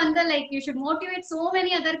 இன்னும் வந்து like you should motivate so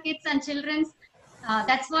many other kids and children.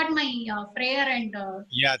 That's what my prayer and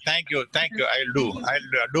yeah, thank you. I'll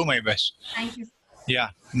do my best. Thank you. Yeah,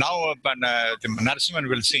 now Narasimhan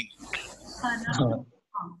will sing.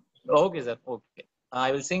 Okay sir, okay.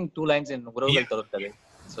 I will sing 2 lines in Uravukal Thodutale.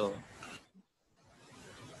 So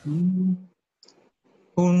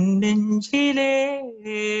உன்னெஞ்சிலே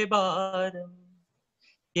பாரம்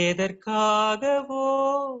எதற்காகவோ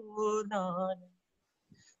நான்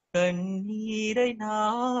கண்ணீரை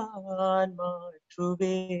நான்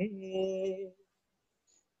மாற்றுவேன்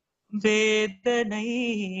வேதனை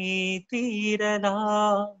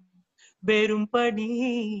தீரலாம் வெறும் பனி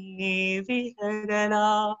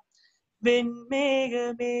விலகலாம்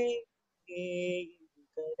வெண்மேகமே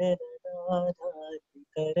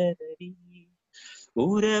கரதரி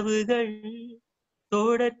உறவுகள்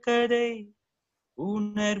தொடர்கதை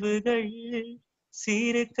உணர்வுகள்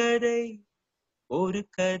சிறுகதை ஒரு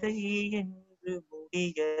கதை என்று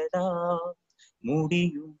முடியலாம்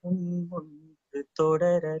முடியும் முன்பு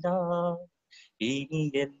தொடரலாம் இனி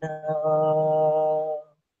எல்லாம்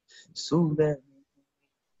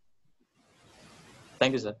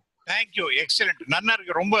Thank you, sir. Thank you. Excellent. நன்னா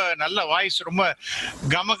இருக்கு. ரொம்ப நல்ல வாய்ஸ், ரொம்ப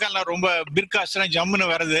கமக்கெல்லாம் ரொம்ப பிர்காஸ்னா ஜம்முன்னு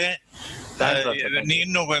வருது. நீ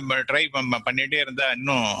இன்னும் ட்ரை பண்ணிட்டே இருந்தா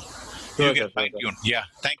இன்னும் you can fine tune. Yeah,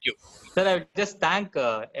 thank you. Sir, I would just thank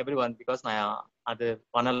everyone because na adu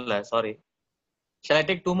panalla. Sorry. Shall I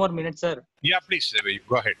take 2 more minutes, sir? Yeah, please.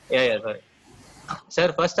 Go ahead. Yeah, sorry. Sir,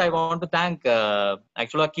 first I want to thank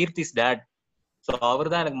actually Kirti's dad. So அவர்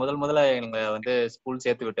தான் எனக்கு முதல்ல எங்க வந்து school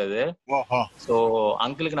சேர்த்து விட்டது. So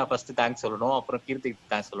அங்கிளுக்கு நான் first thanks சொல்லணும், அப்புறம் கீர்த்திக்கு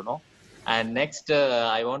தேங்க்ஸ் சொல்லணும். And next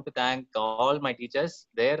I want to thank all my teachers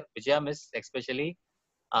there, Vijaya miss especially,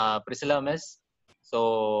 Priscilla miss, so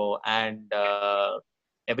and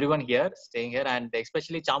everyone here staying here, and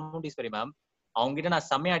especially Chamundiswari ma'am. அவங்க கிட்ட நான்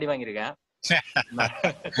செம்மையா அடி வாங்கியிருக்கேன்.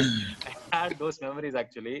 I had those memories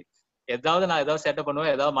actually. நான் ஏதாவது setup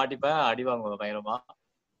பண்ணுவேன், ஏதாவது மாட்டிப்பேன், அடி வாங்குவேன் பயங்கரமா.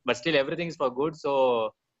 But still everything is for good, so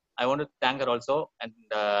I want to thank her also, and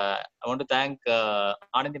I want to thank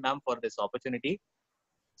Anandi ma'am for this opportunity.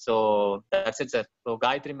 So that's it, sir. So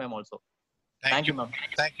Gayatri ma'am also. Thank you, ma'am.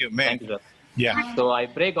 Thank you, ma'am. Thank you, sir. Yeah. So I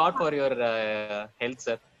pray God for your health,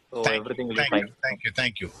 sir. So everything will be fine.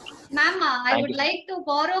 Thank you. Ma'am, I would like to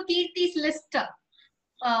borrow Kirti's list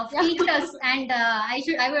of teachers, and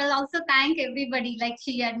I will also thank everybody. Like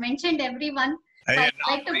she had mentioned everyone. So I would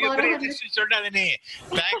like to borrow her list.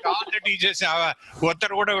 Thank all the teachers.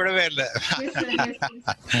 ஒருத்தர் கூட விடவே இல்ல.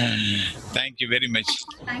 Thank you very much.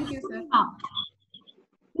 Thank you, sir.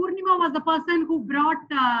 Purnima was the person who brought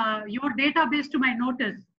your database to my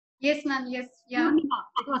notice. Yes, ma'am. Yes, yeah. Purnima.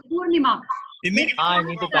 It was Purnima. இன்னைக்கு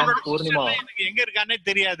need to thank Purnima. எனக்கு எங்க இருக்கானே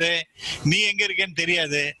தெரியாது, நீ எங்க இருக்கேன்னு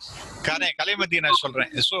தெரியாது. கலைமதி நான்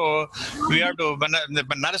சொல்றேன். So we have to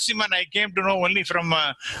Narasimhan I came to know only from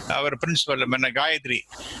our principal Gayatri.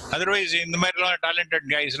 Otherwise இந்த மாதிரி எல்லாம் talented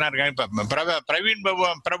guys எல்லாம் இருக்காங்க. பிரவீன்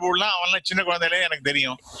பிரபுலாம் அவன்லாம் சின்ன குழந்தையிலே எனக்கு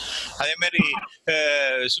தெரியும். அதே மாதிரி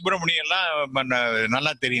சுப்பிரமணியம் எல்லாம்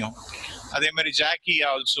நல்லா தெரியும். அதே மாதிரி ஜாக்கி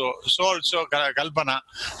ஆல்சோ கல்பனா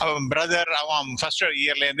அவன் பிரதர், அவன் ஃபர்ஸ்ட்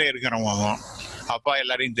இயர்ல இருந்தே இருக்கிறவன், அவன் அப்பா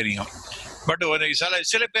எல்லாரையும் தெரியும். பட்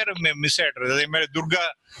சில பேர் மிஸ் ஆயிடுறது. அதே மாதிரி Durga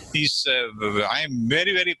is I am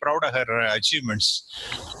very very proud of her achievements.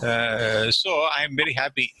 So I am very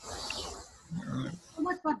happy. So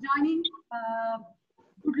much for joining.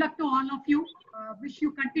 Good luck to all of you. Wish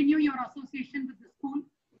you continue your association with the school.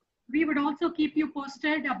 We would also keep you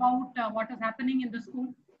posted about what is happening in the school.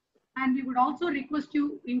 And we would also request you,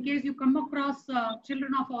 in case you come across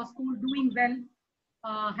children of our school doing well,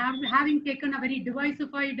 having taken a very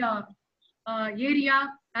diversified area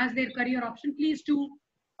as their career option, please do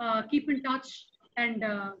keep in touch and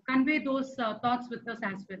convey those thoughts with us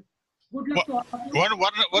as well. Good luck to all of you.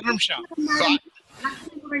 ஒரு நிமிஷம்.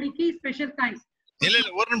 Special thanks. இல்ல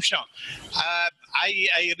ஒரு நிமிஷம்.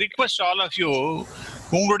 I request all of you,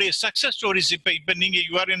 உங்களுடைய success stories இப்ப நீங்க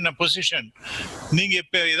you are in position, நீங்க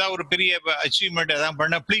இப்ப ஏதாவது ஒரு பெரிய அச்சீவ்மெண்ட் ஏதாவது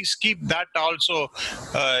பண்ண, please keep that also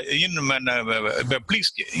in, please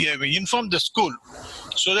inform the school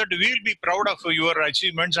so that we will be proud of your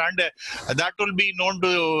achievements, and that will be known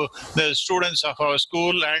to the students of our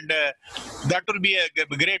school, and that will be a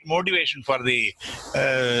great motivation for the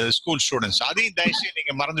school students. அதையும் தயவுசெய்து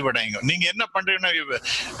நீங்க மறந்து விடாதீங்க. நீங்க என்ன பண்றீங்கன்னா,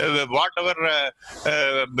 whatever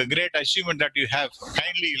great achievement that you have,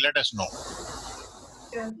 kindly let us know.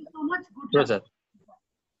 Thank you so much. Good Yes, sir.